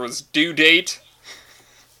Hangover was Due Date.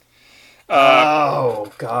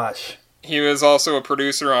 Oh, gosh. He was also a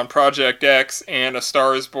producer on Project X and A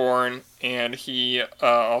Star is Born, and he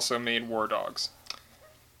also made War Dogs.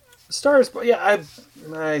 Stars Born. Yeah,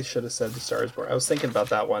 I should have said The Star is Born. I was thinking about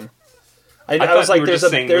that one. I thought was like, you were there's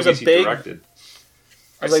just saying a movies he big. directed.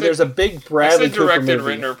 I was like, there's a big Bradley Cooper directed, movie.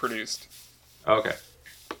 written, or produced. Okay.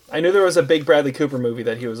 I knew there was a big Bradley Cooper movie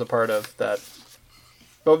that he was a part of. But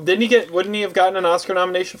wouldn't he have gotten an Oscar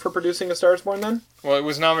nomination for producing A Star is Born then? Well, it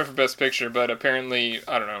was nominated for Best Picture, but apparently,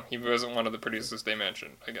 I don't know, he wasn't one of the producers they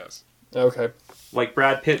mentioned, I guess. Okay. Like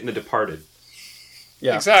Brad Pitt in The Departed.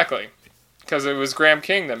 Yeah. Exactly. Because it was Graham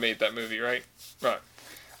King that made that movie, right? Right.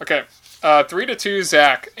 Okay. 3-2,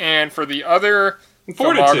 Zach. And for the other 4-2.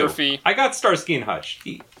 filmography... I got Starsky and Hutch.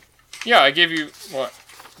 Yeah, I gave you... What?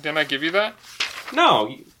 Didn't I give you that?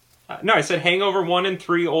 No. No, I said Hangover 1 and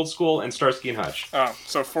 3, Old School, and Starsky and Hutch. Oh,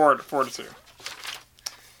 so 4-2.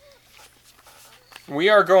 We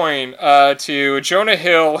are going to Jonah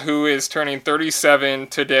Hill, who is turning 37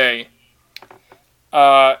 today.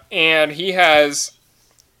 And he has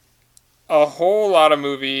a whole lot of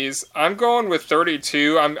movies. I'm going with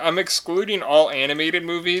 32. I'm excluding all animated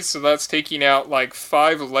movies, so that's taking out like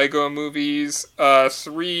 5 Lego movies,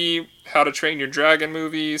 3 How to Train Your Dragon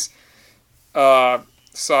movies,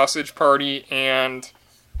 Sausage Party, and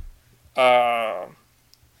I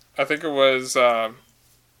think it was what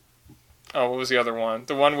was the other one?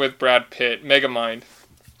 The one with Brad Pitt, Megamind.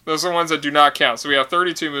 Those are the ones that do not count. So we have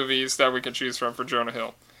 32 movies that we can choose from for Jonah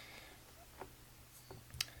Hill.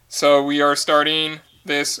 So we are starting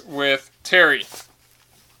this with Terry.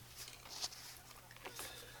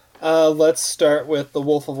 Let's start with The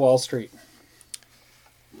Wolf of Wall Street.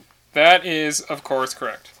 That is, of course,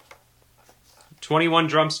 correct. 21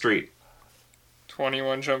 Jump Street.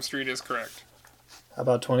 21 Jump Street is correct. How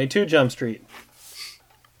about 22 Jump Street?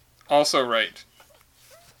 Also right.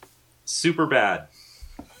 Superbad.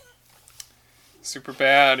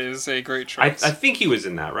 Superbad is a great choice. I think he was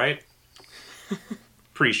in that, right?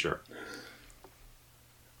 Pretty sure.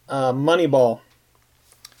 Moneyball.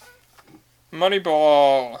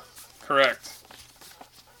 Moneyball. Correct.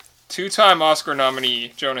 2-time Oscar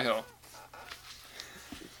nominee, Jonah Hill.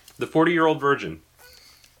 The 40-Year-Old Virgin.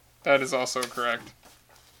 That is also correct.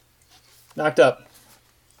 Knocked Up.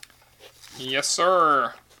 Yes,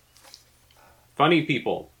 sir. Funny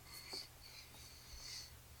People.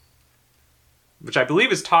 Which I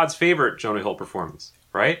believe is Todd's favorite Jonah Hill performance,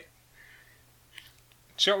 right?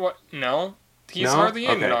 What? No. He's no? hardly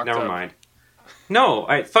in Okay, Knocked never Up. mind. No,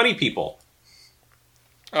 Funny People.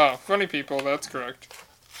 Oh, Funny People, that's correct.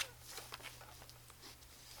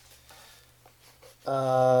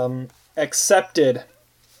 Accepted.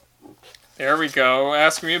 There we go.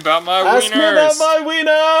 Ask me about my Ask wieners. me about my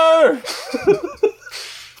wiener!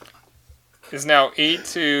 Is now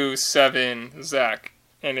 8-7, Zach,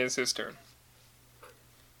 and it's his turn.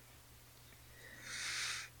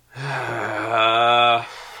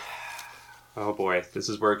 Oh boy, this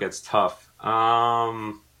is where it gets tough.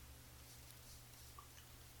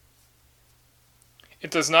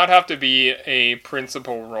 It does not have to be a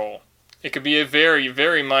principal role. It could be a very,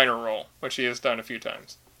 very minor role, which he has done a few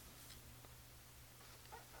times.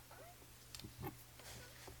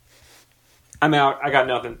 I'm out. I got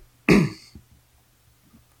nothing.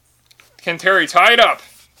 Can Terry tie it up?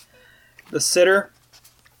 The Sitter.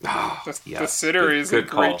 The Sitter is a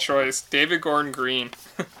great choice. David Gordon Green.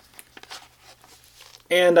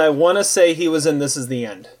 And I want to say he was in This Is the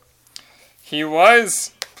End. He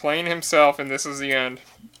was playing himself, and this is the end.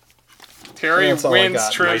 Terry wins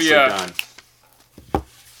trivia.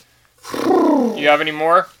 You have any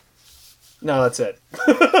more? No, that's it.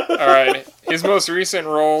 Alright. His most recent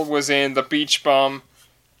role was in The Beach Bum.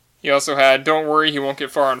 He also had Don't Worry, He Won't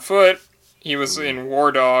Get Far on Foot. He was in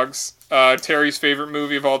War Dogs. Terry's favorite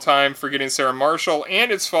movie of all time, Forgetting Sarah Marshall,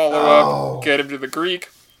 and its follow-up, Get Him to the Greek.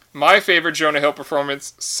 My favorite Jonah Hill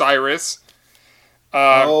performance, Cyrus.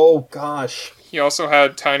 Oh, gosh. He also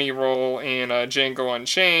had tiny role in Django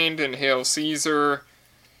Unchained and Hail Caesar.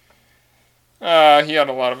 He had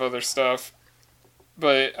a lot of other stuff.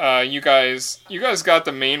 But you guys got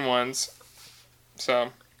the main ones.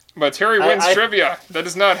 So, But Terry wins trivia. That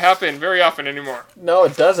does not happen very often anymore. No,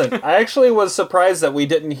 it doesn't. I actually was surprised that we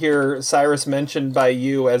didn't hear Cyrus mentioned by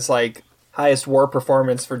you as, like, highest war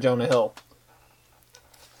performance for Jonah Hill.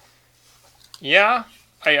 Yeah,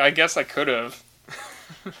 I guess I could have.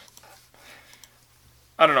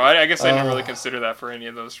 I don't know. I guess I didn't really consider that for any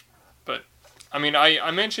of those. But, I mean,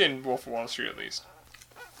 I mentioned Wolf of Wall Street at least.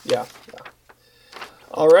 Yeah.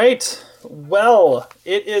 All right. Well,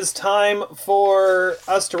 it is time for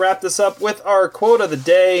us to wrap this up with our quote of the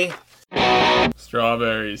day.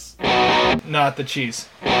 Strawberries. Not the cheese.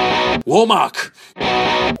 Womack.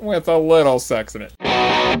 With a little sex in it.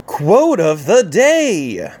 Quote of the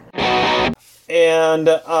day. And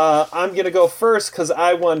I'm going to go first because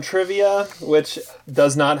I won trivia, which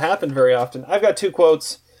does not happen very often. I've got 2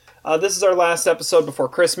 quotes. This is our last episode before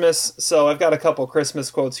Christmas, so I've got a couple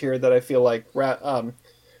Christmas quotes here that I feel like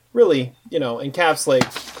really,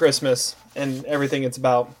 encapsulate Christmas and everything it's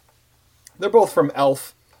about. They're both from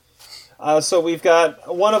Elf. So we've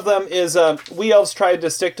got, one of them is, we elves tried to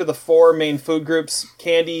stick to the 4 main food groups: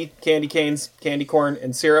 candy, candy canes, candy corn,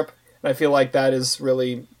 and syrup. And I feel like that is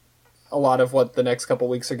really a lot of what the next couple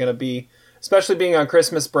weeks are going to be, especially being on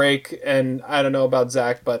Christmas break. And I don't know about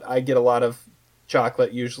Zach, but I get a lot of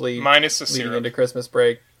chocolate usually minus the leading syrup into Christmas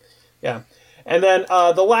break. Yeah. And then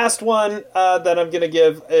the last one that I'm going to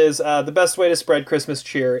give is the best way to spread Christmas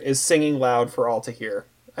cheer is singing loud for all to hear.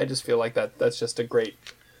 I just feel like that's just a great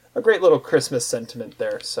little Christmas sentiment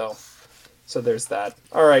there. So there's that.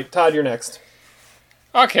 All right, Todd, you're next.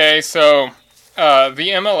 Okay, so the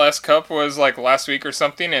MLS Cup was like last week or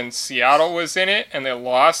something, and Seattle was in it, and they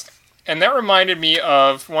lost. And that reminded me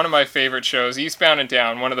of one of my favorite shows, Eastbound and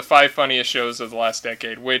Down, one of the 5 funniest shows of the last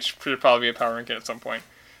decade, which should probably be a power ranking at some point,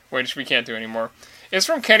 which we can't do anymore. It's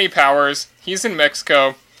from Kenny Powers. He's in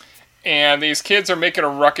Mexico, and these kids are making a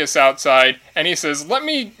ruckus outside, and he says, "Let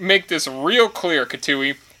me make this real clear,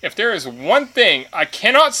 Katui. If there is one thing I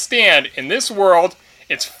cannot stand in this world,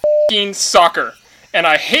 it's f***ing soccer. And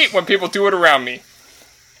I hate when people do it around me."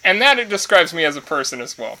 And that it describes me as a person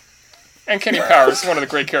as well. And Kenny Powers is one of the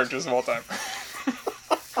great characters of all time.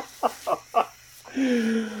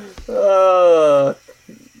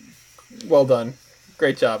 Well done.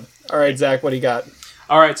 Great job. All right, Zach, what do you got?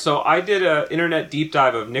 All right, so I did an internet deep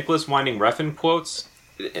dive of Nicholas Winding Refn quotes.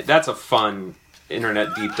 That's a fun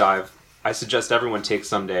internet deep dive. I suggest everyone take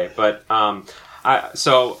someday. But I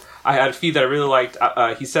had a few that I really liked.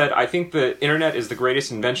 He said, "I think the internet is the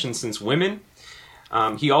greatest invention since women."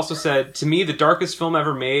 He also said, "To me, the darkest film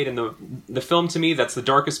ever made, and the film to me that's the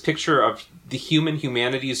darkest picture of the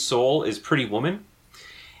humanity's soul is Pretty Woman."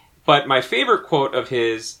 But my favorite quote of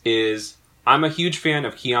his is, "I'm a huge fan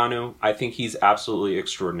of Keanu. I think he's absolutely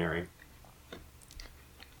extraordinary."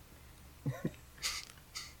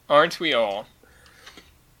 Aren't we all?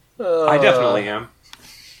 I definitely am.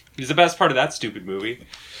 He's the best part of that stupid movie.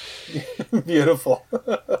 Beautiful.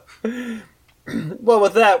 Well,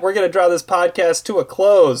 with that, we're going to draw this podcast to a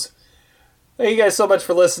close. Thank you guys so much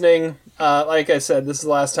for listening. Like I said, this is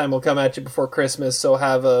the last time we'll come at you before Christmas, so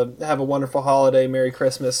have a wonderful holiday. Merry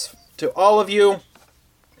Christmas to all of you.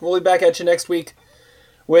 We'll be back at you next week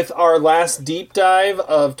with our last deep dive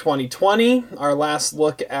of 2020, our last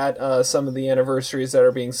look at some of the anniversaries that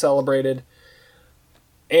are being celebrated,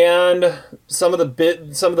 and some of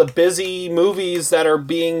the busy movies that are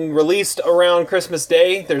being released around Christmas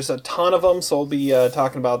Day. There's a ton of them, so we'll be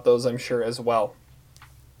talking about those, I'm sure, as well.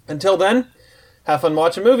 Until then, have fun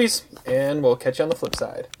watching movies, and we'll catch you on the flip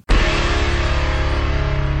side.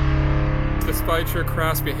 Despite your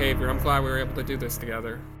crass behavior, I'm glad we were able to do this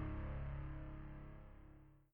together.